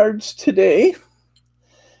 10 cards today.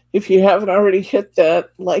 If you haven't already hit that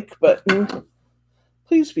like button,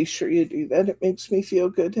 please be sure you do that. It makes me feel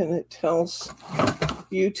good, and it tells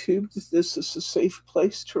YouTube that this is a safe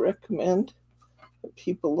place to recommend that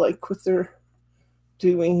people like what they're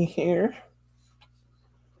doing here.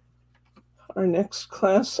 Our next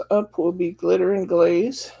class up will be Glitter and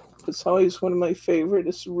Glaze. It's always one of my favorite.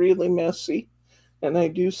 It's really messy, and I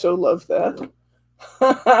do so love that.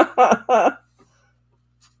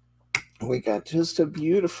 We got just a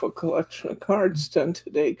beautiful collection of cards done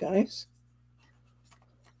today, guys.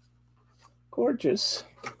 Gorgeous.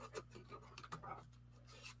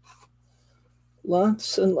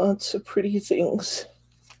 Lots and lots of pretty things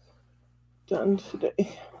done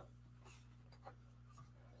today.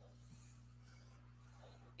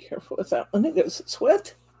 Careful with that one because it's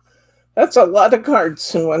wet. That's a lot of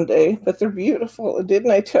cards in one day, but they're beautiful.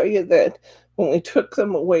 Didn't I tell you that when we took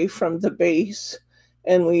them away from the base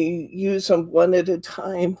and we use them one at a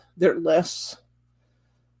time, they're less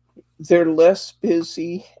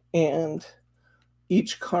busy and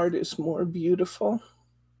each card is more beautiful.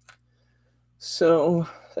 So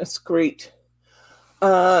that's great.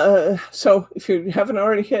 So if you haven't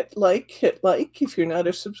already hit like. If you're not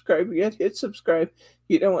a subscriber yet, hit subscribe.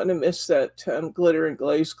 You don't want to miss that glitter and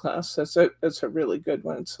glaze class. That's a really good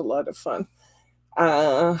one. It's a lot of fun.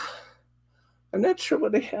 I'm not sure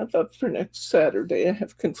what I have up for next Saturday. I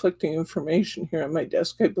have conflicting information here on my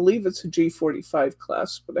desk. I believe it's a G45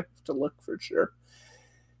 class, but I have to look for sure.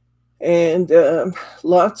 And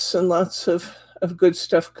lots and lots of good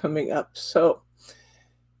stuff coming up. So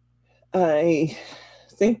I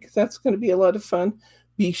think that's going to be a lot of fun.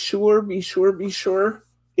 Be sure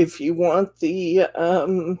if you want the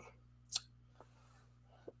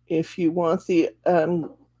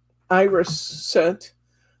iris set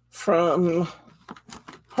from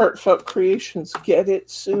Heartfelt Creations, get it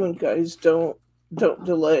soon, guys. Don't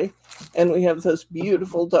delay. And we have those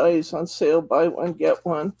beautiful dies on sale. Buy one, get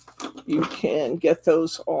one. You can get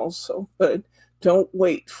those also, but don't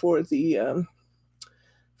wait for the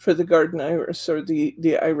garden iris or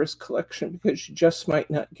the iris collection, because you just might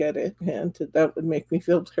not get it, and that would make me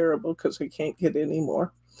feel terrible because I can't get any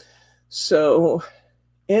more. So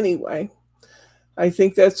anyway, I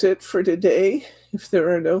think that's it for today. If there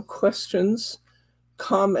are no questions,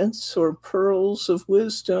 comments, or pearls of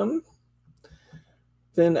wisdom,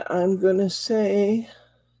 then I'm going to say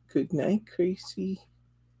good night, Gracie.